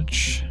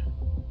damage.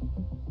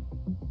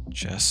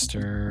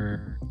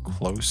 Jester.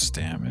 Close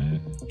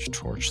damage.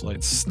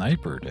 Torchlight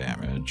sniper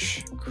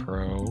damage.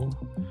 Crow.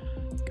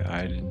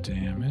 Guided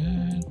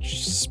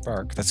damage.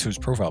 Spark. That's whose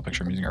profile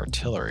picture I'm using.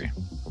 Artillery.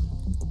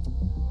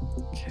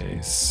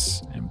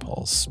 Case.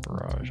 Impulse.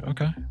 Barrage.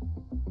 Okay.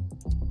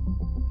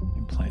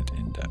 Implant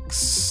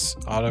index.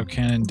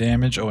 Autocannon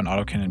damage. Oh, an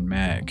autocannon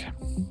mag.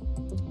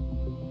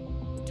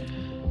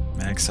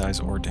 Mag size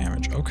or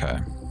damage. Okay.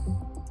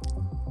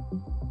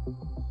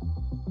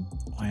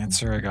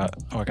 Lancer. I got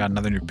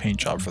another new paint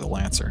job for the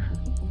Lancer.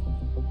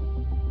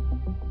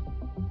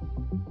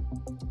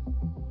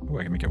 Oh,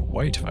 I can make it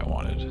white if I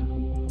wanted.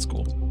 That's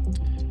cool.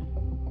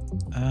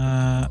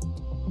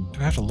 Do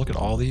I have to look at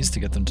all these to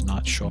get them to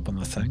not show up on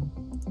the thing?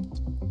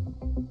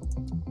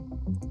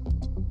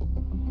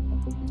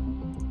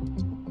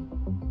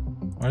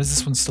 Why does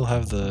this one still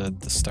have the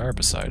star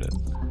beside it?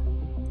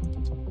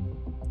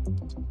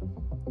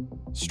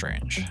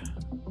 Strange.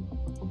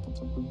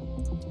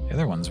 The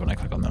other ones, when I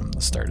click on them,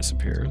 the star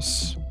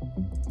disappears.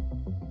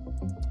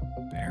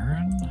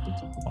 Baron?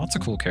 Lots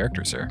of cool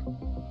characters here.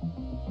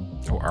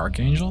 Oh,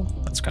 Archangel?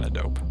 That's kind of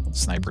dope.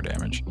 Sniper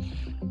damage.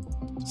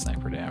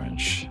 Sniper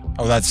damage.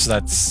 Oh,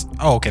 that's...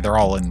 Oh, okay, they're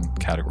all in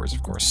categories,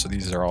 of course. So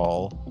these are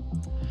all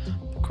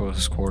the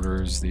close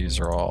quarters. These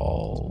are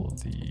all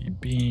the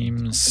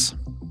beams.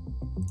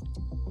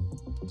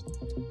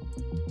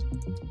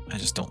 I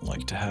just don't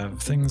like to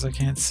have things I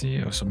can't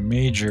see. Oh, so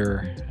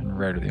Major and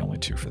Red are the only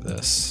 2 for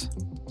this.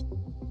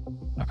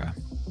 Okay.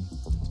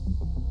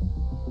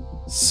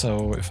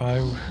 So if I,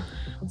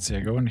 let's see,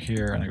 I go in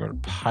here and I go to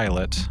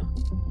pilot.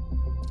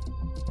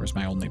 Where's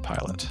my only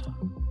pilot?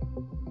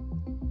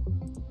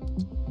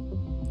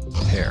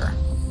 Repair.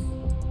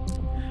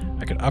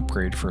 I could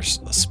upgrade for a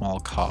small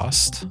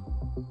cost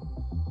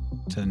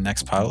to the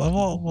next pilot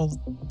level. Well,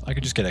 I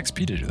could just get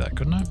XP to do that,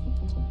 couldn't I?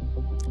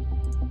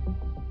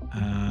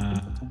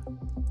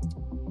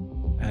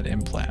 Add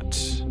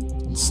implant.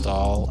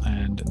 Install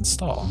and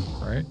install,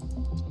 right?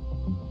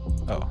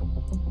 Oh.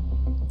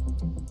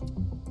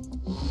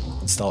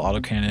 Install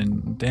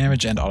autocannon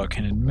damage and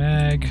autocannon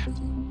mag.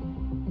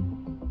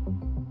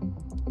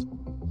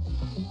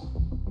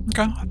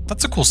 Okay,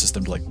 that's a cool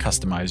system to like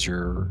customize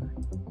your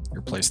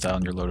playstyle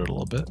and your loadout a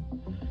little bit.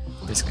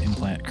 Basic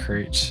implant,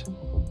 crate,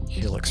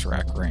 helix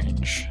rack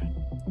range.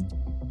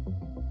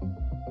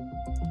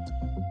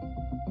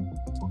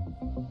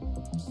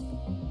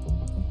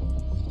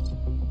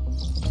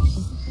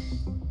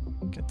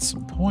 Get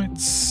some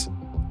points.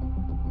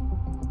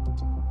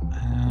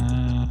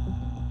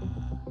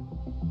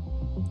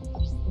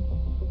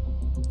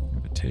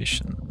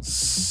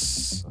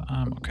 Invitations.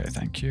 Okay,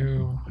 thank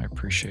you. I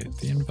appreciate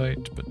the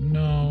invite, but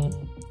no.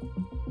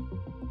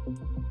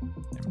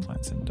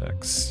 Implants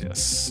index.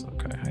 Yes.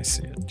 Okay, I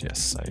see it.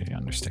 Yes, I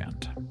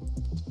understand.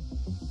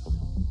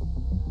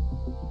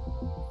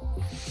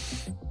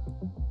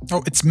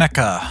 Oh, it's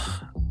mecha,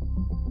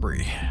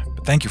 Bree.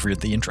 But thank you for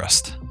the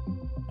interest.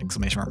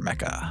 Exclamation mark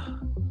mecha.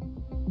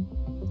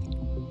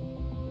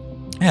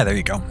 Yeah, there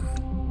you go.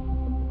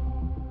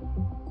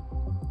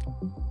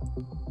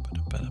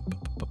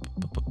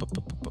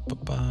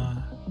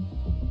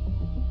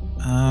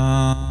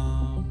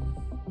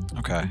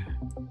 Okay.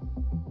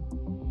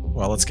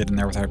 Well, let's get in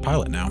there with our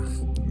pilot now.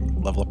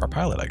 Level up our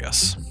pilot, I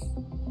guess.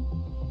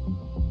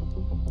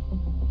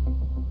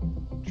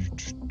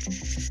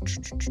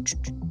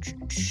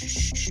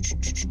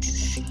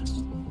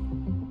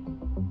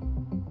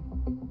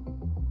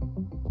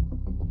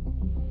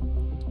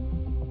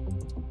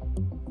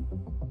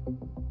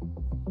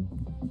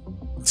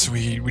 So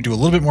we do a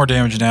little bit more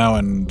damage now,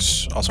 and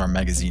also our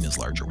magazine is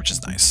larger, which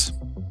is nice.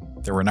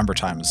 There were a number of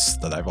times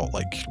that I've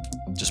like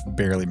just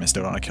barely missed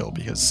out on a kill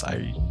because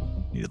I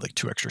needed like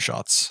 2 extra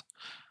shots.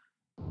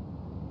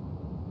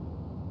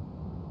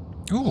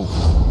 Ooh,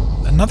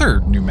 another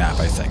new map,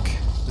 I think.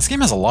 This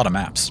game has a lot of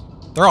maps.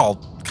 They're all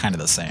kind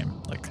of the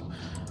same. Like,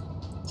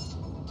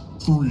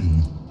 3,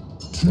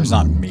 2, there's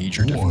not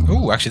major difference.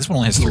 Ooh, actually, this one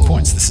only has 3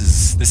 points.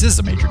 This is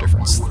a major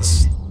difference.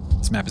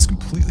 This map is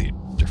completely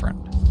different.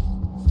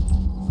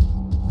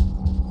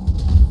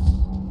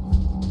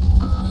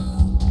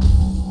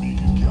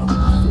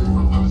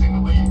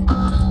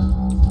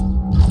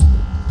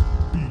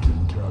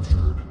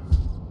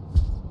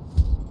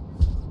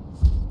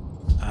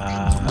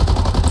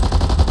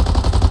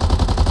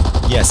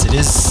 Yes,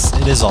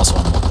 it is also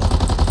on mobile.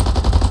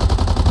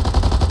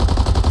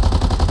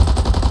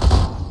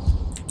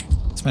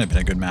 This might have been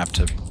a good map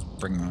to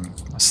bring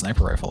a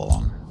sniper rifle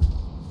along.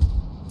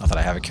 Not that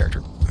I have a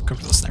character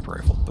equipped with a sniper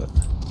rifle, but...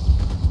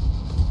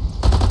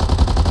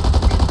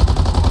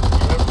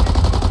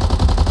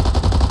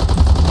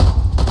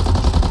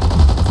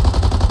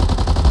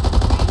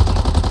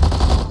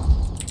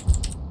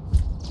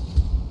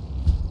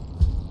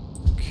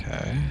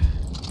 Okay.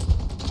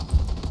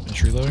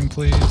 Finish reloading,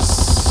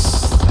 please.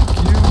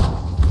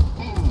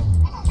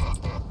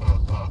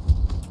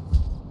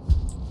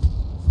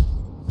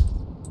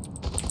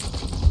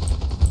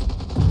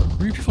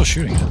 Where are people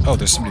shooting at? Oh,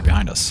 there's somebody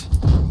behind us.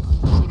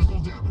 Critical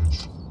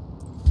damage.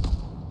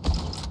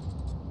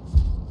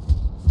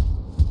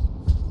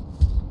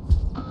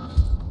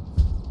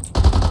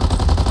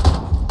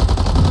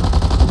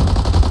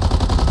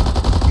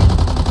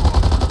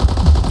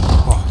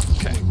 Oh,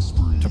 okay.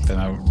 Took them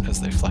out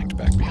as they flanked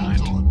back behind.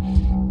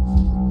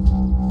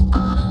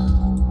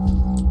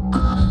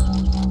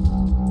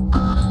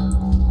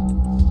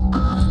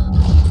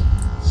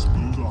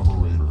 Smooth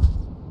operator.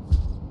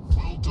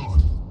 Well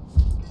done.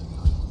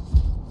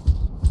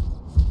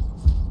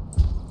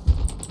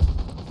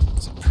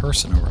 There's a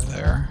person over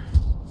there.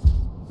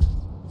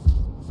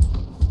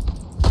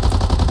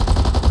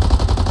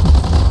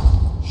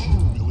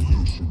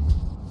 Humiliation.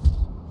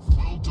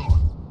 Well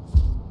done.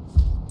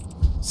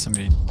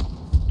 Somebody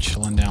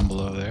chilling down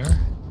below there.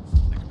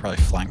 I could probably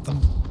flank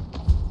them.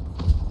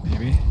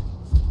 Maybe.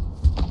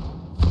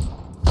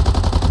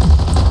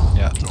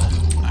 Yeah,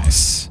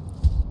 nice.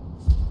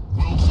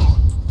 Well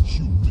done.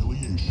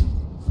 Humiliation.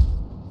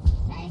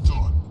 Well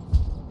done.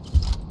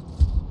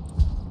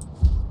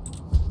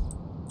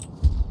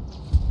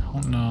 I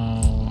don't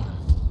know.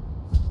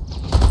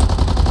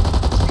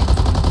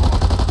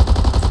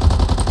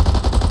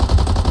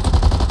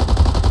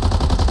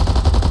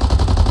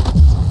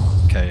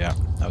 Okay, yeah,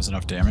 that was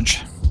enough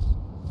damage.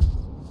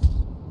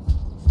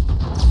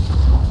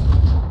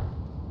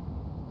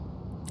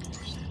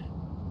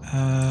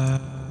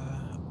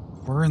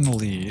 We're in the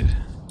lead,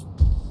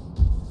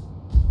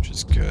 which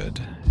is good.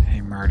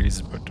 Hey, Marty's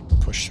about to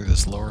push through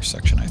this lower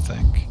section, I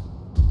think.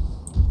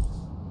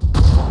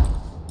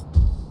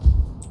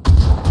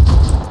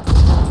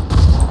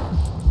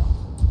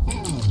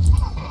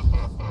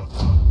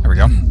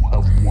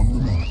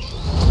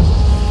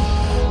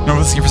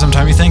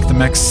 the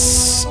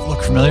mechs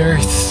look familiar?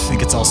 I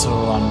think it's also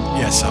on...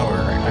 Yes,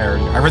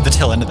 I read the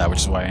tail end of that, which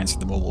is why I answered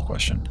the mobile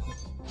question.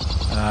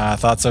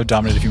 Thought so.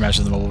 Dominated a few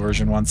matches in the mobile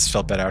version once.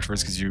 Felt bad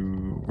afterwards because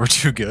you were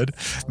too good.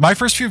 My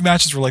first few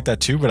matches were like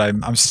that too, but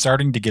I'm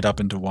starting to get up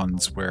into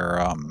ones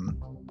where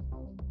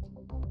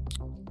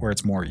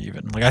it's more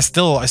even. Like I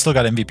still got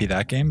MVP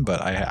that game,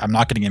 but I'm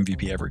not getting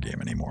MVP every game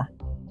anymore.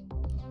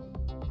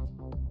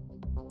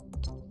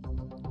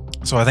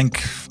 So I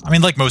think,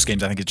 like most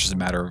games, I think it's just a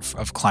matter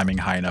of climbing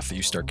high enough that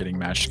you start getting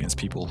matched against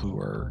people who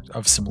are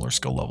of similar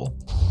skill level.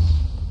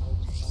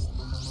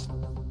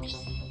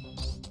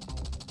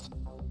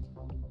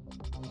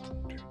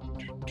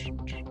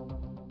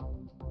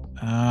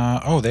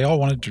 Oh, they all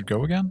wanted to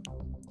go again?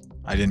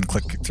 I didn't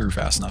click through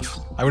fast enough.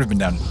 I would have been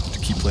down to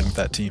keep playing with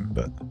that team,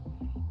 but...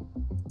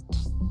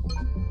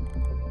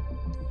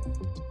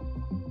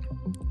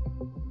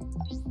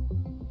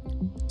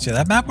 See,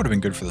 that map would have been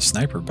good for the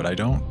sniper, but I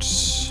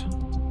don't...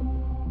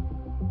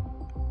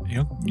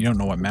 You don't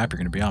know what map you're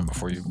going to be on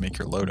before you make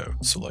your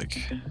loadout, so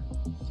like...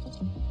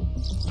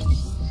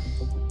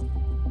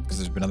 Because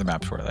there's been other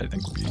maps where I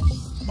think would be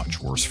much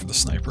worse for the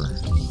sniper.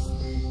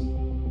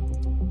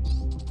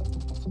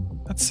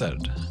 That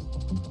said,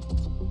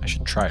 I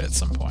should try it at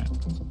some point.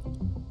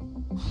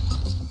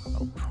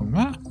 Oh,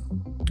 Puma?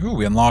 Ooh,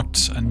 we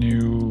unlocked a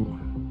new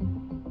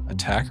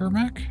attacker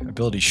mech?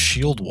 Ability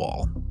Shield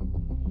Wall.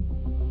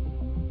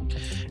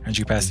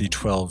 Energy capacity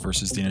 12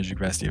 versus the energy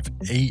capacity of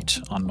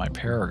 8 on my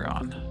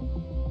Paragon.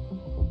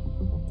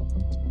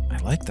 I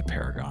like the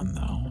Paragon,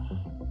 though.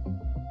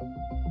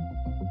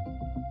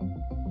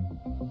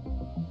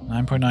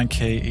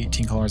 9.9k,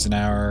 18 kilometers an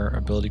hour,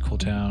 ability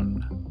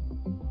cooldown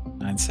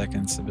 9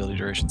 seconds, ability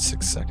duration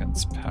 6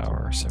 seconds,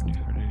 power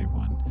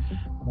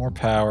 7581. More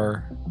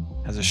power,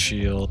 has a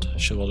shield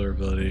welder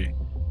ability,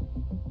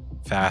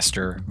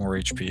 faster, more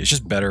HP. It's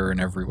just better in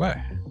every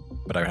way.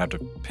 But I would have to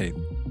pay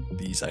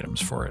these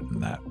items for it,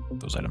 and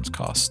those items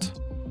cost.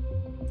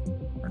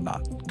 Or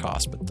not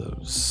cost, but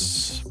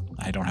those...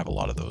 I don't have a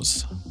lot of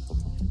those.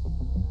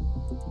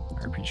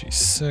 RPG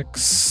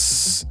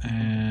 6,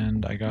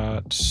 and I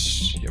got...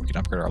 Yeah, we can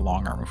upgrade our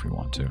long arm if we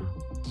want to.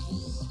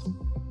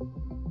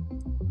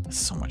 That's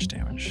so much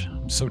damage.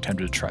 I'm so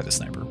tempted to try the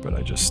sniper, but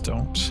I just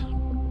don't.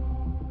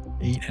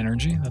 8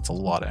 energy? That's a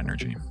lot of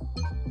energy.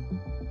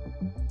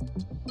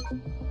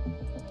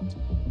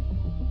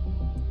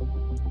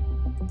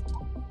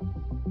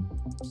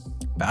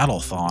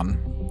 Battlethon?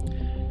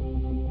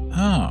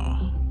 Oh.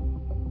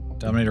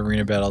 Dominate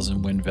arena battles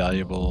and win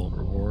valuable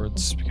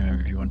rewards. Become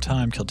MVP one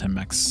time. Kill 10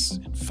 mechs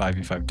in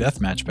 5v5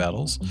 deathmatch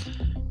battles.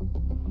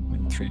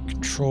 Win 3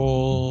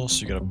 control.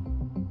 So you gotta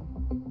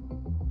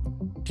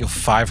deal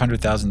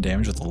 500,000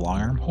 damage with the long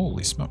arm.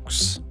 Holy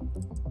smokes.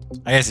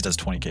 I guess it does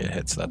 20k a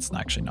hit, so that's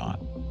actually not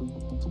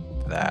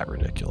that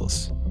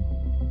ridiculous.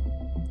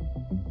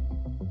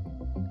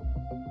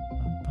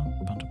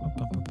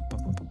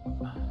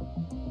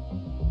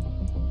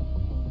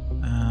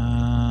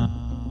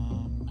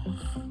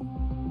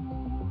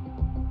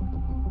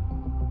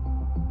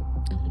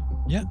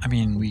 Yeah, I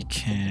mean, we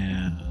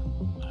can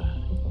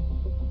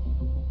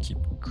keep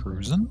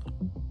cruising.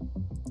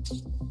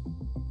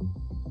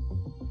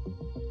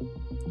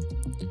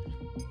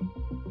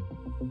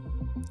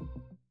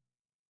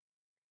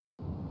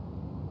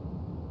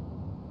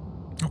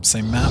 Oh,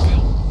 same map.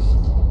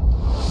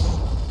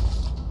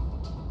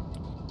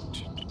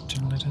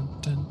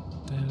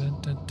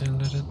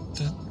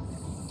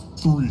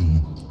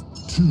 Three,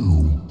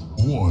 two,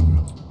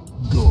 one,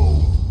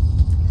 go.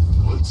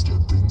 Let's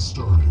get things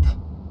started.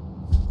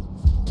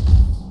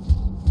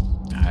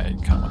 I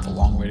kind of went the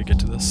long way to get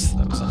to this.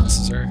 That was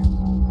unnecessary.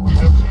 We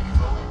have taken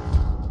the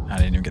lead. I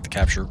didn't even get the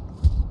capture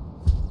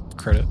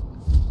credit.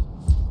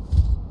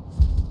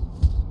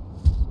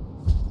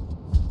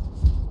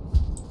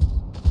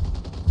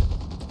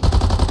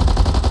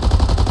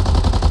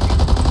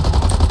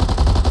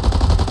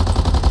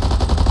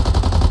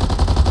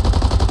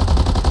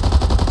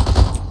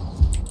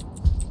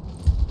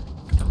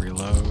 Gonna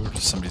reload.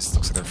 Somebody looks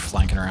like they're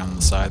flanking around on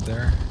the side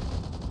there.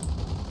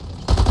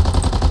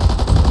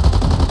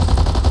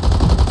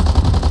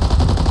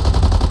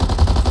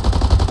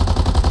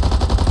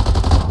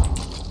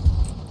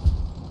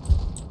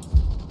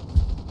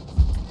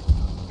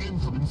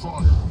 Incoming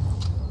fire.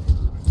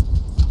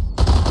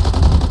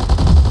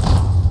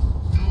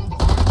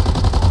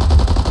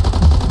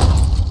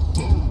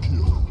 Double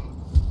kill.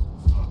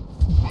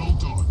 Well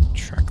done.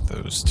 Track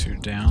those two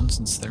down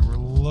since they were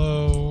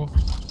low.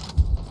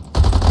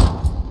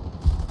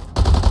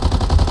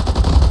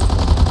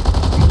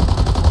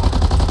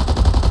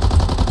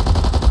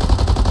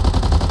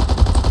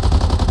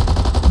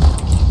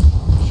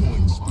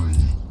 Killing spree.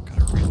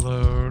 Gotta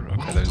reload.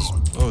 Okay,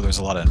 there's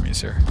a lot of enemies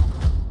here.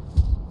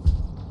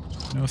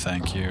 No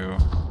thank you.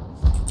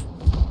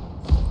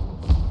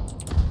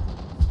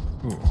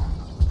 Ooh.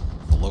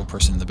 A low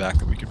person in the back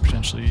that we could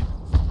potentially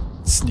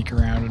sneak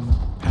around and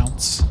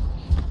pounce.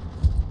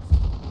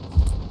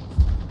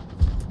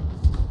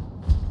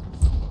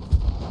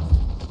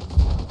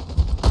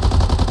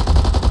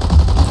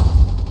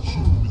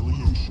 Humiliation.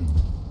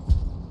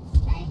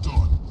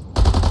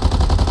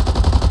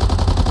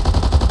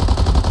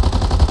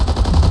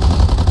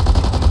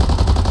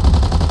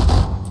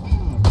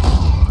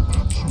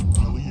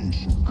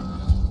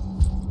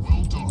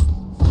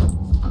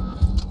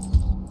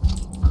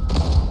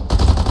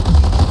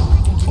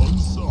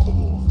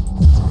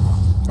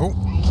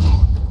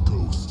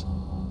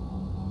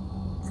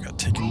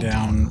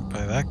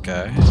 that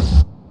guy.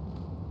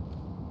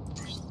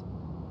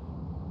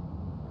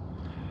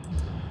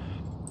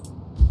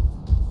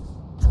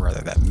 Or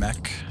rather, that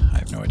mech. I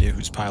have no idea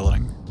who's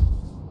piloting.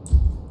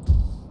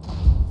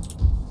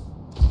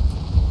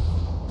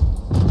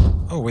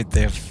 Oh, wait,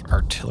 they have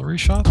artillery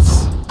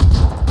shots?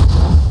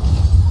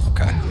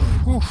 Okay.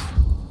 Whew.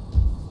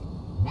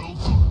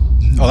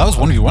 Oh, that was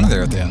 1v1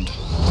 there at the end.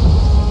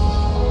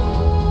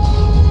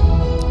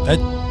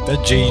 That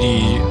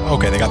JD...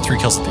 Okay, they got 3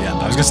 kills at the end.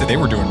 I was gonna say they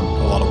were doing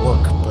a lot of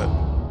work, but...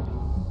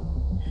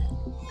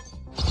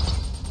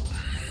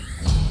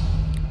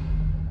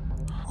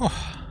 Oh.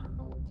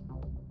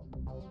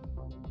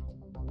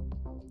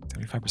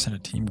 35%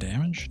 of team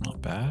damage?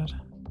 Not bad.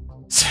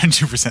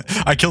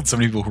 72%. I killed so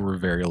many people who were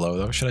very low,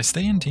 though. Should I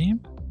stay in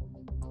team?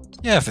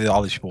 Yeah, if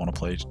all these people want to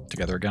play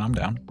together again, I'm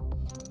down.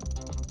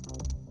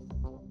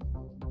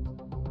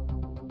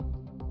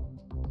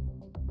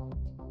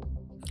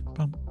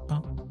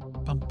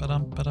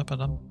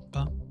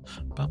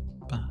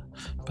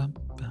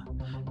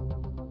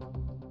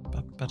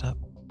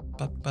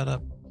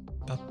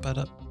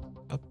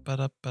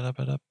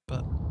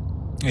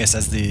 Yes,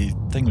 as the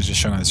thing was just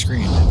showing on the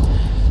screen,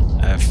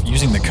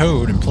 using the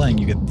code and playing,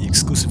 you get the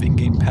exclusive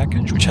in-game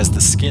package, which has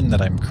the skin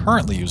that I'm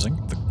currently using,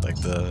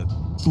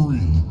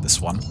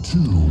 this one, 2,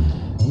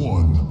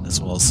 1, as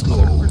well as some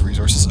other good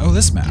resources. Oh,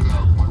 this map.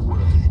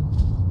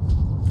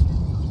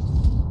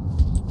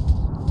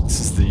 This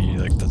is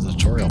the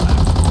tutorial map.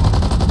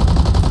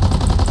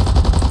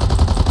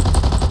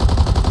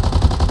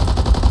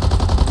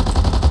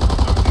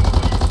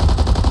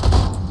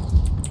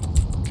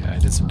 Okay, I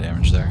did some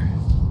damage there.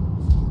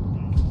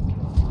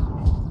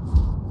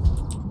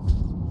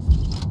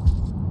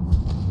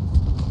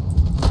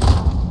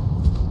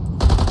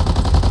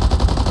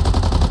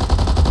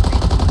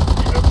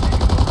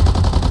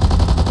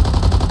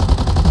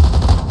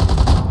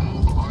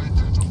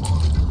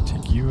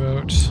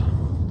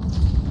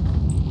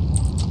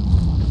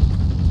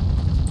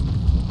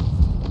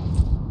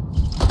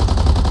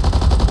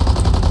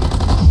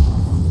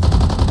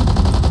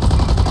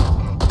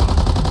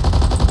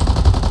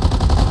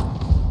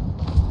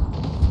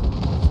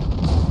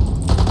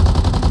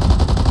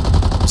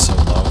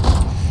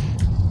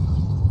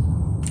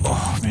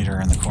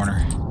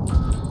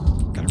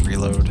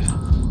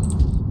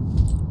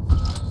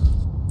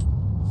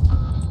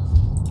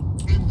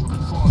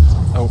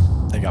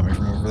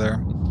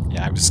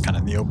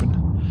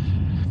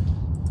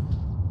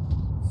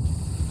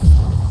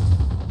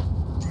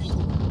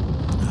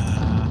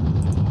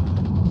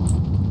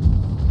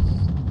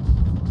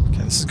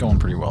 This is going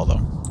pretty well, though.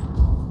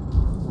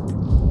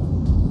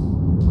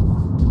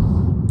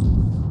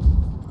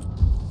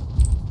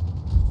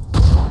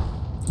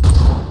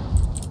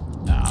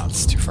 Nah,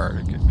 it's too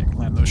far to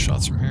land those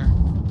shots from here.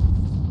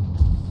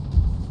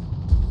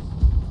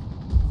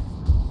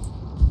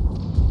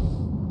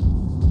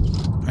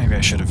 Maybe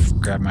I should have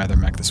grabbed my other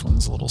mech. This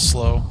one's a little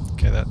slow.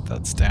 Okay,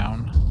 that's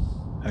down.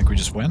 I think we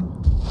just win.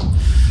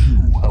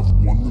 You have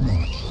won the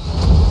match.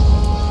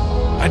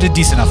 I did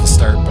decent off the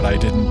start, but I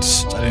didn't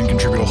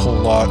contribute a whole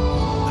lot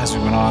as we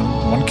went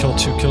on. 1 kill,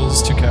 2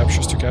 kills, 2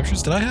 captures, 2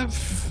 captures. Did I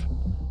have...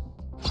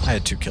 I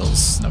had 2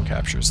 kills, no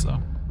captures, though.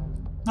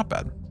 Not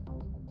bad.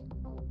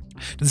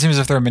 Doesn't seem as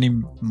if there are many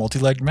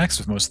multi-legged mechs,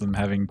 with most of them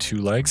having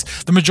 2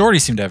 legs. The majority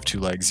seem to have 2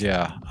 legs,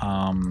 yeah.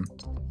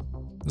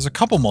 There's a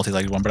couple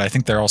multi-legged ones, but I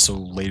think they're also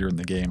later in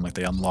the game, like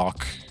they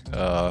unlock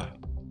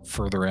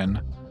further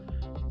in.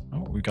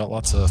 Oh, we got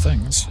lots of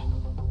things.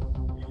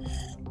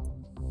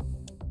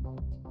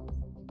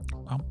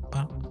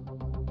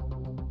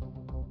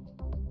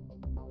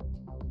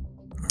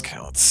 Okay,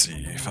 let's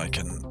see if I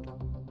can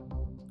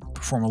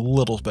perform a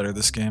little better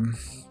this game.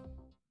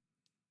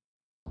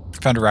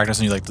 Found Arachnos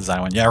and you like the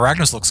design one. Yeah,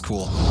 Arachnos looks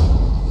cool.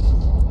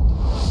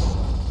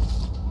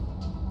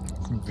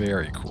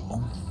 Very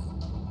cool.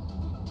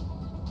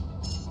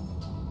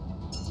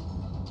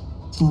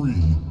 3,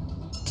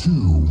 2,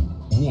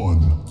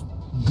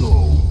 1,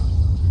 go.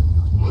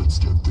 Let's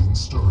get things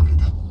started.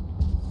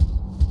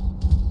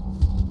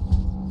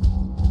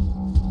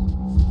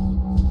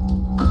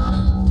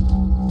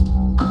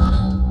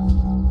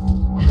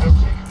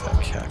 That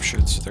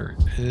captured, so there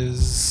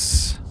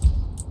is...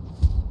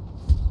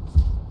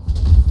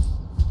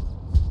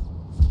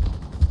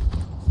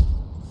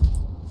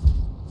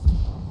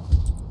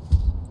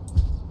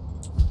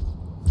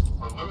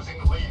 We're losing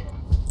the lead.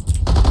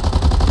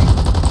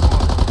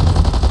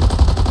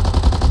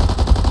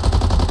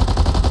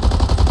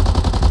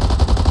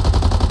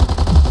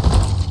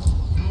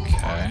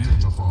 Okay.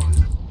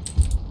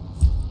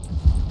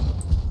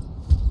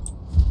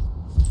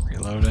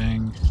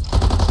 Reloading.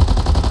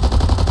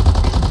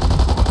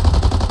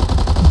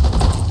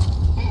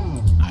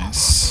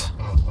 Nice.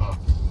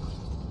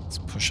 Let's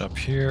push up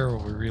here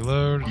while we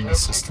reload and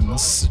assist in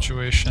this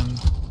situation.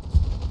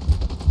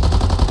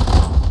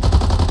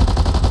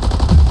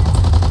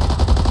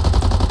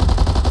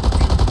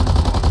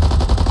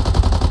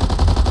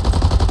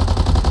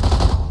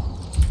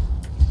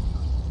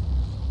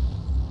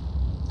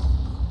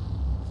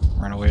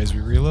 Run away as we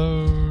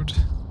reload.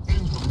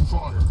 Taking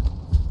fire.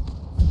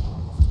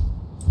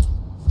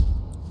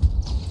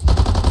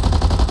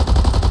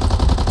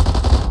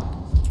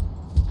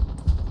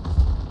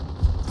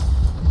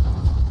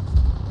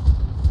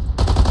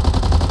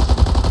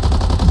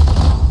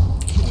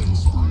 Killing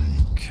spree.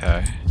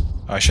 Okay.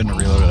 Oh, I shouldn't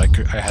have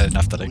reloaded. I had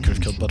enough that I could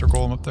have killed Butter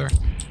Golem up there.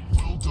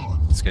 Well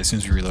done. This guy, as soon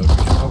as we reload, we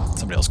can... Oh,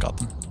 somebody else got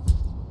them.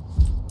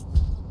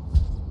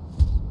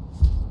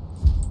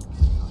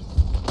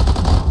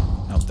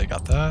 Nope, they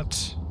got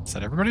that. Is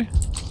that everybody?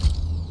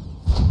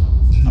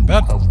 Not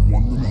bad. Have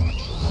won the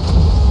match.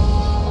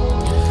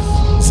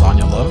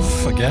 Sonya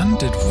Love, again,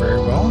 did very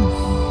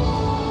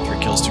well. 3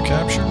 kills, 2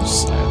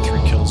 captures. I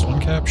had 3 kills, 1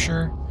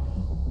 capture.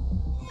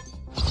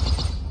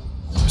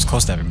 I was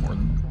close to having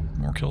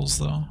more kills,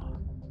 though.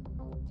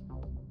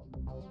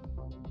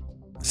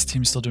 This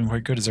team's still doing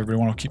quite good. Does everybody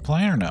want to keep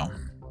playing or no?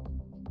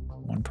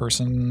 One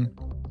person...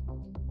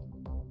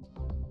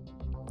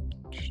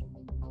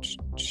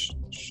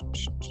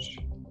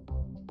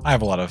 I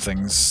have a lot of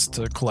things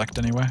to collect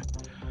anyway.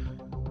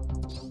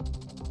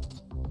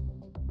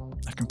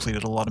 I've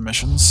completed a lot of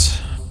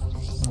missions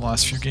in the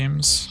last few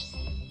games.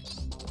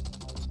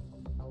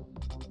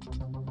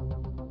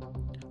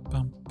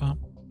 Bum, bum,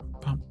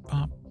 bum,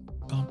 bum,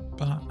 bum,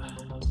 bum.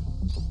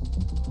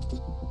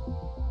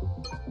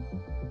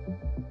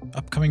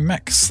 Upcoming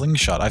mech,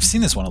 Slingshot. I've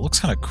seen this one. It looks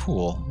kind of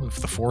cool with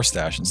the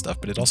 4-stash and stuff,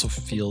 but it also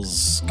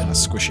feels kind of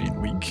squishy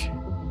and weak.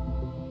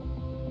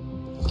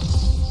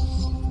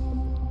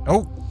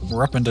 Oh,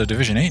 we're up into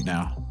Division 8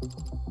 now.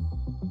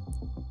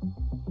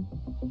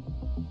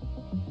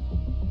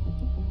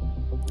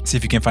 See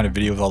if you can find a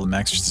video of all the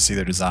mechs just to see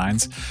their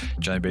designs.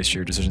 Generally base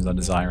your decisions on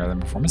design rather than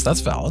performance.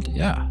 That's valid,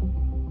 yeah.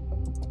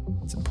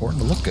 It's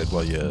important to look good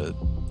while you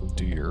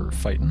do your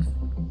fighting.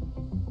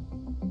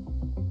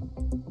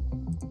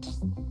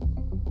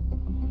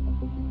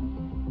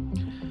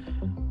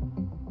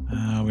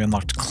 We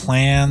unlocked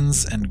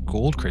clans and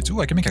gold crates.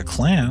 Ooh, I can make a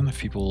clan if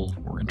people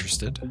were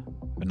interested.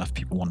 If enough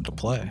people wanted to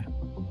play.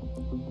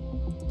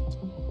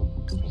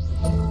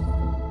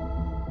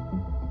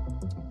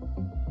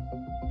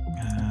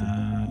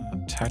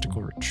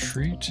 Tactical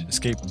retreat.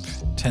 Escape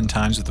 10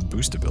 times with the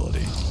boost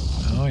ability.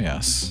 Oh,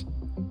 yes.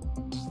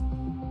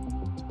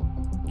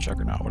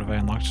 Juggernaut. What have I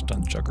unlocked?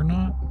 Done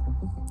Juggernaut?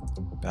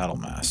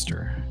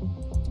 Battlemaster.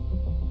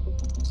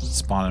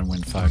 Spawn and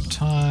win 5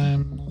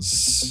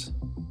 times.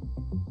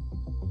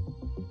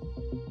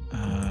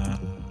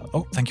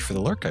 Oh, thank you for the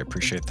lurk. I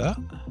appreciate that.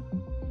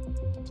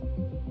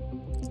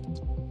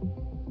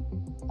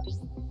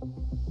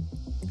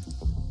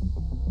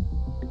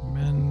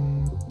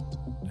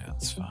 Yeah,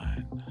 that's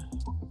fine.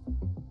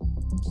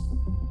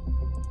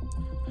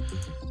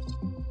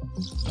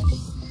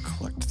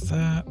 Collect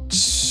that.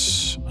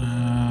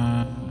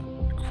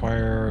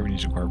 Acquire. We need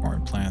to acquire more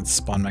implants.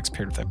 Spawn mechs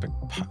paired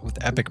with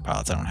epic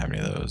pilots. I don't have any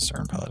of those.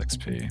 Earn pilot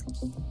XP.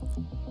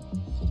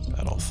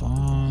 Battle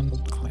Fawn.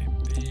 Claim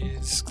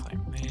these.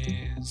 Claim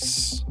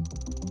these.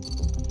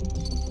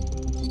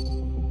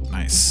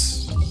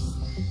 Nice.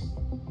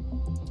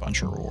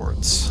 Bunch of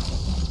rewards.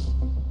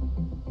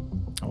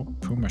 Oh,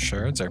 Puma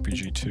Shards,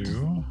 RPG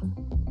 2.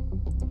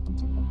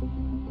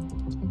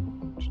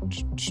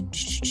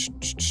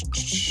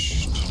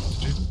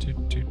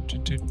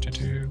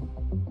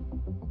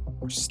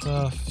 More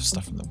stuff.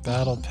 Stuff from the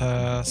Battle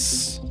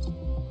Pass.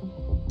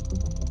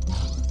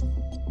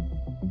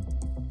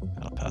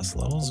 Battle Pass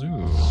levels. Ooh.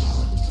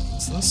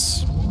 What's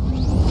this?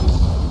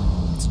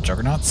 It's a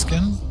Juggernaut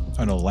skin?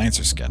 Oh no,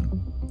 Lancer skin.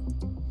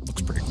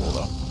 Looks pretty cool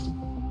though.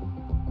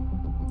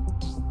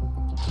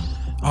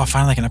 Oh,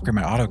 finally I can upgrade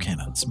my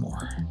autocannons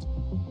more.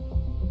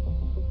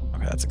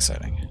 Okay, that's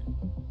exciting.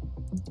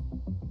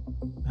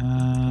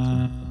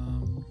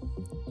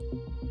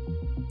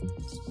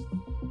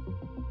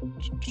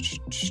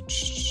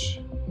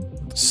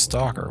 The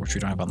Stalker, which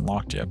we don't have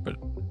unlocked yet, but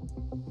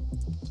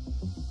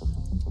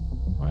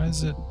why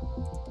is it?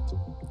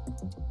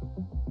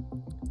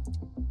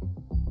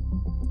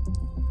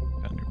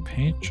 Got a new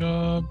paint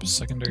job,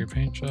 secondary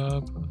paint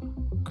job.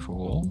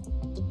 Cool.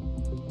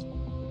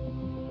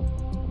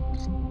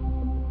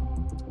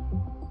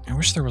 I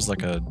wish there was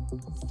like a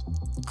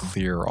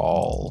clear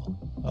all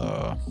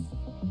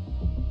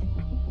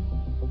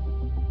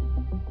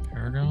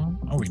Paragon.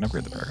 Oh, we can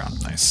upgrade the Paragon.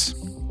 Nice.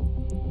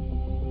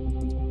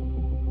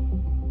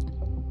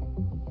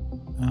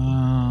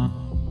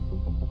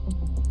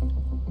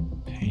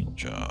 Paint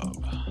job.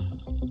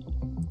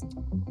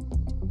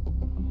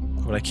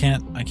 But I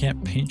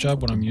can't paint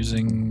job when I'm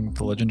using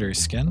the legendary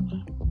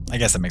skin. I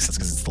guess that makes sense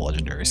because it's the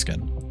legendary skin.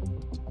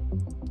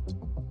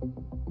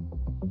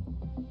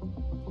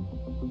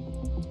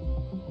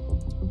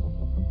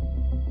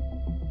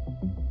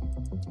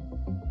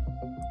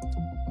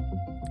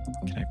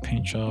 Can I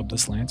paint job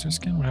this Lancer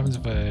skin? What happens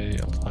if I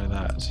apply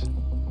that?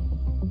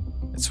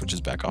 It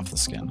switches back off the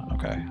skin.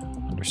 Okay,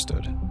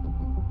 understood.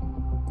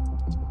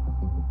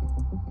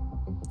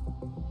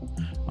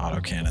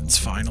 Autocannons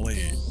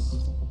finally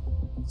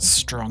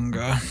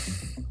stronger.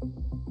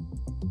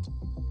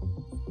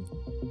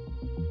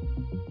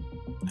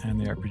 And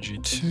the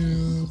RPG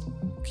 2.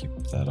 keep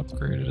that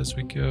upgraded as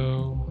we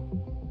go.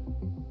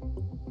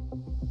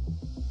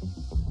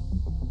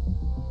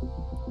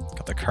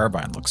 God, the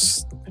carbine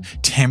looks...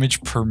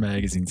 Damage per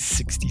magazine,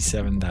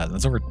 67,000.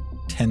 That's over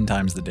 10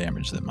 times the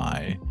damage that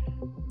my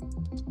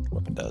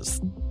weapon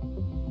does.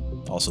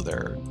 Also,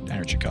 their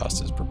energy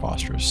cost is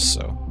preposterous,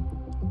 so...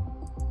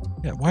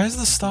 Yeah, why is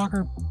the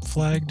stalker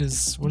flagged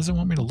as... What does it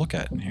want me to look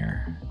at in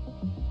here?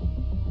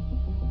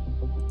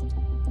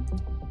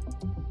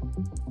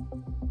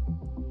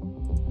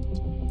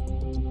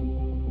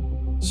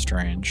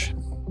 Strange.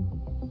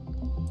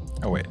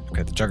 Oh wait,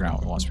 okay, the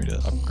Juggernaut wants me to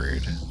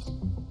upgrade.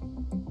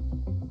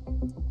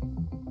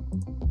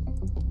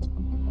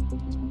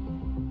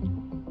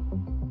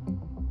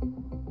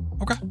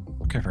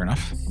 Okay, fair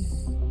enough.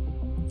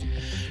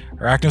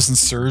 Arachnos and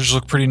Surge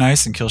look pretty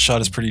nice, and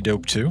Killshot is pretty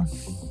dope too.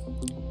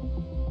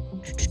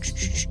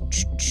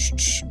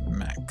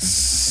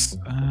 Max.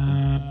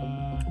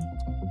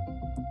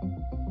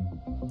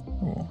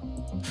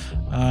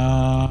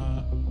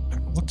 I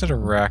looked at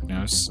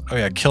Arachnos. Oh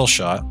yeah,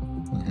 Killshot.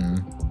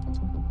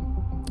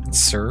 And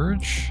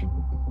Surge.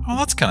 Oh,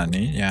 that's kind of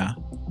neat, yeah.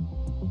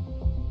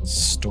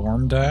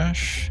 Storm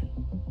Dash.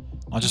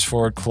 Launches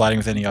forward, colliding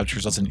with any object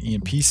results in an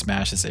EMP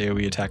smash. This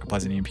AoE attack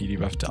applies an EMP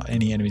debuff to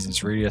any enemies in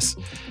its radius.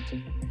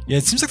 Yeah,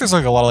 it seems like there's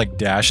like a lot of like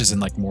dashes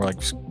and like more like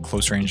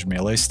close range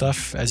melee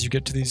stuff as you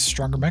get to these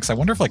stronger mechs. I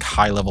wonder if like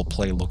high level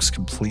play looks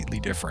completely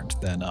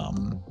different than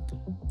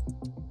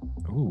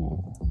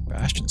Ooh,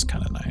 Bastion's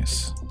kind of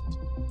nice.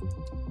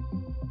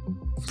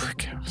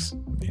 Brick House,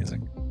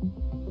 amazing.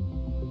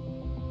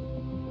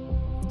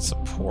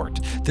 Support.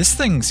 This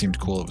thing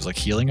seemed cool. It was like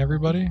healing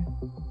everybody.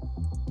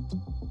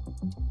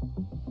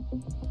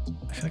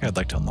 I feel like I'd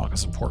like to unlock a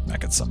support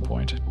mech at some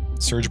point.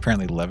 Surge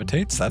apparently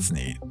levitates. That's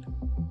neat.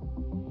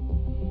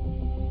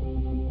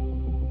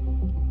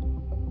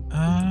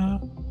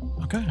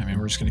 Okay, I mean,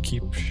 we're just going to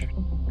keep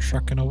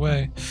trucking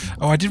away.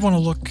 Oh, I did want to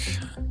look...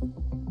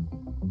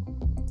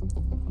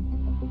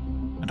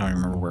 I don't even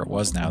remember where it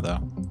was now, though.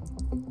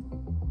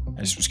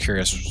 I just was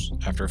curious,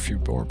 after a few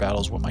more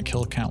battles, what my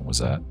kill count was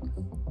at.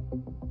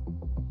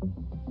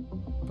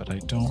 But I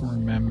don't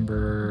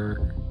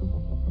remember...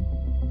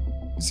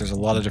 There's a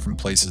lot of different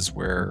places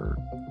where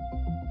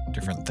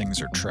different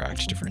things are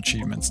tracked, different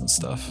achievements and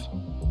stuff.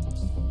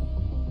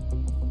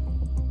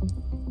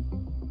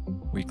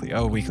 Weekly.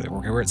 Oh, weekly.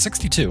 Okay, we're at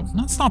 62.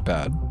 That's not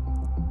bad.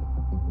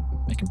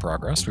 Making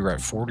progress. We were at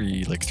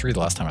 40, like 3 the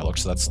last time I looked,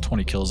 so that's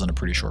 20 kills in a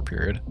pretty short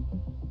period.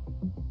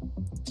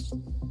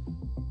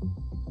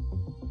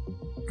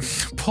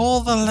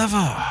 Pull the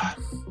lever!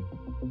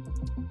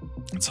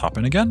 Let's hop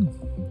in again.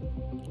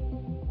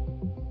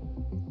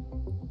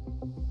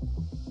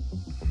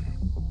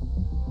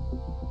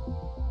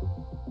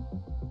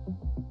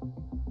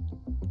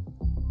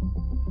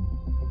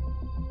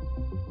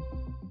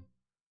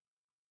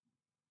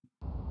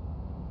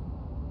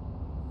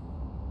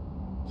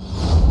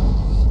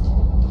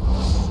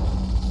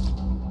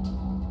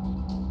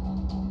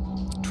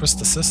 Twist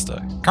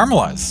Assista.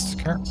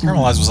 Caramelized.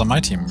 Caramelized was on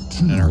my team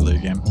in an earlier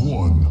game.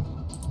 1,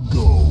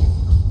 go.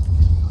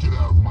 Get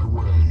out of my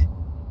way.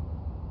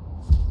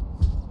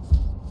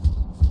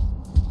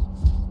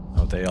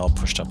 Oh, they all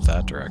pushed up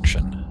that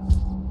direction.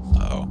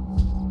 Uh-oh.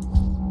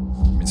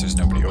 Means there's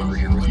nobody over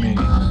here with me. We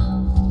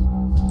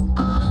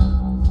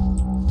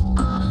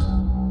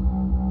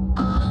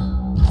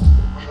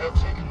have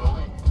taken the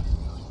lead.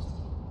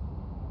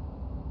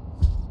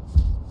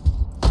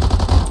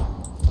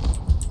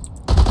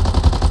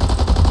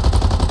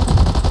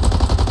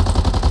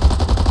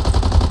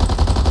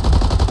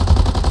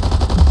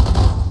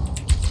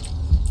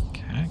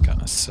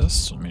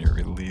 Assist. Let me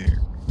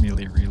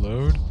melee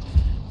reload.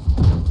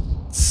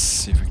 Let's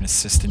see if we can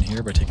assist in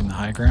here by taking the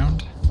high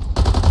ground.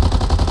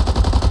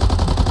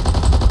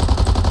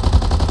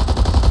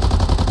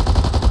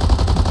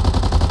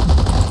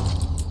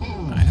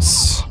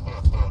 Nice.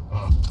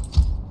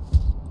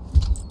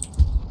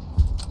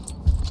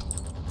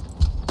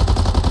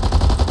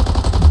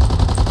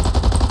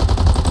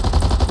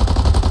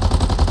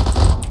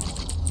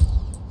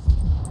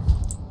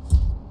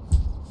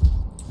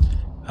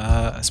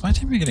 Is my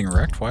team getting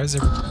wrecked? Why do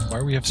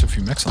we have so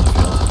few mechs on the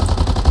field?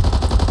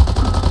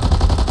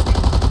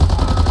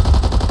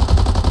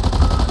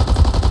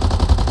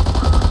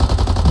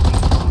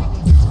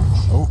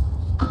 Oh.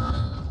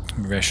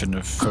 Maybe I shouldn't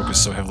have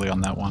focused so heavily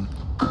on that one.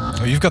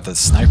 Oh, you've got the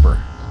sniper.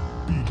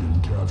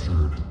 Beacon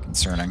captured.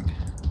 Concerning.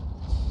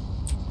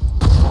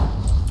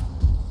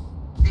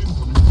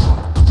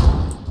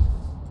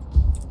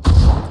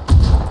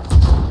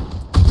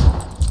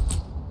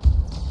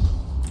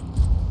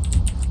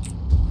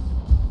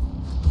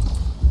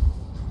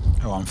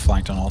 Oh, I'm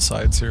flanked on all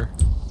sides here.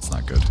 It's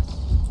not good.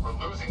 We're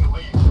losing the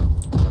lead.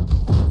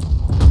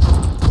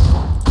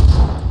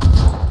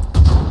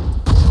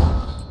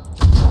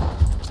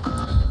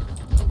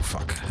 Oh,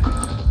 fuck.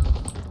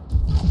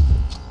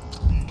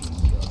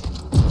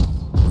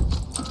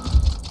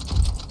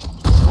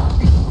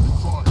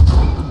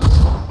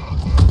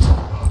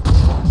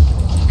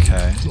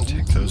 Okay,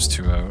 take those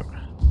two out.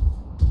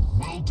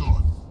 Well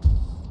done.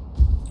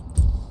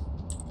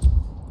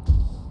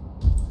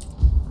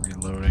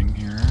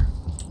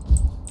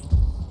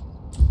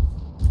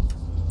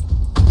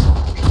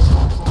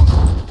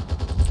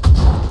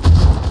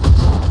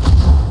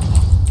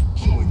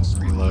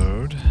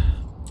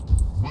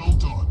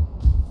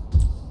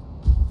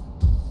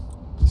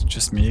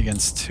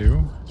 against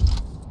 2.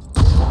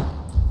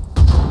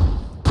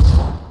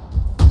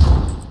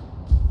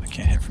 I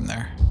can't hit from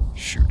there.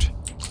 Shoot.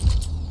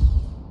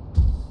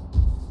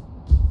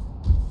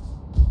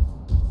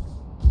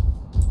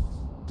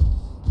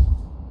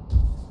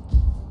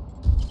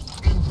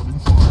 Incoming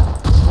fire.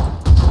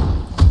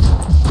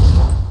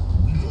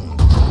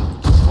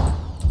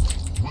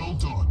 Well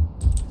done.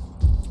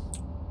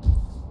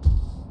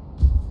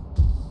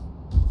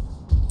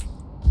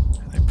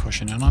 Are they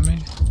pushing in on me?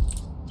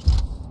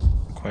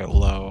 I'm quite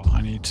low.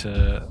 I need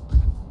to...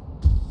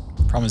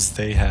 Problem is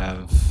they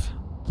have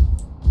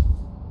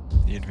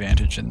the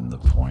advantage in the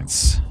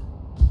points.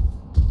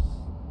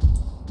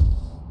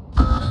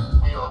 We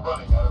are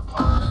running out of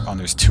time. Oh, and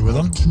there's 2 of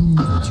them? 2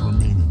 minutes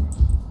remaining.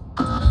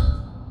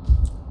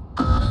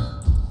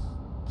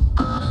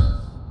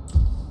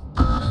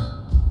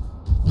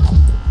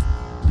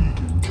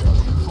 Beacon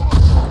catching fire.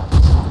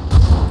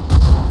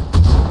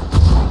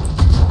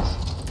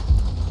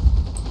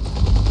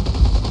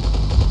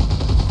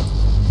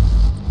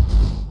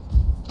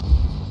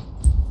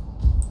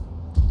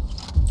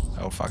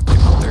 Oh fuck, they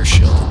pop their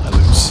shield. I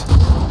lose.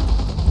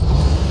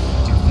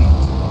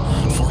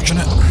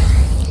 Unfortunate.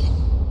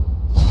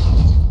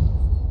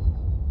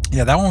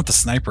 Yeah, that one with the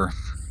sniper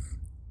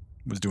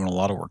was doing a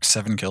lot of work.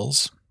 7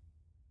 kills.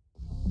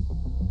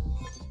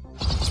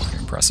 That's pretty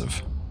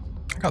impressive.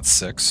 I got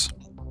 6.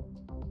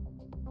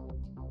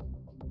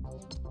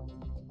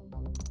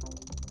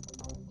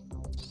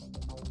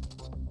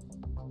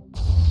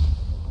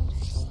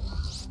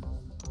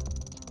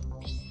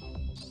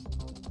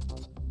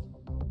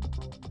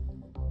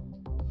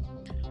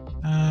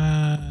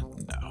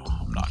 No,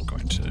 I'm not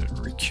going to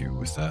requeue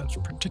with that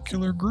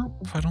particular group,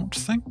 I don't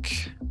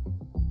think.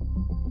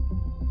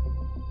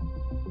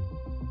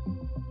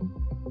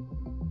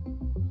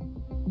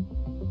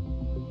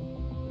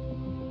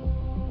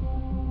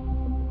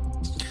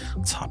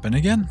 Let's hop in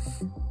again.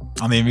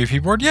 On the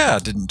MVP board, yeah,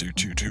 it didn't do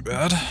too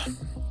bad.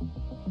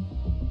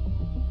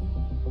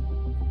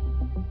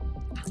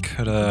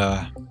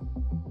 Coulda...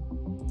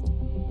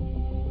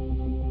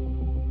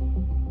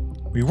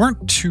 We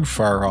weren't too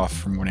far off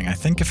from winning. I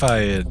think if I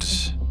had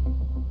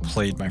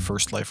played my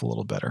first life a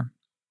little better.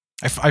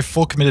 I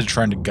full committed to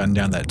trying to gun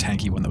down that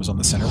tanky one that was on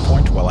the center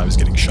point while I was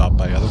getting shot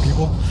by other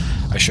people.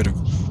 I should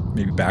have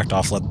maybe backed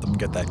off, let them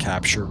get that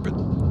capture, but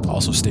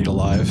also stayed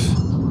alive.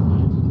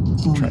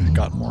 Try to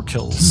got more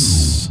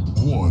kills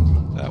 2,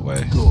 1, that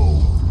way.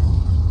 go.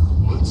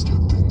 Let's get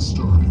things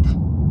started.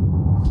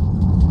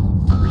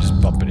 We're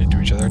just bumping into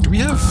each other. Do we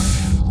have...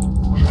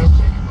 We have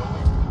taken the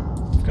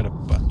lead. We've got a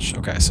bunch.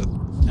 Okay, so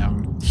now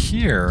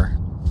here...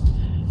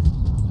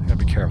 I gotta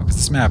be careful, because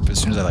this map, as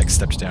soon as I like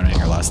stepped down in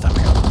here last time,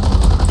 I got murdered.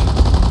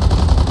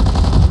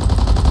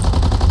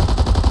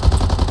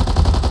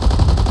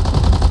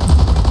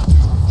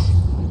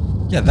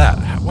 Yeah,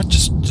 that. What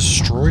just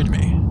destroyed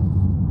me?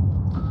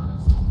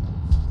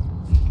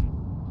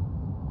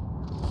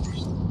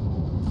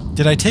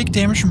 Did I take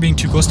damage from being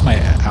too close to my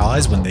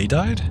allies when they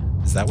died?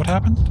 Is that what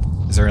happened?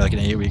 Is there like an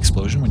AoE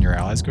explosion when your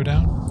allies go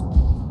down?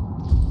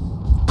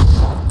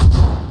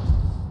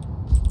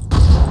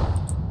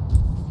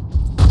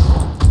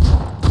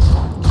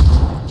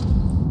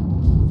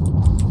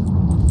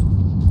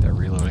 They're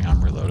reloading,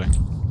 I'm reloading.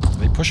 Are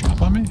they pushing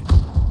up on me?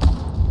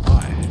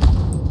 Why?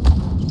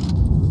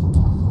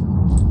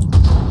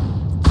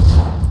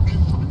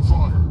 Incoming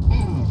fire.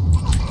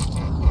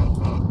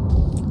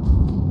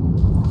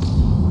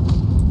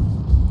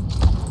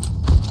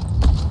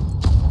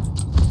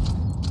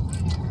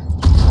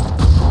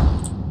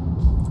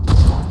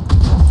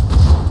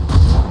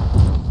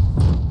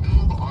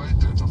 Noob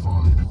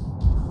identified.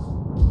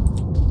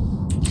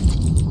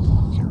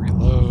 Can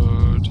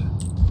reload.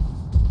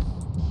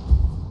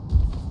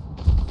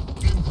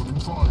 Incoming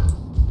fire.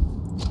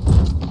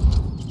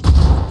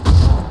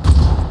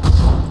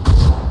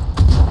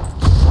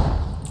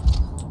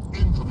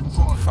 Incoming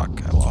fire. Fuck,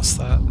 I lost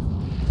that.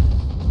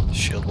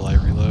 Shield while I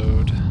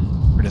reload.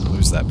 We didn't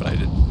lose that, but I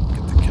did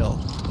get the kill.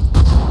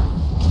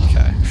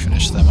 Okay,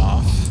 finish them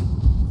off.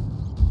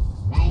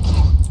 Well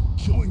done.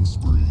 Killing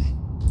spree.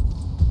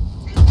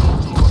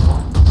 Well done.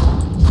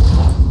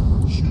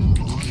 Shield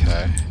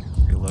Okay,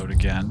 reload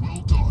again.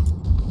 well done.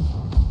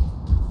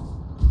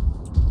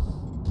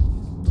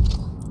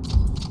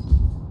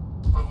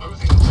 We're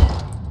losing the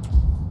lead.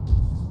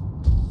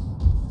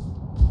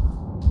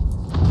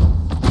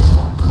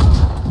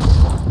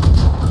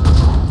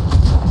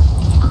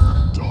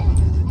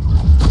 Dominating.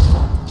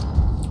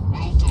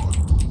 Well done.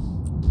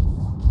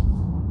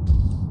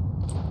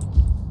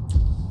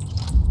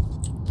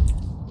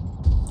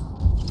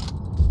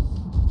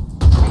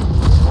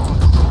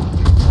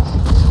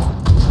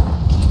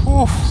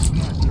 Oof.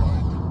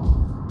 Smackdown.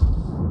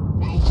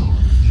 Well done.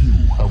 You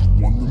have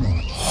won the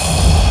match.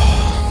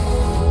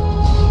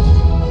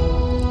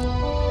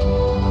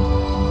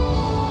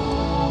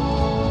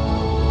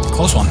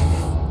 Close one.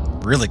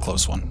 Really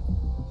close one.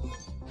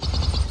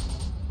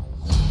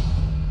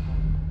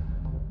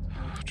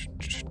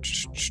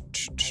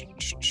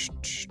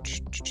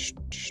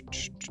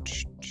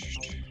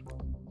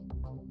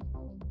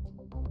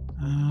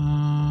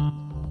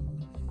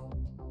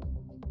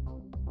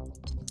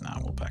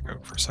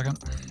 a second.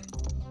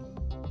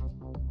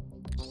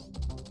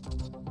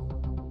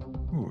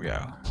 Ooh,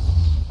 yeah.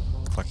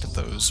 Collected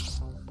those.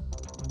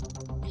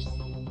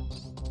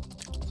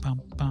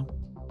 Bum, bum,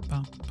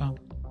 bum, bum,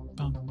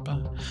 bum,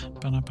 bum,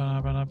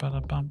 ba, ba, ba,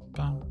 ba, bum,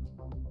 bum.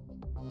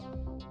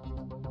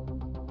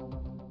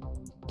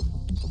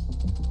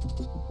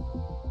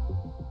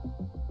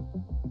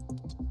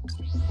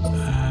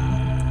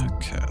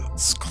 Okay,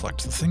 let's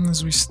collect the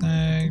things we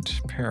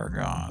snagged.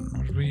 Paragon.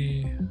 What did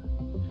we...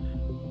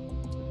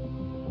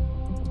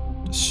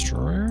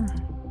 Destroyer?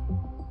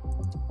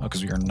 Oh,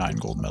 because we earned 9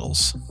 gold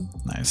medals.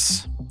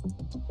 Nice.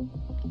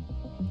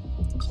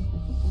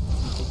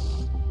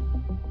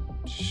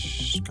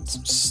 Got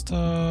some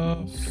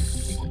stuff.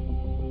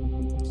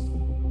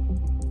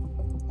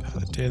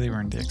 The daily, we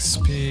earned the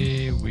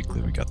XP.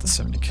 Weekly, we got the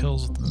 70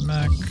 kills with the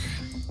mech.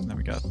 And then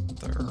we got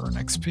the earn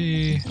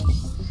XP.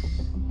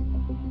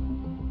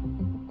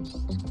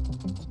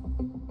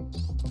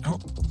 Oh,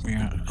 we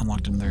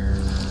unlocked in there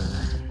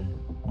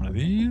one of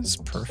these.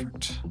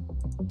 Perfect.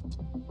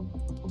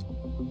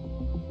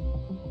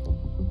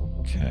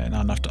 Okay,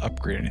 not enough to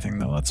upgrade anything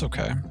though. That's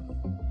okay.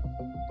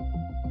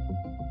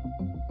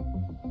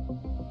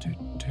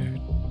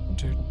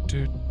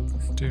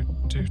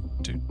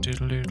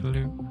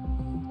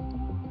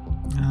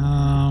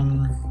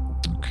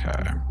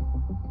 Okay.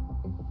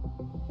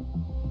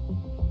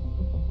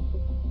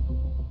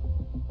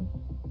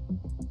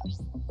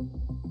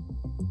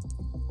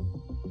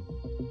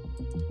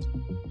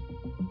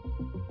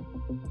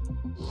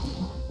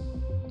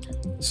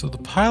 So the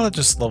pilot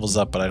just levels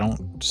up, but I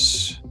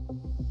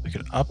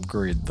could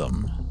upgrade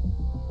them.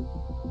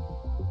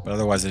 But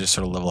otherwise they just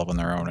sort of level up on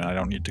their own, and I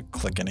don't need to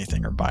click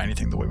anything or buy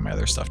anything the way my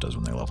other stuff does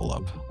when they level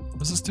up. What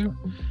does this do?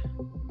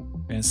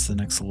 Advance to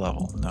the next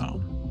level.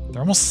 No.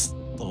 They're almost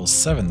level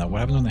 7 though. What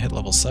happens when they hit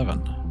level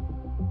 7?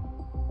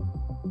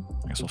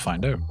 I guess we'll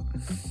find out.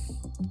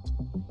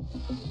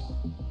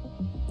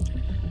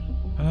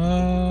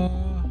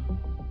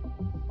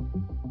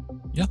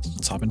 Yeah,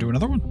 let's hop into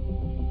another one.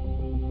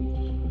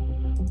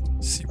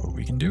 See what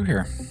we can do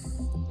here.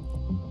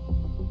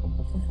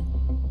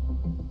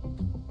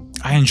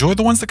 I enjoy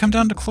the ones that come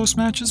down to close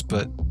matches,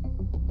 but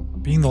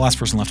being the last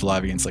person left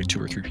alive against like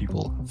 2 or 3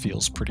 people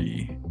feels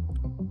pretty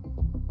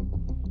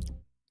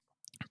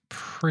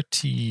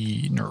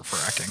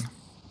nerve-wracking.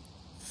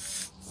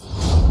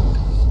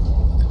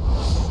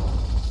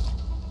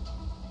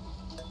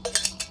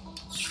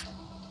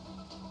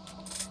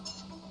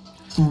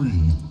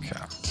 Three,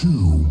 Okay. 2,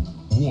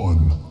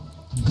 1,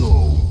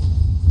 go.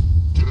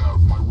 Get out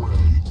of my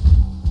way.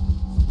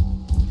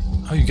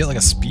 Oh, you get like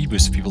a speed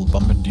boost if people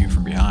bump into you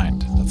from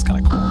behind. That's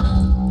kind of cool.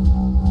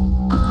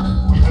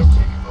 We have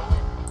taken the lead.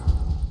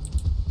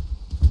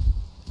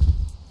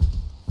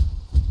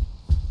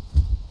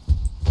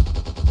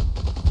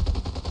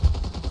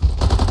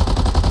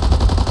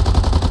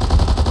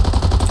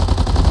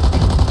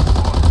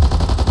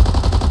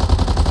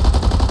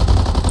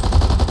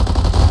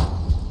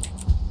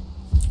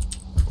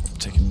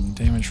 Taking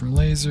damage from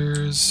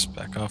lasers.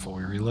 Back off while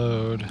we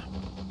reload.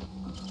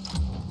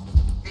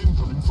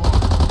 Incoming fire.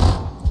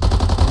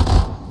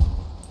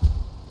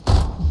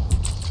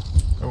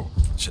 Oh,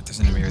 shit, there's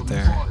an enemy right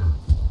there.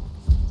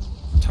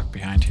 Tuck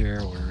behind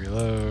here while we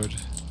reload.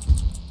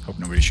 Hope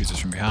nobody shoots us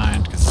from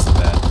behind, because this is a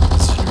bad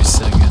position to be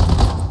sitting in.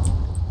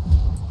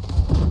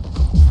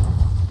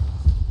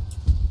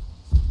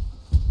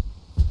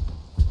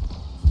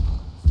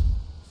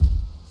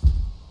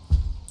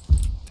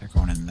 They're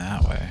going in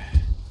that way.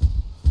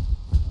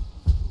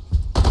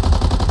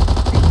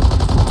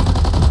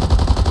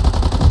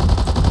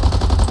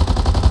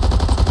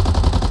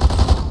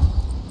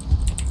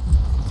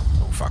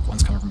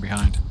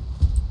 Behind.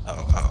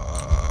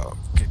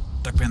 Okay,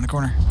 duck behind the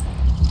corner.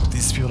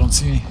 These people don't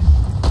see me.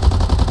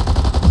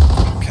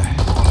 Okay.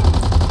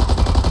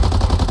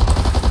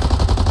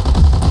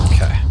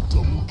 Okay.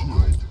 Double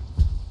kill.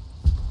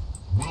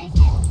 Well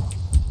done.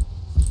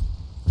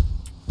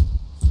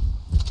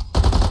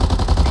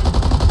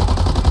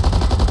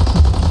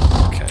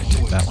 Okay,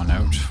 take that one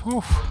out.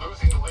 Whew.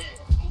 Losing the lead.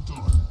 Well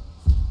done.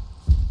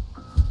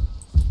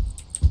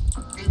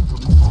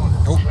 Incoming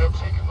fire. Oh, We have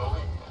taken the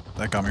lead.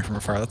 that got me from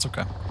afar. That's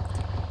okay.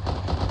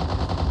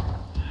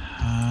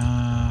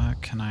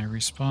 Can I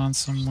respawn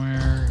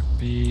somewhere?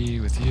 Be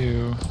with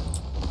you.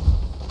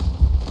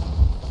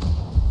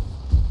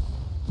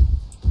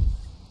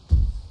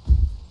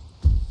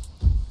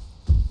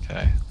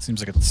 Okay, seems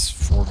like it's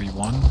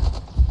 4v1.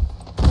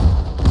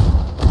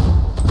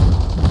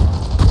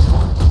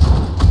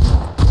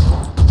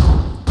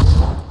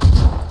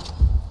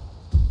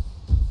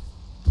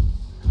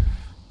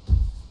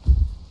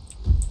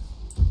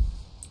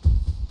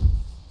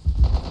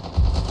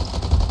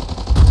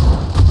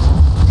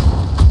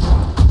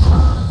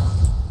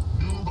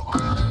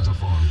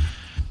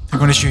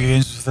 One issue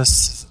games with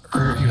this,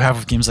 or you have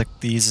with games like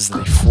these, is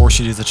that they force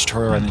you to do the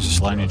tutorial and they just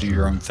allow you to do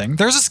your own thing.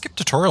 There's a skip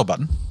tutorial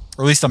button,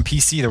 or at least on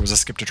PC there was a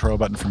skip tutorial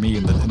button for me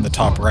in the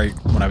top right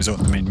when I was out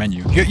in the main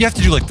menu. You have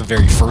to do like the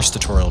very first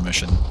tutorial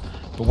mission,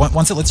 but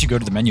once it lets you go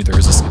to the menu, there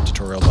is a skip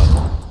tutorial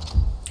button.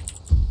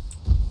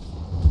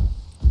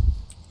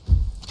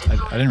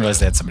 I didn't realize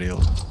they had somebody.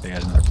 They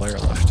had another player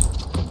left.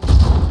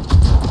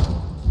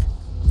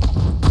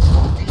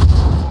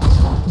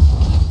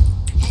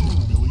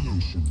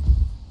 Humiliation.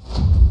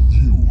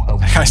 You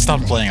have I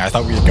stopped playing. I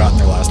thought we had gotten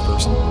their last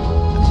person,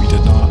 and we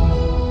did not.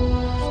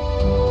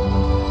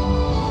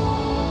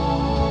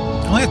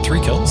 I only had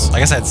 3 kills. I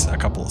guess I had a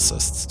couple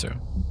assists too.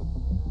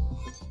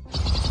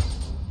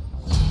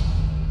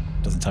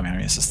 Doesn't tell me how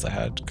many assists I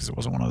had because it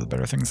wasn't one of the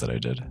better things that I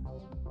did.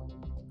 Oh,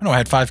 no, I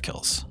had 5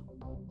 kills.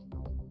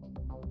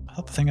 I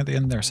thought the thing at the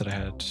end there said I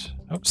had...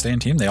 Oh, stay in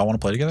team. They all want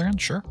to play together again?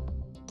 Sure.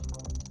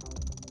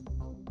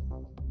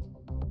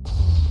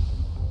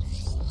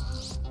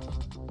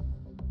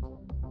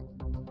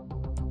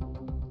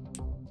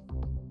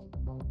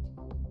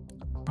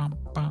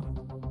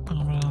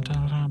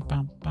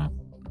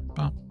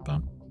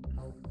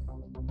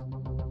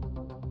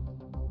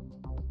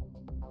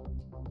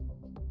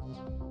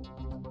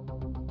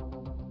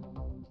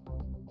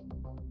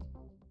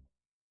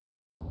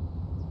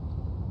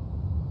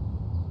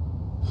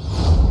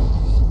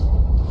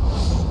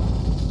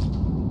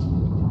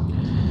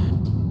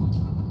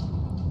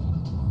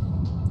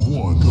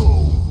 one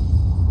go.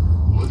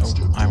 Let's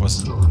get I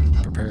wasn't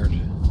started. prepared.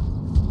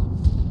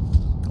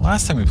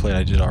 Last time we played,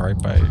 I did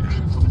alright by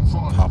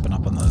popping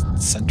up on the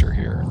center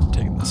here and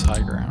taking this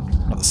high ground.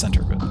 Not the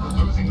center, but...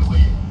 Losing the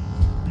lead.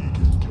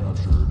 Beacon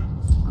captured.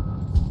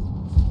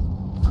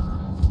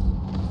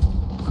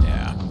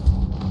 Yeah.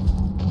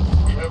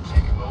 We have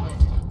taken the lead.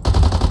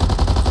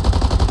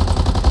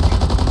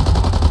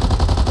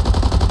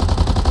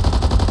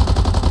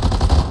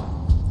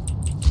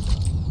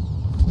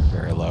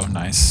 Very low.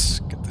 Nice.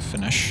 Get the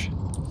finish.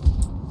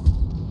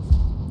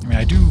 I mean,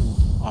 I do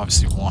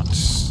obviously want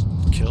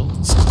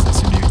kills, because they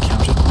seem to be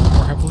counted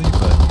more heavily,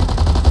 but...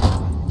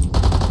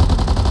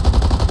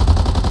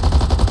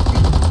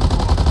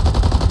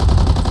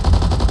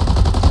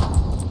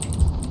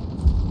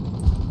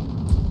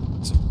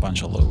 There's a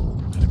bunch of low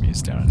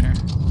enemies down in here.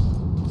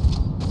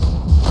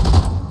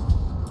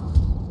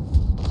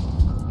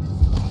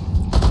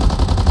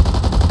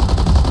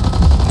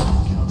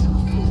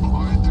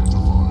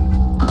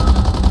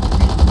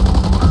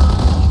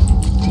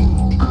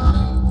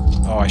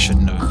 Oh, I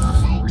shouldn't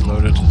have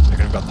reloaded. I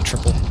could have gotten the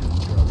triple.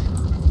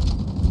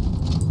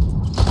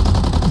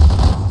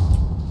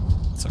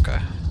 It's okay.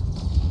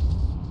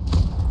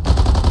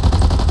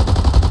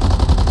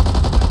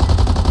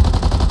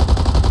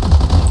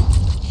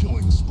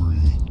 Killing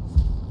spree.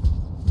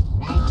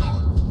 Well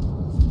done.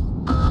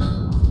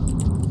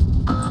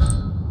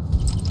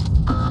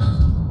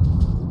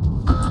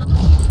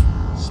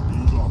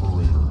 Speed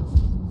operator.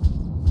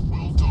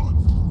 Well done.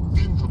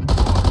 Incoming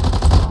fire.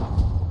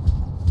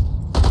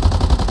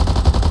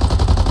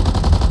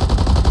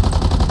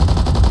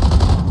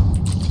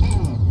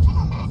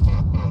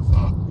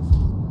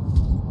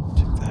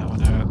 Take that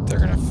one out. They're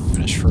gonna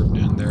finish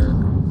Ferdinand there.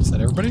 Is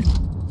that everybody?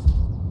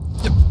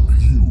 Yep.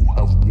 You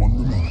have won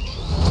the match.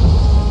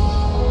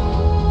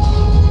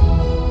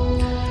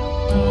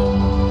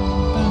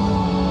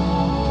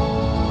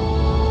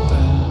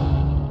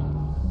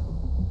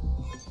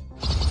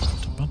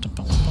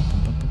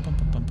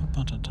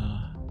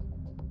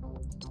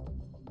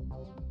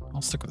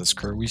 I'll stick with this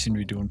crew. We seem to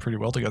be doing pretty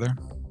well together.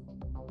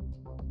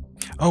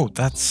 Oh,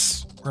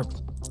 that's...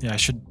 Yeah, I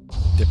should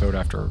dip out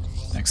after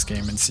next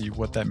game and see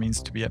what that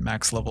means to be at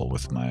max level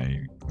with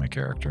my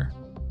character.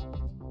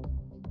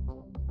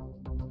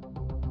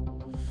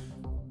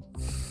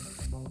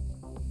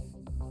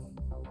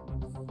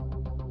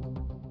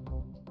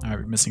 I might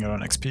be missing out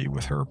on XP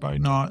with her by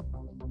not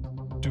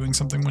doing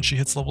something when she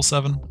hits level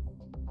 7.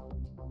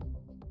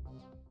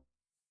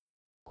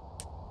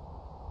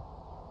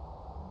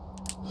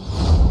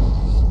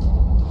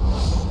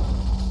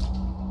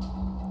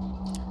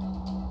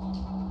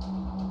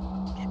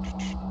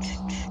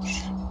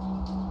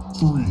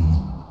 Three,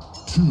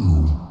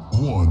 two,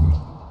 one,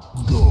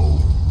 go.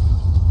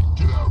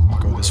 Get out of my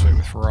Go this way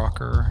with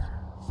Rocker.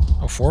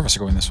 Oh, 4 of us are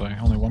going this way.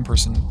 Only one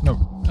person. No,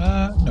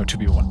 no,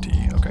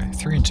 2B1D. Okay,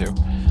 3 and 2.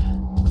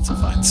 That's a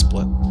fine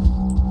split.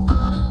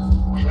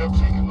 We have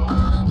taken the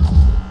lead.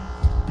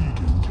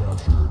 Beacon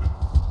captured.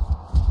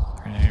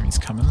 Are any enemies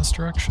coming this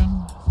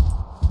direction?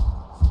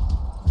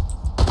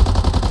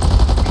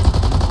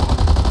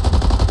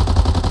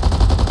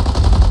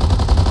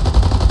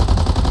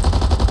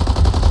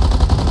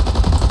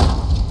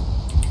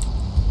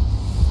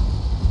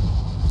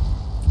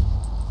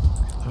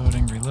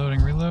 Reloading,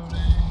 reloading, reloading.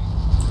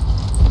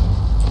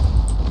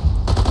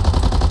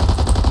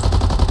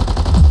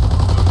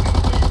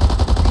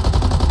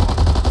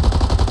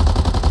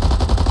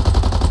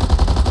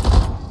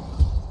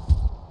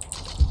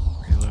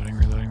 Reloading,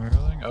 reloading,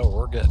 reloading. Oh,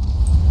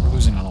 we're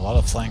losing on a lot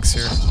of flanks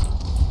here.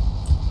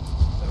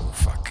 Oh,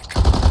 fuck.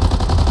 Come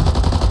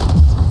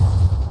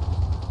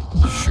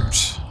on.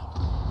 Shoot.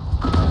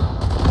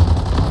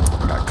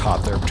 Got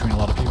caught there between a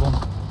lot of people.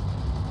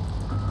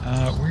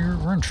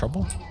 We're in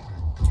trouble.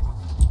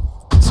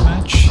 This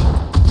match.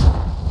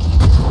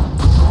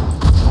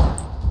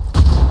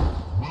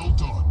 Well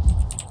done.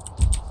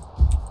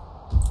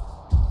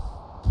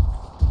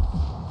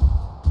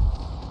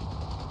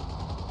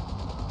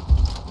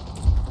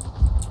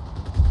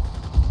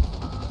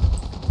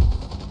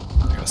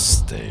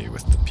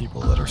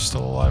 people that are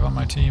still alive on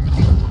my team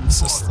and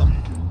assist them.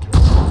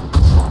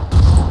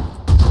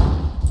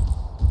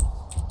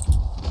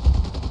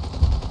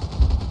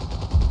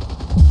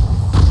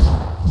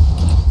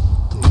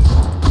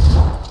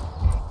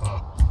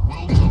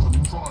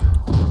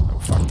 Oh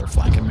fuck, they're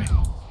flanking me.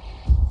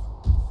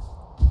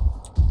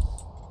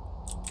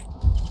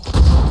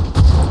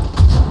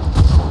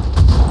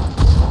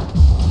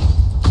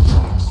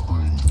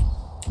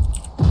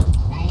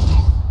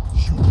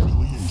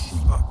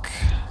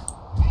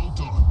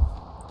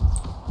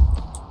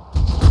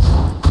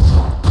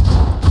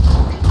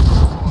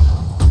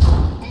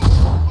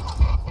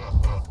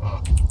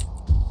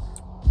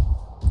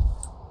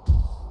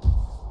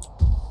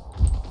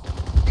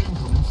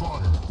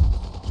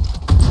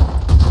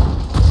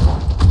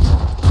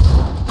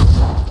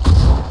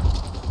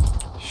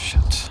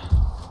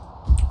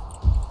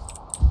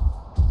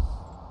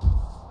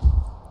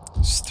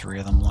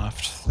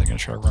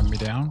 Try to run me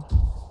down.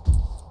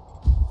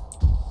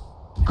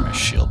 Get my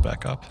shield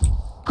back up.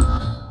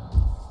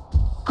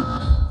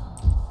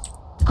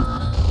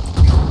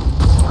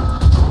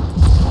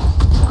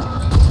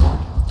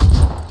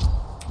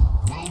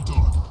 Well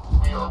done.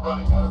 We are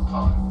running out of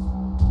time.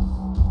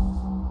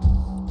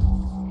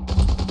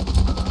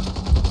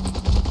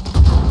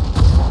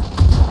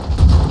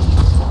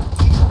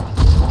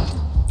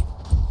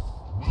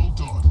 Well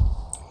done.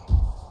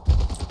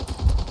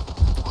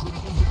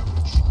 Critical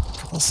damage.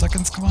 Couple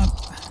seconds, come on.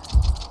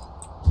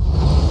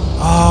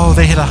 Oh,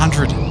 they hit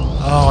 100.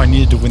 Oh, I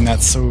needed to win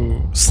that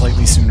so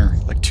slightly sooner,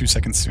 like 2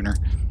 seconds sooner.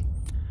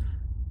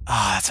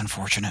 Ah, that's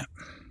unfortunate.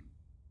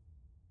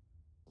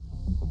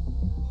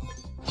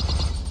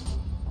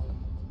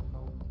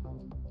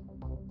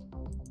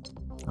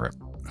 Rip.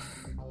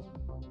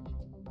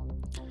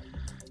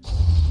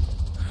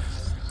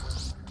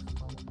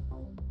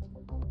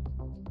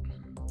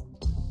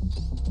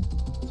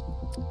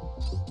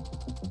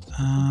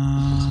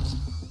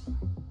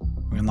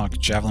 We unlocked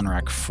Javelin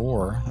Rack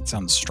 4. That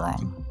sounds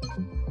strong.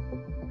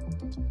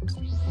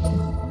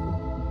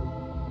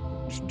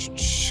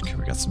 Okay,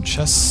 we got some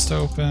chests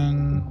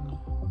open.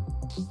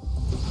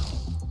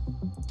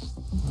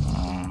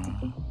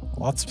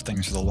 Lots of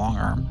things for the long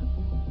arm.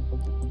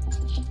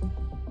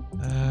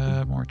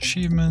 More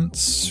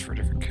achievements for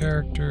different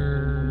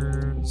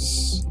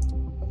characters.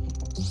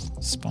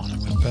 Spawn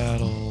and win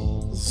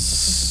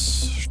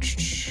battles.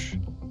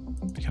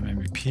 Become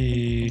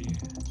MVP.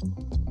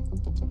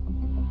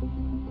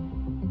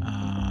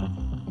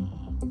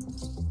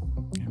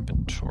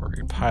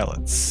 Inventory.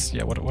 Pilots.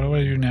 Yeah, what do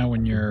I do now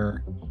when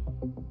you're...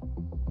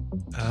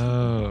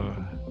 Oh.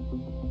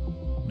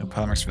 No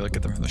pilot marks, we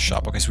get them from the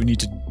shop. Okay, so we need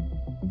to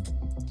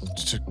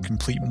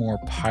complete more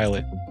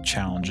pilot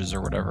challenges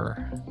or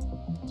whatever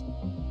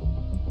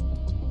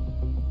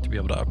to be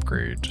able to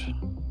upgrade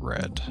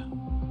Red. I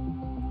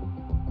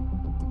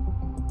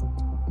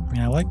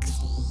mean, I like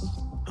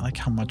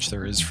how much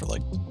there is for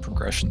like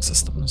progression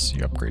systems.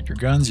 You upgrade your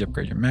guns, you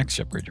upgrade your mechs,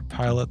 you upgrade your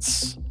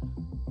pilots.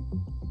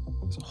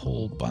 There's a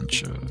whole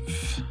bunch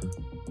of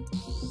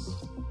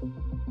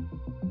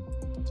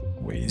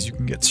ways you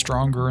can get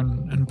stronger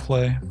and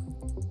play.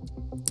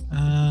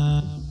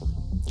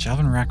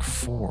 Javelin Rack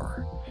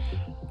 4.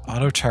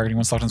 Auto targeting.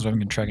 Once locked on this weapon,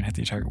 can track and hit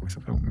the target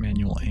without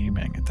manual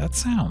aiming. That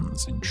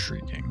sounds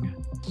intriguing.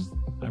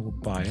 I will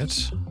buy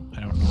it. I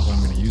don't know what I'm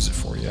going to use it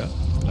for yet,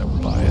 but I will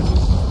buy it.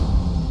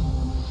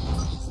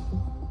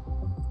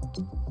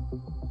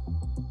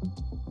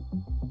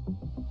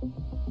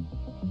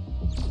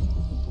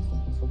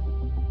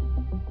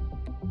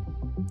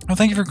 Oh,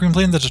 thank you for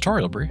completing the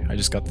tutorial, Bree. I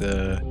just got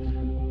the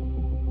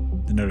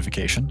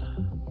notification.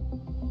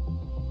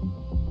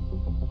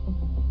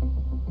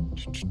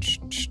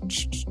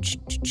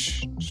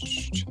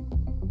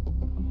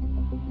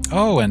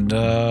 Oh, and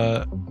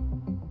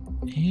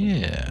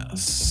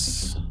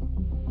yes,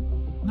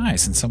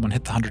 nice. And someone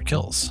hit the 100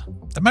 kills.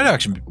 That might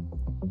actually be.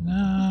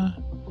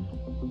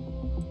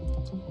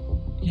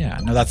 Yeah,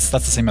 no, that's the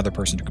same other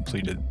person who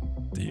completed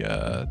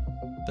the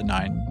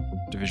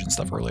 9 division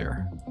stuff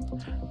earlier.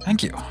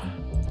 Thank you.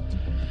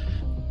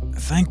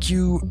 Thank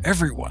you,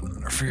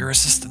 everyone, for your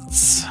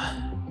assistance.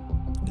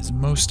 It is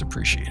most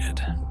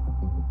appreciated.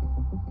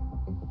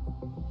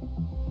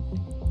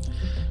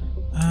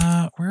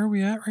 Where are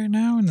we at right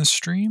now in the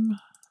stream?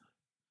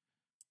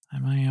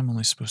 I am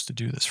only supposed to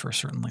do this for a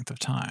certain length of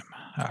time,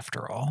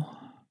 after all.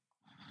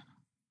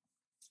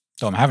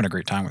 So I'm having a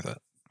great time with it.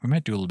 We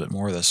might do a little bit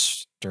more of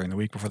this during the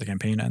week before the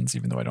campaign ends,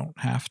 even though I don't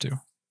have to.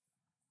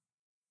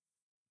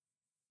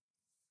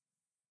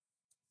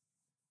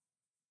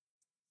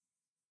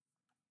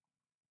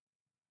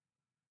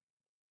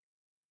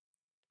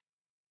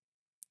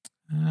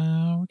 We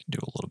can do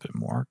a little bit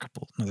more,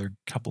 another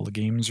couple of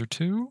games or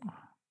two.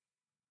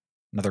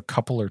 Another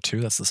couple or two,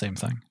 that's the same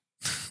thing.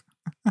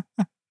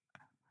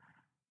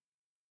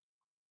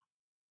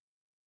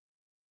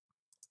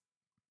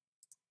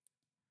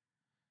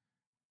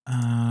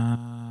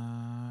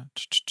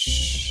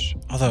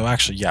 Although,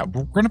 actually, yeah,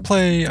 we're going to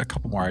play a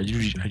couple more. I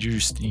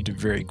just need to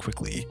very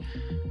quickly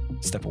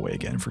step away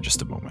again for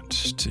just a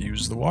moment to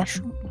use the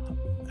washroom.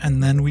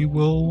 and then we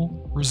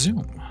will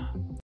resume.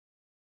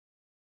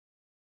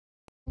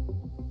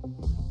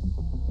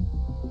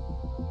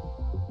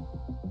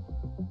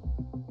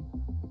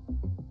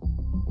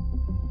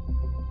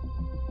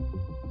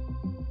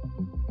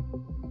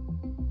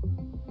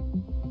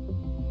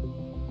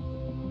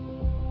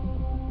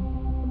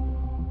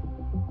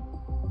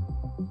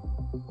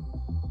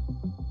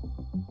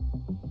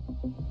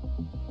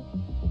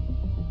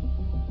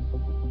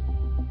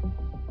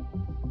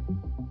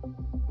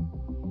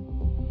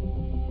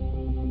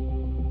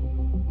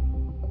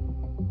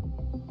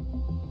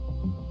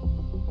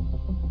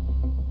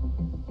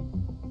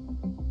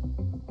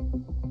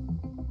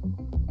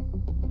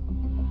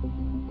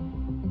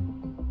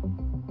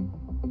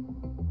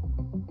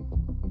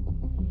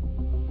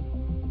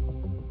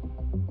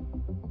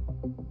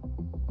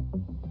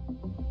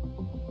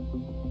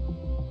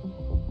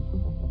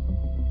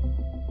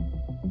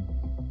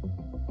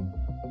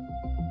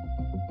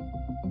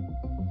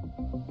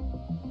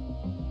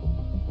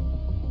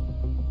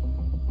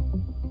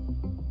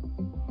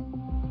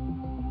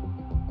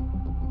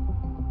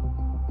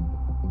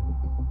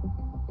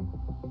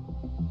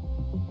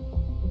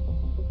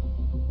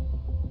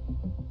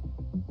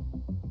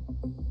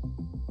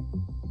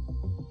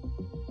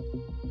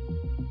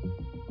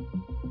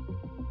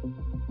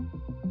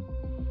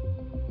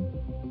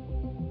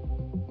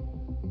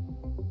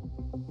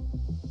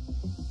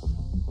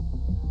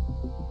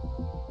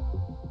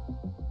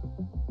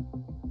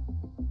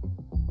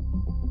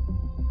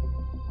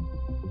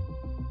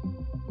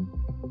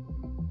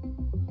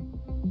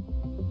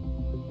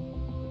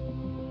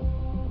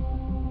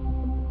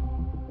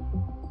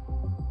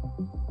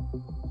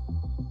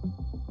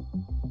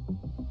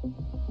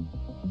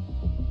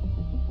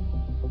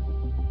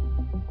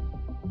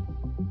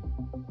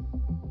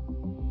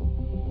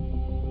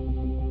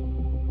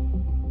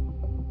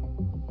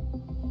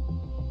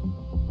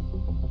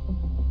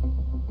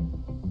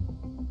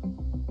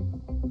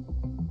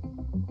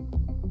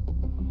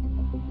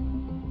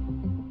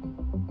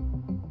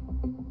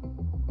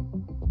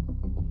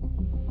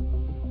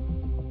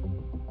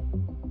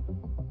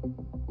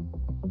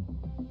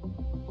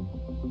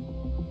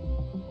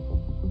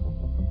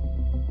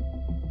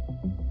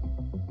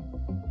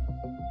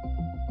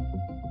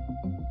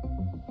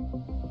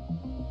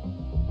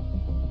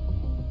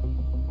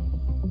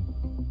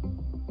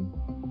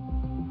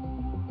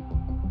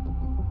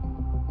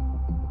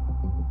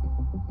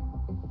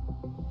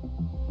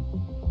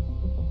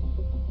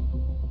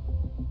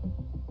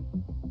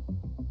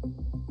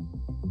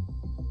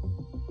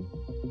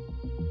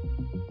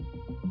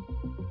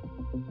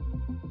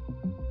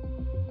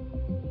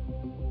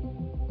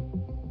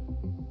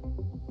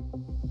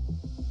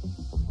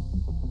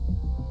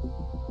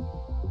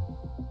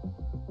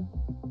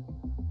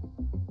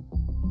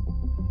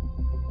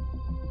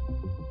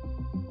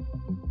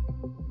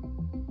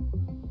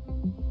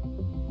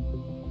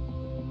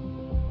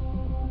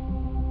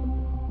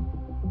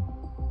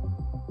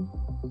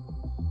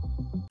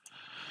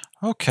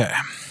 Okay,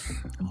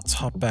 let's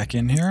hop back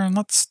in here and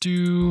let's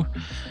do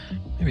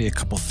maybe a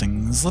couple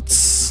things. Let's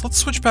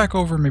switch back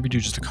over and maybe do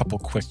just a couple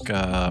quick.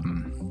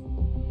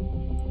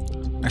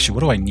 Actually, what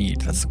do I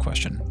need? That's the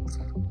question.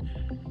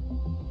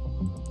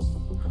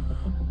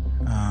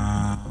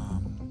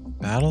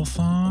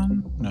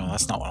 Battlethon? No,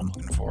 that's not what I'm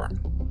looking for.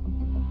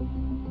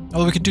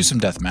 Oh, we could do some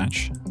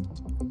deathmatch.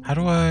 How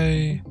do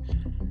I?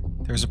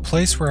 There's a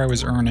place where I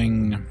was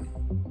earning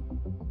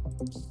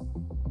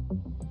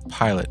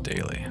pilot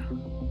daily.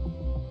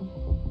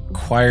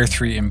 Acquire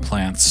 3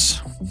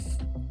 implants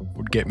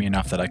would get me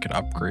enough that I could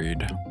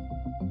upgrade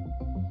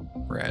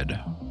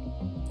Red.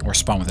 Or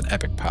spawn with an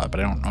epic pilot,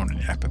 but I don't own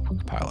any epic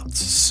pilots.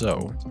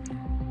 So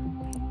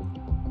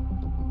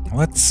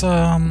let's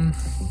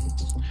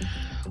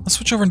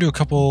switch over and do a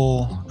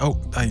couple.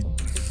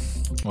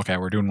 Okay,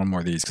 we're doing one more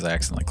of these because I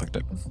accidentally clicked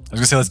it. I was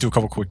gonna say let's do a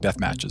couple quick death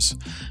matches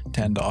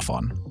to end off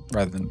on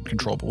rather than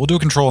control, but we'll do a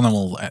control and then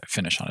we'll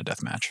finish on a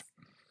death match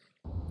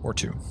or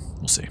 2.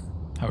 We'll see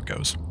how it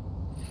goes.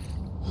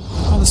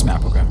 Oh, this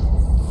map, okay.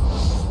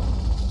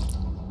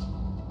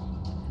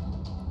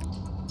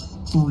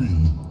 3,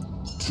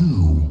 2,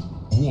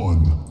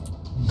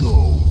 1,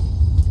 go.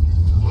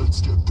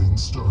 Let's get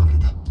things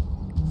started.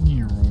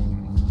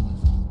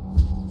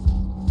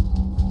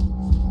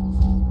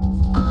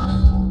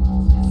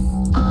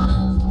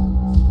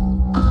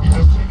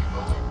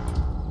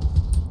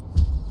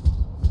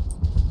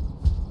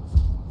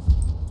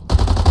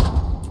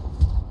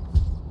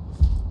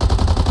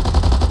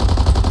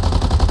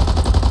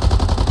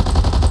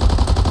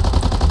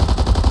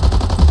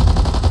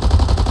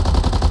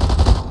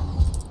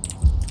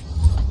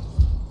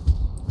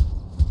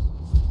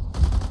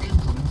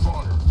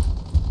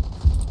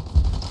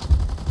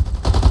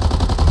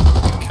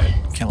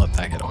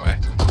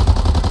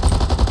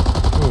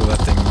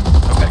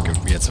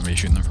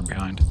 Shooting them from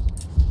behind.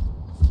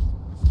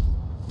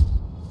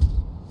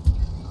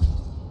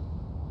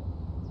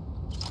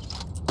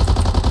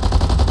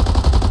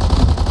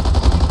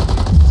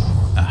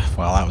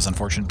 Well, that was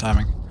unfortunate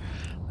timing.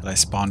 That I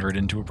spawned right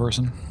into a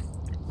person.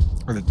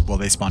 Or well,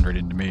 they spawned right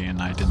into me,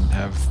 and I didn't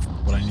have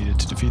what I needed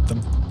to defeat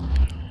them.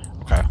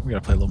 Okay, we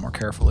gotta play a little more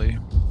carefully.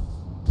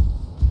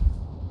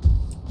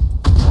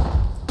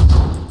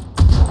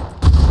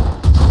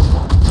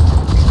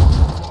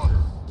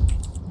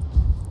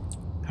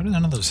 How did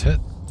none of those hit?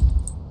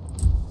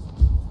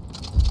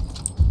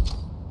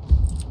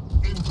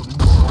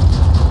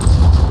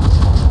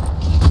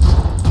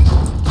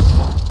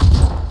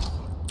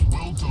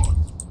 Well done.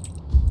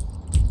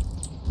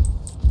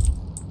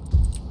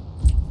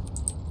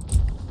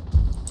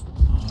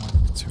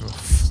 To a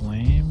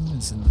flame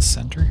is in the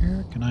center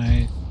here. Can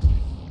I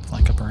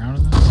flank up around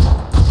in there?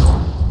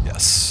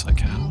 Yes, I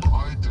can.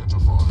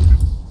 Identified.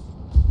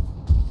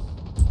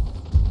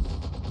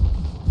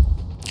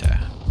 Okay.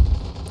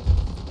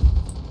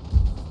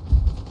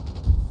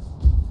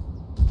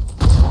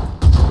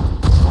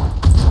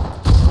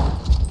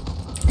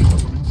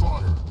 Incoming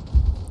fire.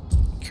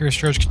 Curious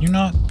George, can you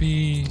not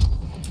be...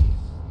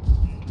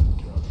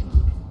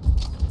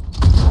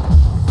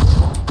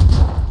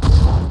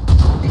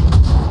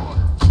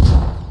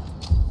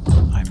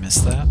 I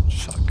missed that?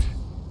 Fuck.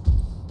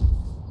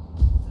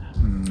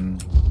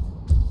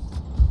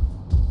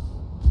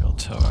 Real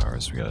tow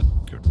hours. We gotta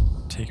go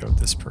take out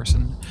this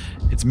person.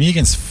 It's me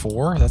against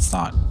 4? That's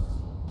not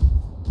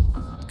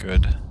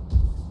good.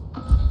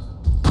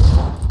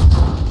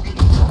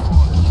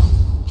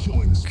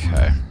 Killing spree.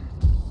 Okay.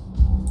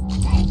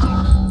 Well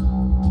done.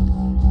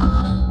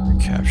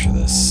 Capture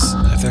this.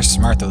 If they're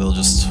smart though, they'll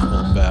just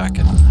hold back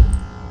and...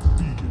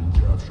 Beacon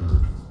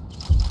captured.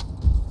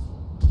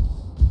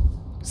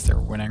 because they're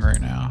winning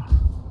right now.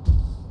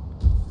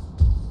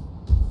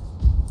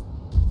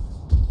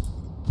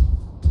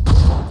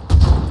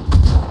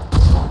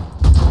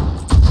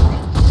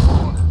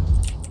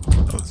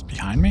 Oh, it's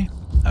behind me?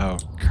 Oh,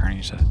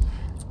 Carnita.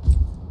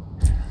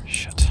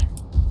 Shit.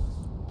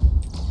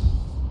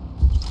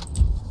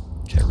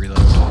 Okay, reload.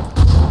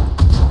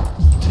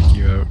 Take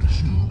you out.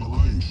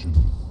 Jubilation.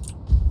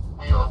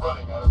 We are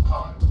running out of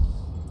time.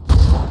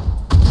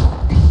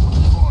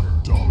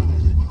 Fire.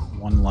 Dominating.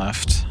 One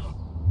left.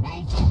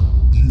 Well done.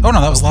 Oh no,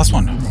 that was the last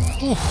one.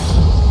 Oof.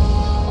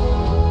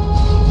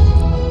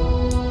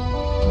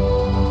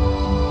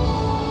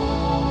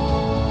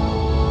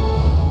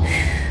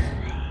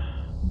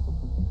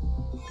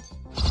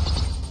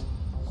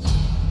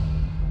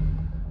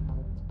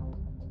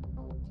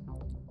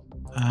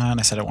 And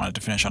I said I wanted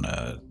to finish on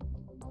a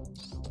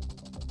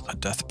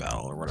death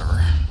battle or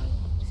whatever.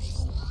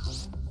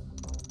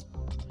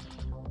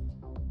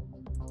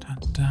 Dun,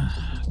 dun,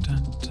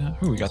 dun, dun.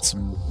 Ooh, we got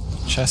some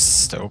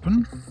chests to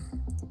open.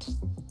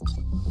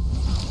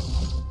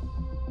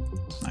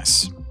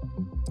 Nice.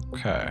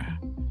 Okay.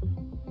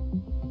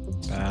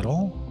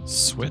 Battle,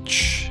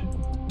 switch,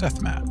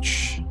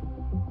 deathmatch.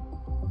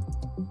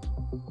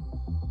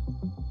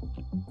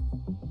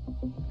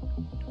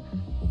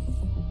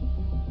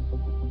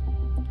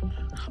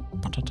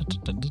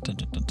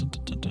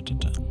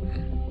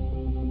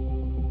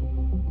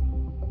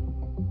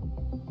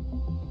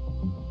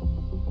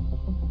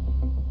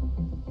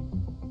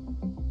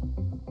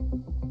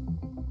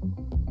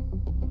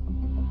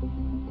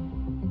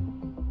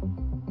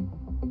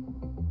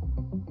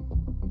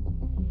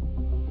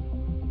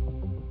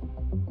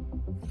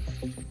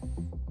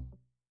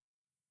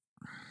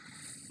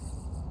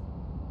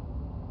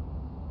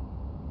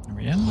 Are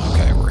we in?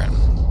 Okay, we're in.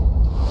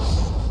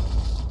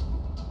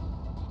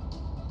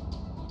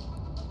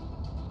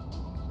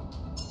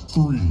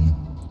 Three,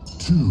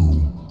 two,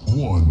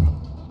 one,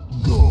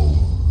 go.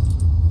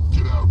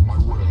 Get out of my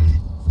way.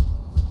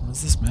 What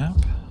is this map?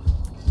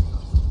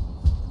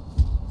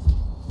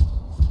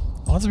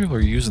 Lots of people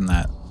are using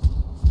that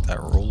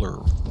roller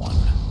one.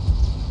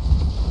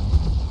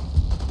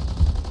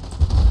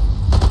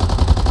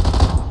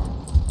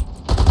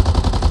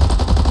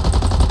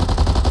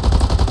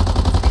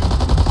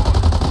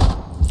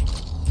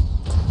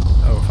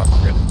 Oh fuck,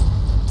 we're getting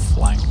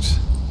flanked.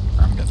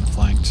 Or I'm getting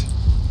flanked.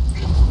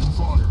 Incoming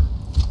fire.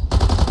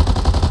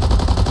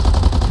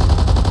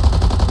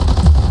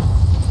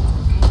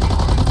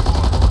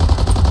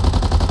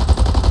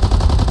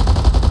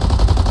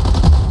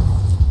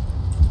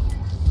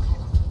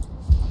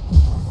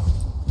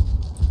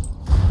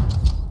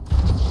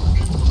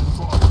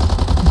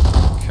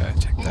 Okay,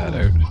 take that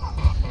out.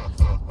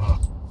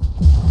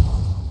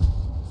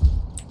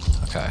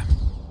 Okay.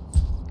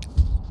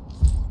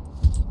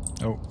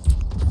 Oh.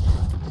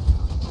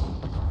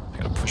 I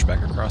gotta push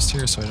back across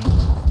here so I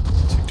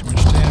don't take too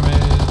much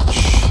damage.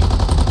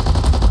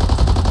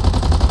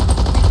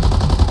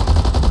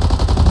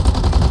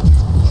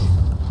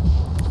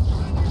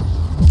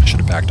 I should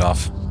have backed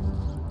off.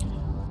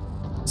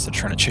 Instead of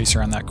trying to chase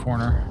around that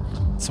corner.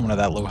 Someone at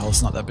that low health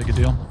is not that big a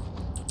deal.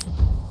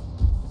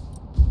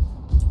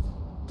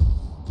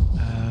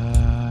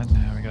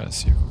 Now we gotta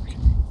see if we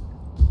can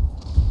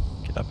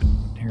get up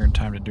in here in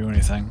time to do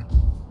anything.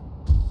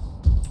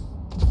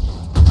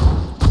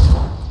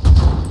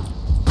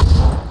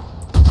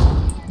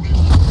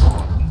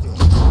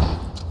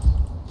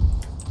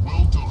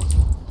 Well done.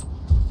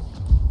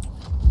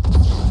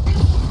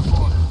 Incoming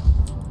fire.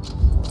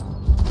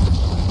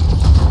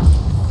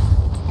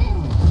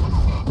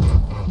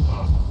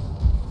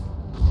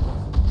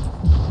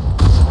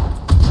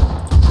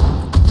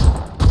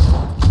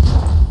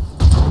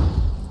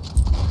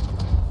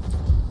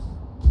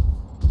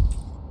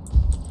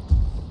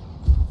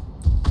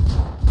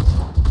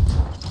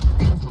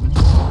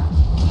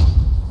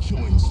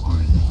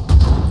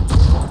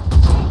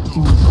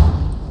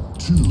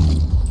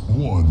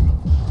 one.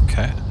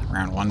 Okay,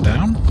 round 1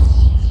 down.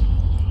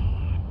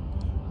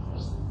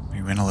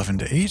 We win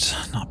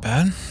 11-8. Not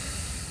bad.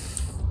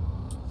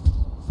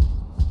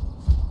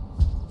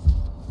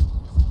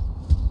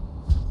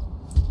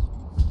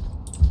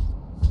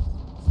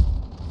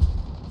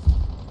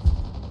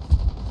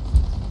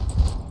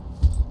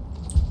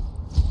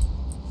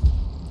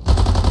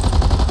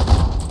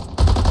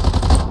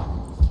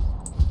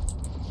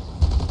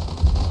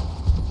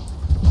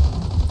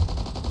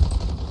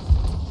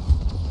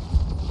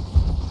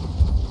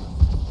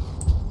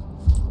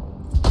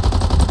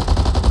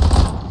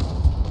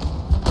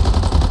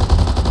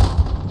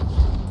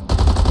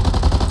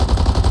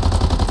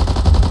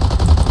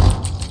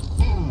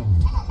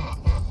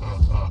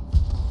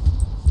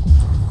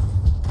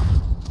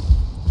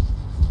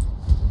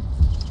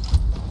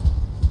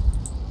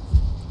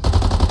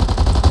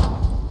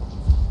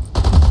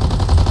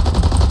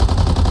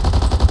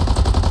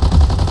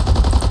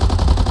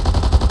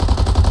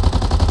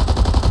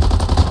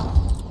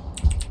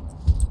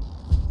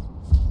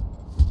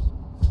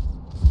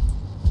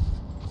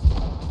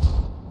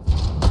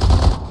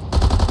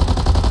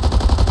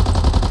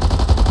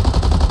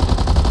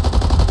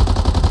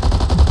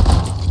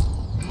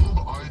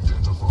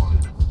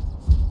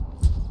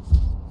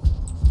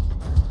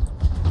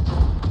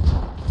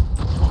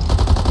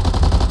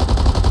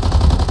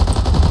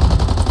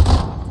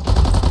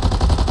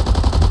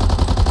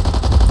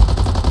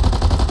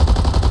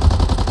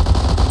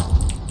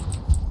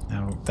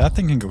 That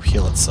thing can go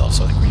heal itself,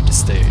 so I think we need to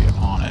stay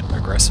on it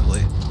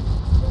aggressively.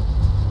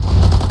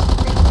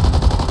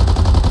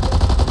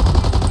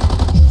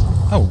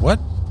 Oh, what?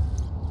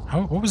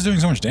 What was doing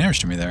so much damage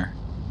to me there?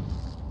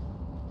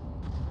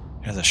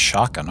 He has a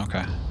shotgun,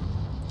 okay.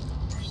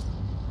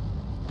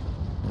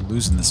 We're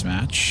losing this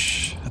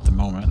match at the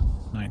moment.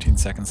 19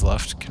 seconds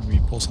left. Can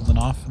we pull something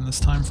off in this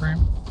time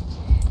frame?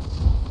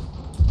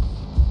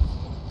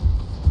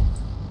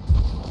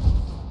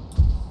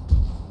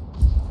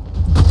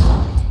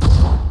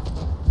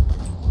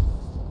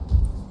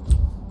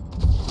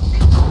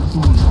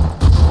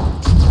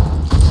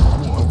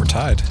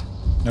 Tied.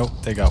 Nope,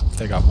 they got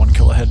 1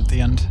 kill ahead at the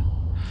end.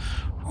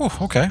 Oh,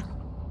 okay.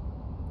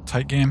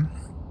 Tight game.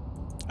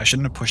 I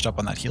shouldn't have pushed up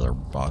on that healer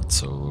bot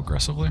so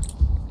aggressively.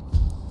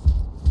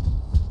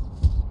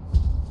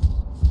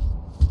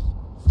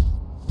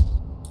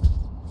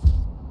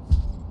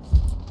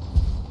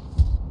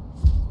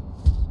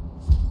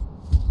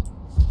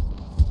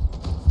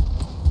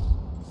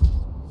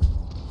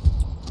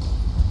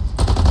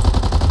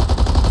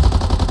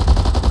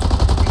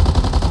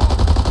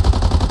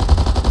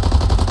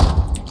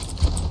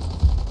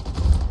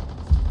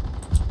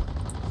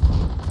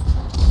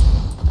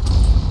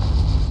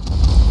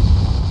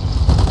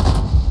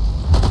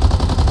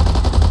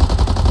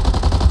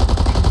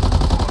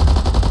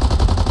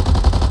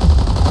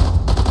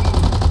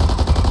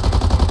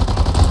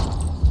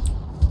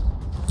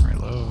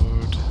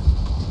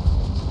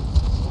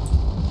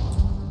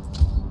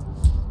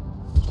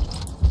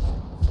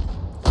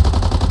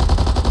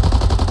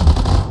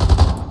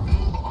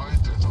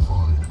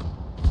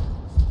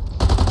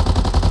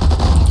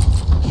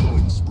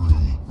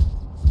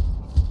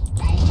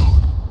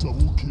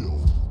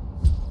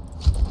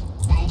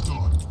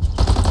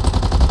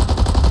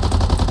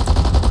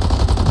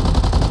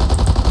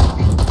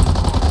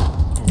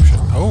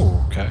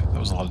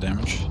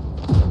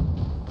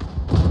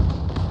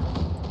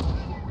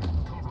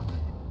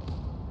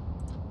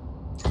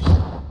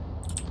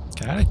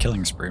 I had a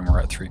killing spree and we're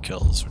at 3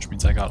 kills, which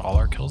means I got all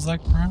our kills that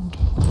round?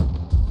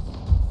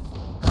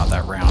 Not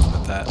that round,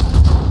 but that.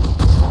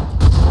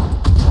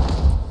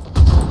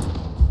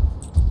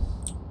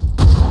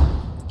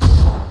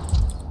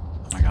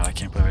 Oh my god, I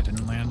can't believe I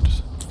didn't land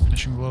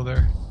finishing blow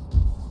there.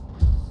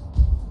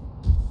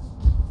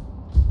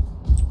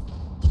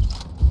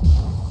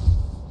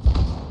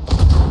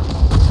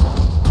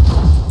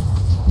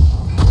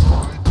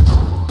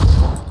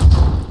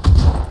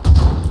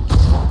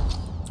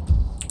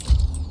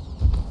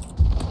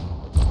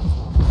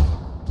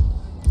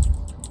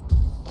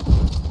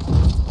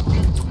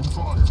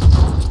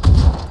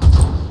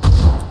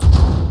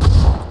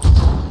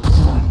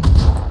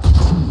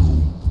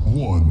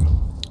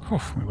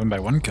 We win by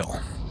 1 kill.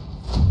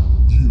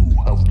 You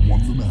have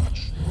won the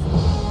match.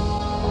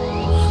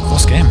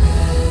 Close game.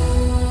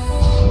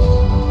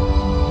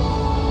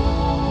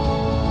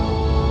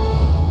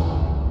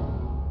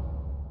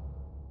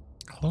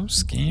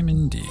 Close game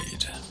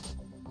indeed.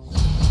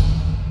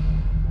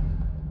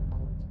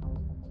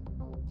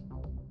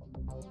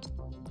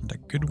 And a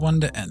good one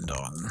to end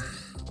on.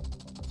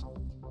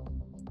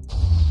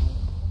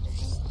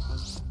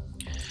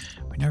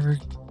 We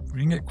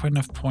didn't get quite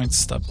enough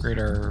points to upgrade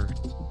our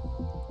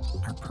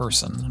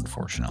person,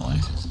 unfortunately.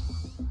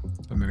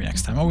 But maybe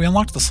next time. Oh, we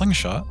unlocked the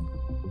slingshot.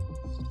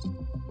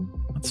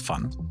 That's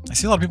fun. I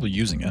see a lot of people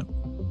using it.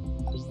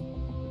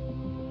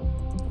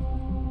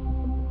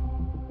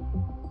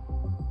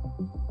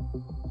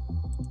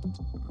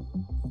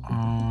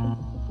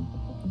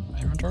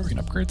 Inventory, we can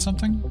upgrade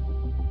something?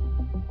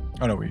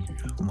 Oh no, we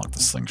unlocked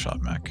the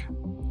slingshot mech.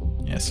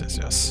 Yes, yes,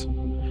 yes.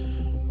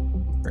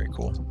 Very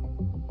cool.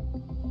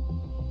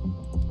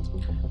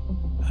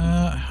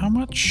 How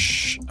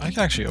much? I could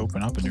actually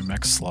open up a new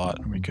mech slot,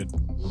 and we could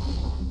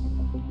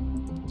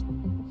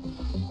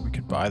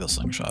buy the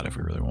slingshot if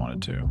we really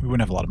wanted to. We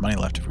wouldn't have a lot of money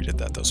left if we did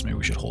that, though, so maybe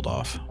we should hold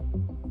off.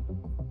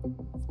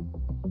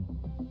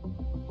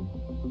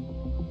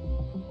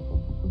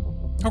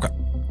 Okay.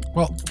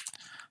 Well,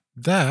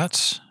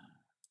 that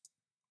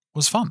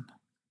was fun.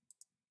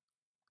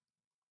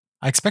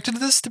 I expected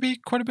this to be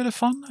quite a bit of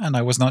fun, and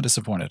I was not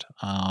disappointed.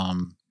 I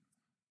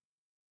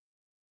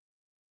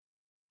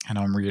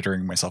know I'm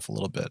reiterating myself a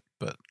little bit,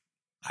 but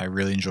I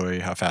really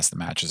enjoy how fast the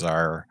matches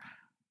are.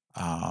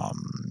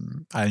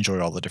 I enjoy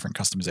all the different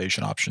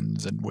customization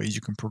options and ways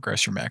you can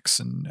progress your mechs,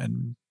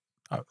 and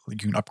you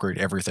can upgrade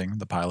everything: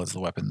 the pilots, the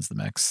weapons, the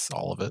mechs,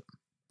 all of it.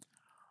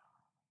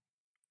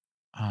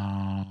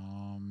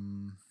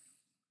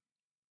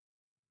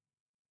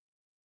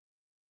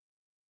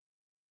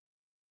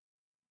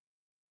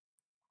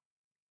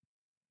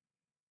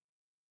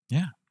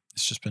 Yeah,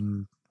 it's just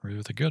been really,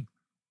 really good.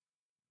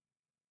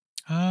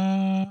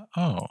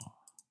 Oh.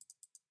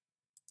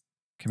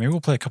 Okay, maybe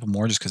we'll play a couple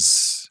more just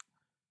because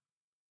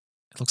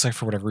it looks like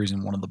for whatever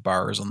reason one of the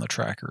bars on the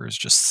tracker is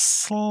just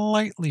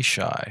slightly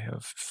shy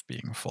of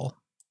being full.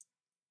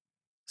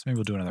 So maybe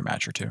we'll do another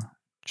match or two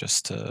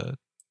just to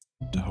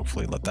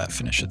hopefully let that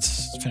finish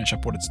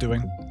up what it's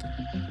doing.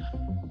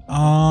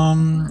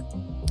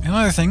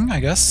 Another thing,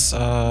 I guess,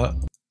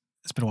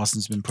 it's been a while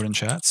since it's been put in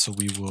chat, so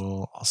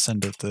I'll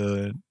send out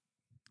the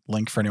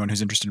link for anyone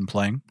who's interested in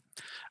playing.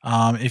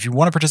 If you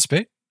want to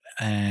participate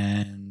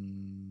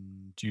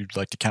and you'd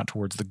like to count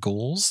towards the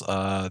goals,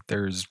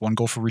 there's one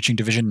goal for reaching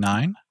Division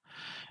 9,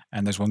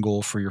 and there's one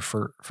goal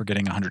for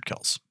getting 100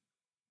 kills.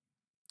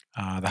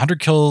 The 100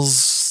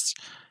 kills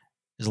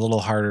is a little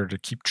harder to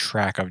keep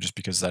track of just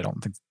because I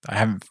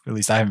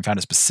haven't found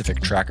a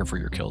specific tracker for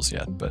your kills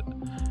yet, but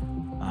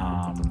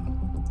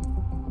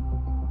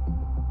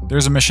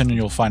there's a mission and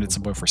you'll find at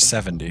some point for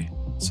 70,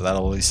 so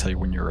that'll at least tell you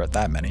when you're at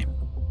that many.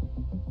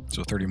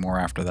 So 30 more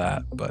after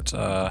that, but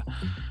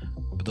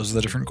those are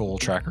the different goal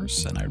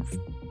trackers, and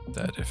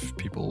that if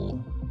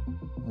people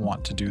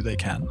want to do, they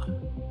can.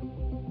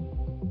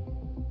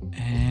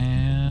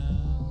 And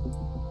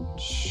I'm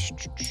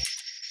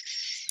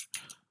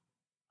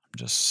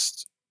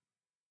just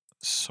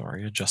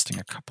adjusting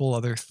a couple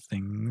other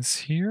things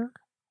here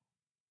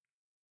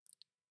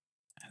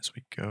as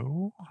we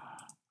go.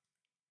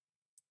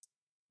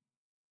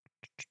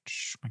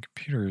 My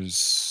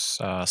computer's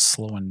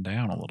slowing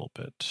down a little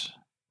bit,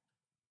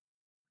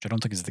 which I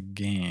don't think is the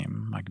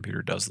game. My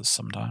computer does this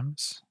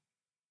sometimes.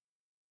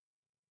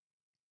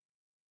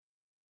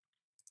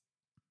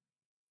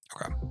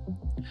 Okay.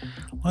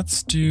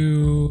 Let's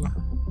do...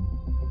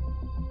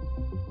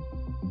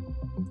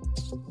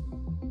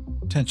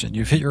 Attention.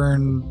 You've hit your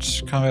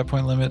earned combat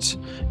point limit.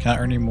 Cannot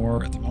earn any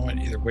more at the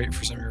moment. Either wait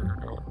for some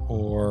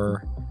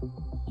or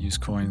use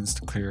coins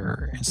to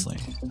clear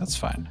instantly. That's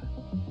fine.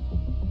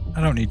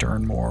 I don't need to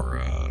earn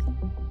more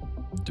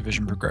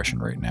division progression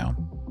right now.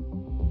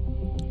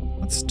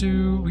 We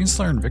can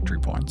still earn victory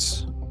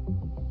points.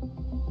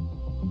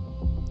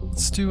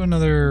 Let's do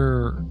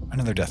another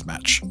death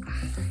match.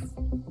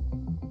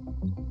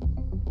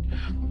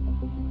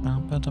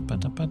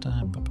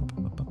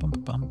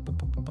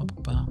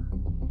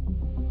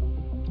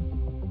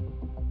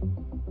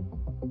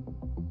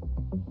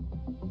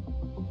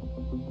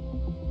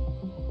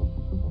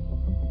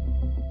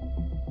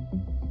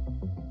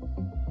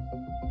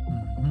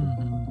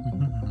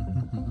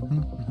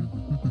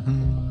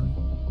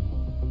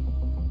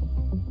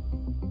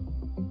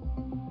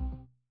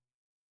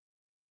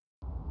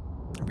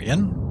 Are we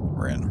in?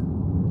 We're in.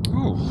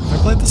 Ooh, have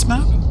I played this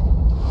map?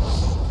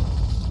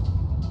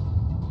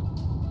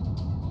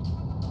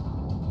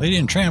 Lady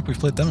and Tramp, we've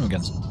played them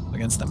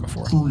against them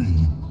before.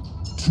 3,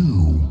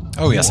 2.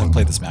 Oh yes, I've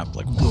played this map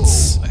like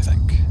once, I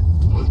think.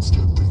 Let's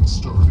get things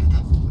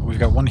started. We've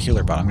got one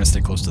healer bot. I'm gonna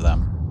stay close to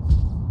them.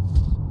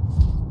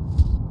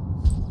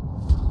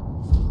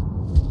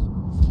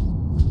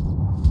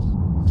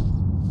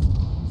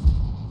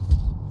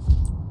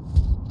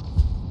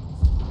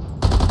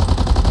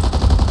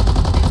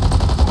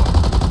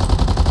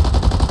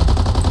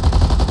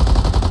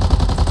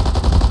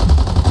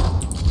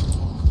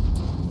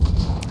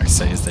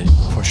 As they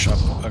push up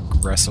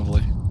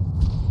aggressively.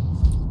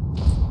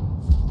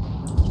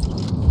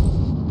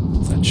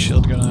 Is that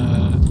shield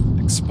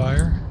gonna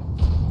expire?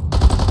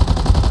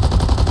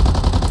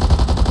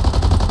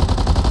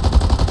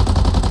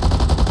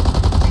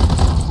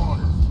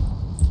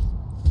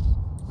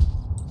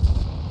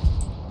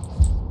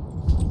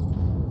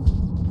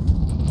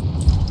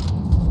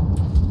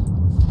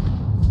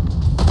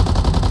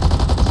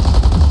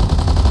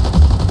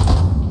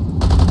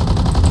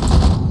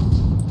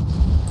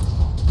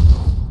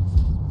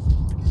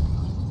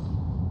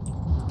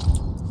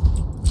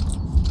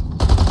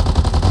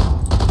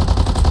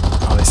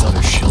 Oh, they still have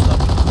their shield up.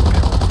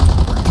 Okay,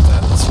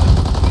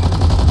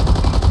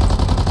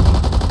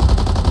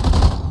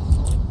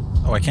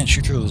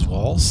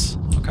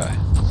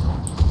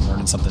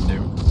 something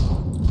new.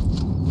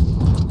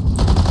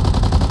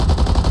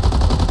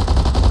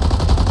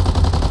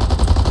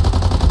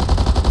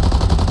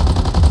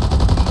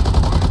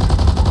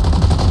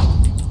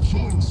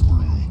 Killing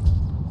spree.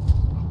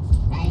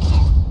 Well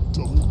done.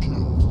 Double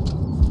kill.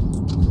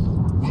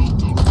 Well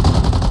done.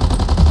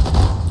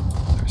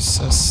 Their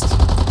assist.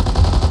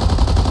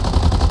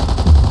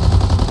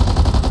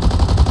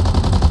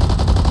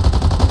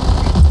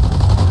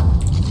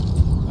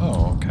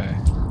 Oh, okay.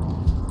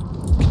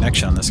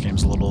 Connection on this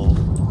game's a little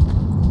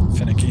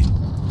finicky.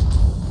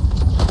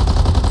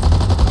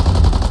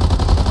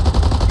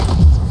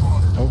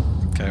 Oh,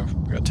 okay,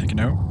 we got taken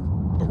out.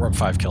 But we're up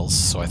 5 kills,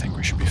 so I think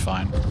we should be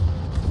fine.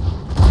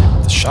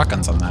 The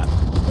shotguns on that.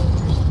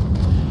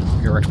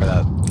 We got wrecked by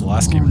that the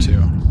last game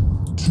too.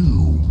 2,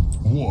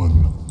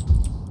 1.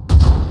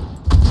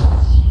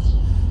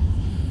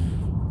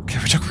 Okay,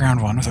 we took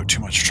round 1 without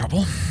too much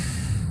trouble.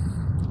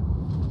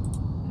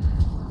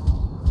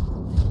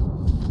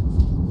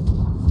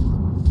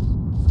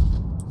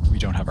 We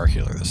don't have our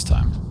healer this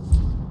time.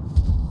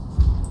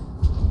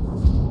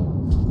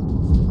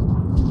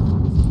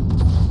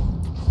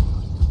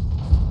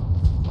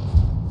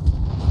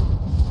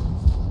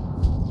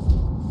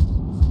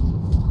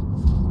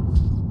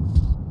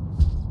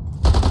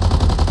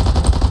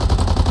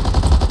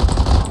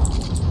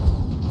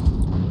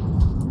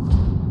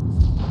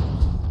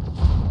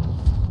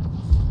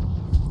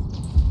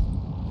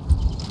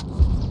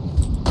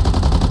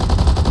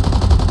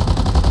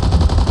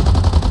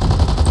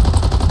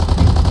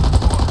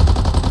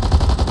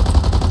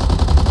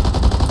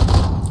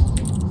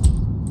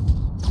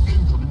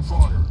 Incoming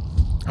fire.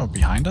 Oh,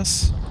 behind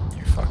us?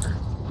 You fucker.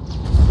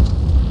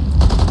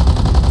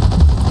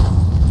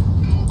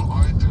 Build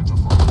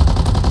identified.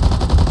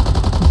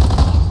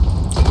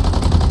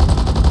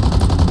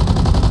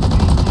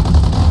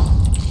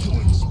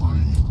 Killing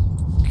spree.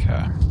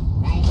 Okay.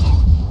 Well done,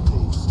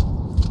 Ghost.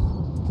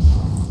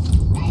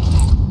 Well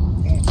done,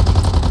 Open.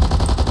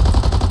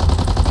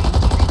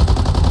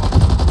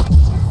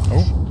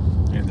 Oh,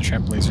 and the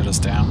trampolines are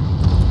just down.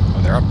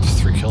 Oh, they're up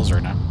 3 kills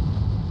right now.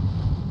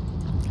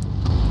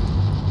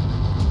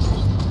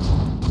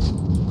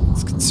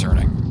 It's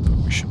concerning, but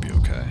we should be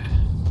okay.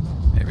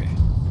 Maybe.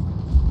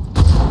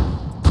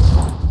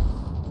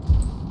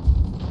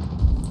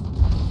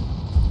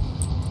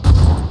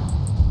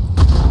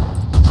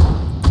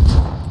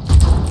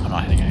 I'm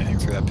not hitting anything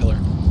through that pillar.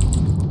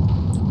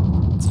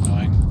 It's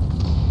annoying.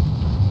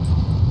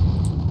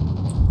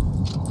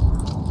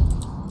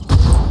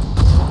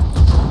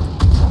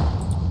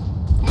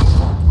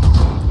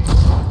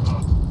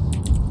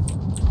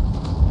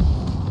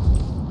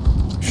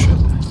 Shit.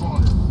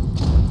 Fire.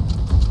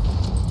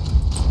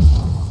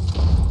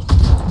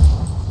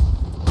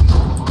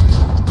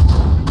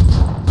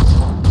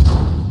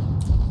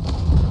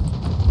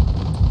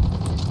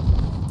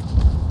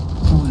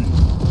 Three,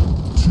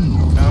 two,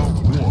 No.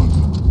 1.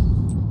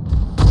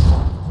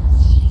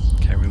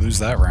 Okay, we lose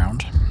that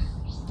round.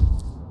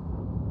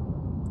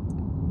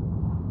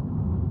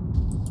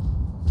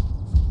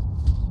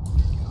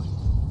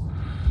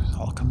 It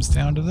all comes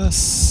down to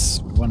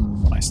this. We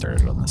won when I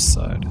started on this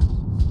side.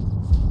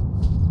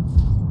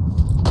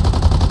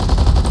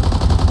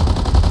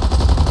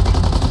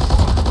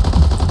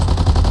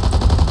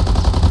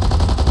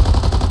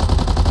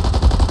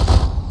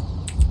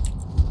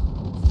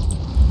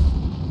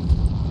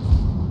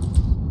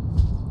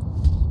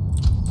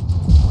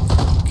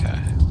 Okay,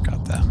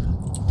 got them.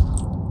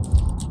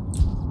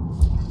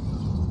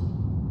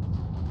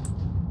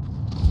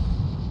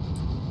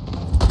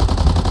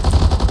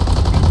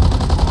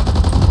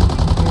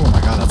 Oh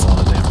my god, that's a lot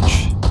of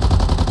damage.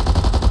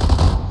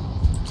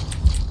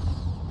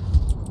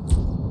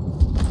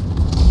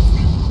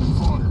 Incoming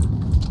fire.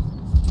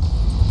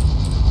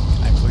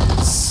 Can I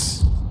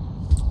please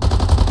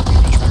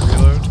finish my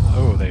reload?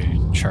 Oh, they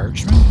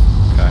charged me?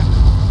 Okay. I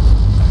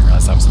didn't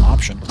realize that was an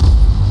option.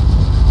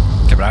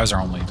 Okay, but I was the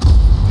only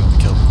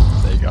kill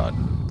they got,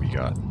 and we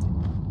got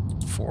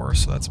 4,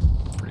 so that's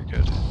pretty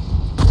good.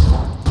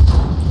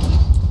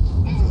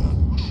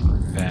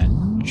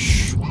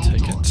 Revenge. We'll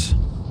take it.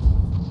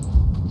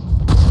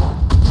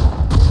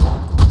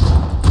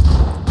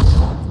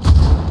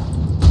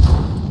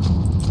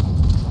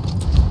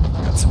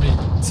 Got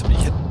somebody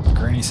hit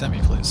Granny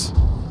Semi, please.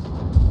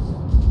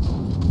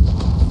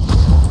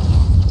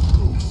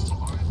 Ghost.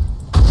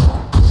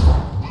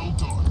 Well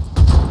done.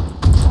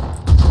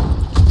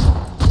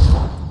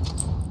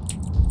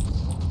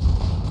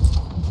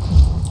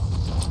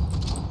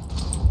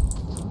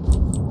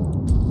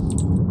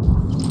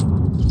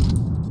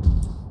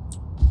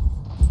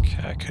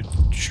 Okay, I could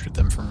shoot at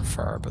them from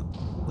far, but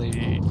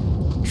Lady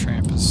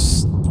Tramp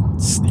is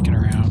sneaking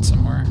around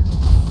somewhere.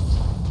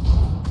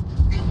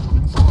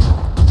 Incoming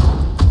fire.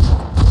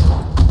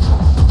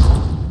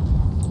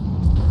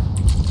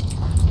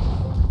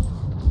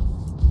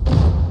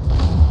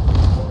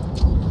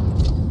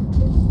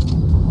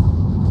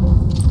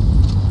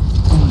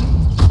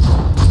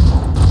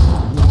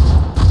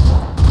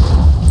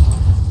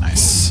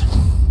 Nice.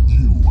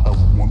 You have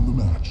won the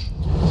match.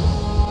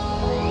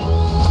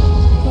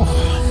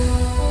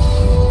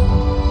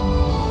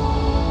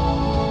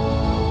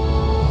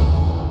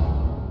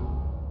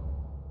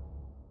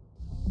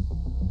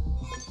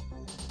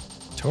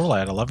 total, I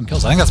had 11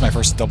 kills. I think that's my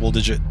first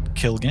double-digit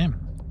kill game.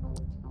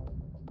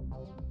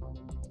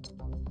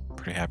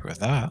 Pretty happy with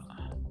that.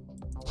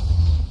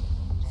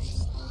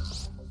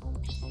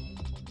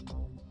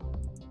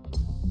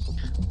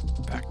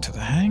 Back to the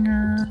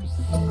hangar.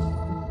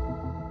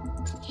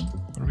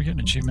 What do we get?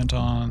 An achievement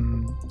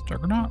on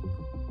Juggernaut?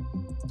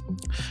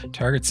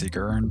 Target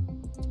Seeker earned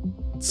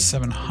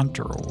 7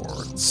 Hunter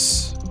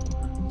Awards.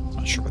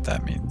 Not sure what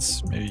that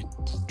means. Maybe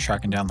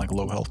tracking down like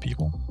low health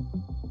people.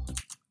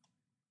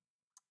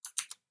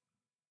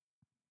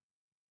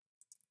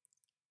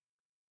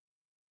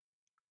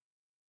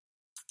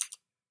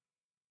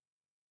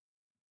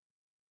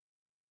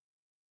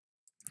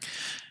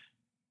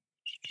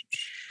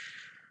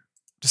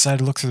 Decided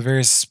to look through the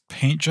various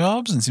paint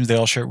jobs, and it seems they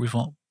all share with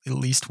at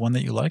least one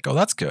that you like. Oh,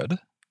 that's good.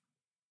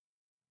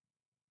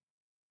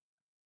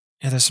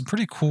 Yeah, there's some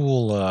pretty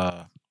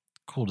cool,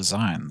 cool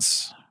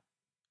designs.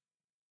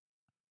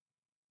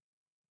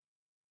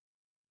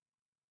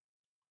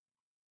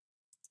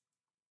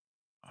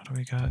 What do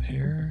we got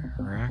here?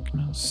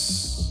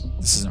 Arachnos.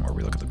 This isn't where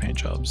we look at the paint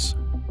jobs.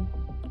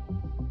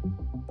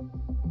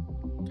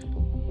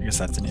 I guess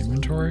that's an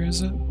inventory,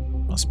 is it?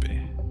 Must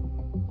be.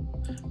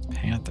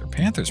 Panther.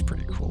 Panther's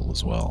pretty cool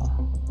as well.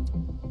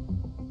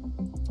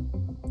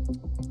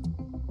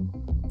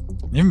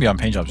 Even beyond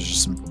paint jobs, there's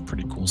just some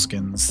pretty cool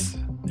skins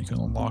that you can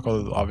unlock.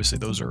 Although obviously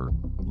those are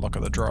luck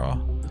of the draw.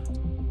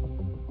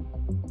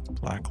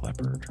 Black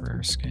leopard,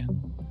 rare skin.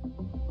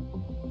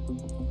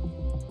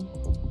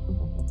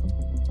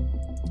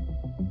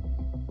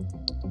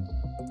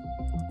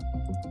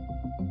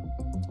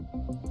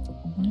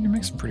 You can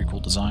make some pretty cool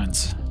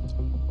designs.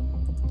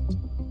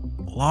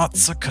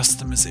 Lots of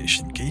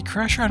customization.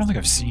 Gatecrasher? I don't think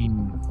I've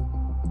seen...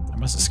 I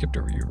must have skipped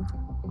over you.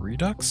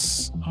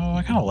 Redux? Oh,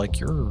 I kind of like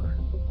your...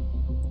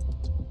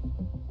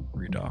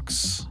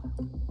 Redux.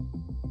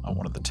 Oh,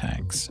 one of the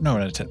tanks. No,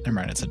 never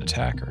mind, it's an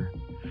attacker.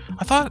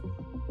 I thought...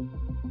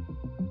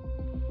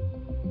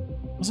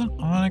 Wasn't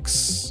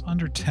Onyx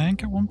under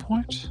tank at one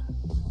point?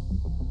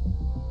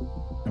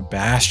 No,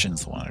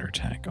 Bastion's the one under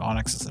tank.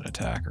 Onyx is an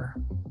attacker.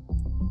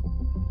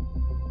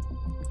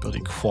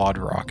 Ability Quad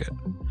Rocket.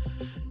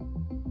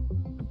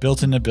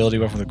 Built-in ability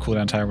weapon with a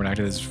cooldown timer when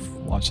active is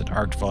launched an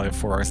arced volley of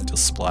 4 arcs that deals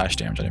splash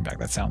damage on impact.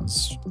 That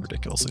sounds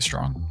ridiculously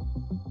strong.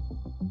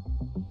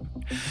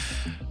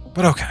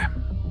 But okay.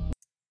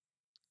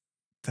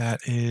 That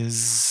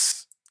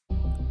is...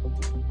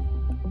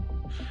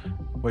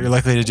 What you're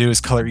likely to do is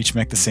color each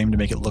mech the same to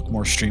make it look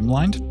more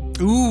streamlined.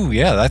 Ooh,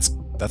 yeah, that's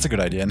a good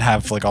idea. And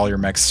have like all your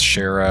mechs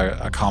share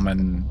a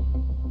common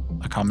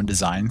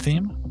design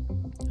theme.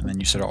 And then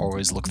you sort of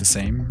always look the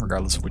same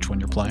regardless of which one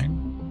you're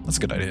playing. That's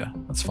a good idea.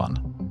 That's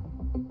fun.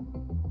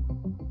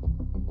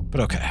 But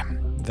okay,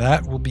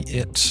 that will be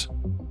it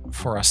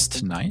for us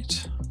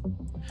tonight.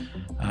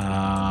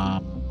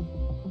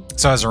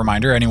 So as a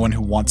reminder, anyone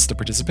who wants to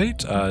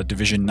participate,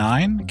 Division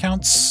 9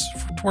 counts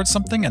towards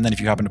something, and then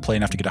if you happen to play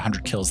enough to get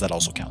 100 kills, that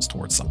also counts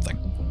towards something.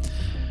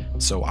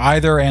 So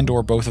either and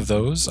or both of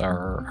those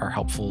are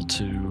helpful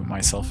to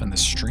myself in the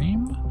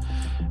stream.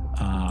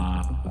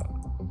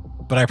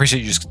 But I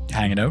appreciate you just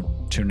hanging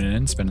out, tuning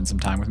in, spending some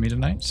time with me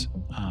tonight.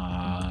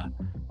 I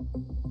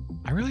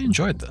really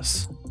enjoyed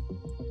this.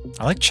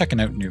 I like checking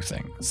out new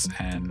things,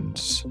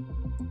 and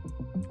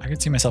I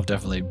could see myself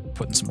definitely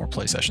putting some more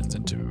play sessions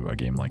into a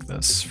game like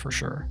this, for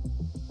sure.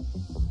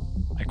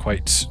 I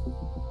quite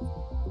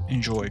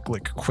enjoy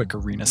like quick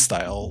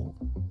arena-style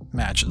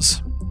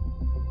matches.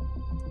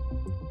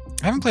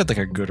 I haven't played like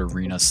a good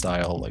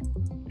arena-style like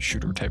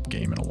shooter-type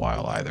game in a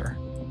while either.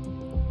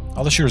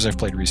 All the shooters I've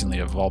played recently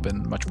have all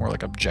been much more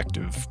like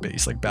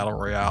objective-based, like battle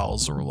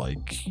royales or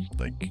like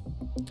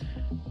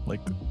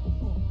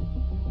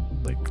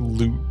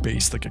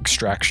loot-based, like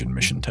extraction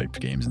mission type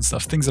games and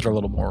stuff. Things that are a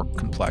little more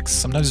complex.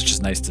 Sometimes it's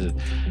just nice to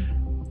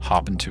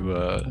hop into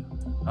a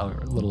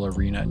little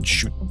arena and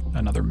shoot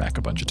another mech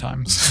a bunch of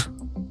times.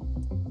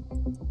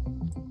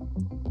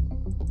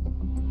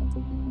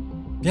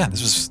 Yeah,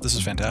 this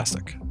was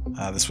fantastic.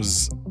 This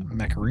was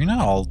Mech Arena.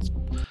 I'll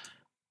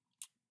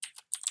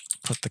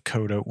put the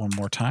code out one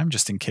more time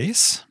just in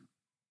case.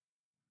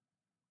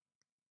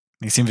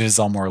 It seems it's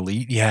all more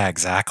elite. Yeah,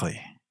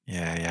 exactly.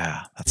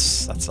 Yeah.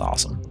 That's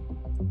awesome.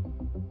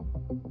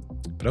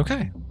 But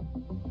okay.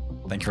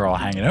 Thank you for all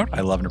hanging out.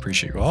 I love and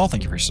appreciate you all.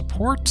 Thank you for your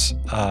support. Stay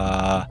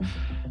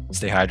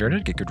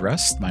hydrated, get good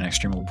rest. My next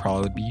stream will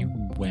probably be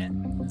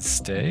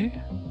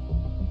Wednesday.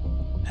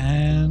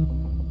 And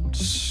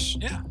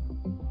yeah,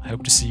 I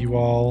hope to see you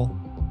all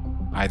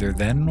either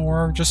then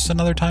or just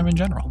another time in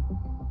general.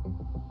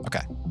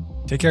 Okay.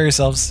 Take care of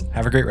yourselves.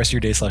 Have a great rest of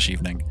your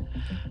day/evening.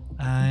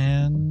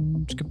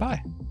 And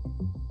goodbye.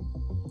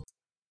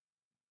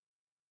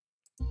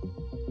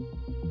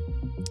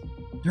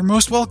 You're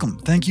most welcome.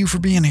 Thank you for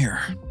being here.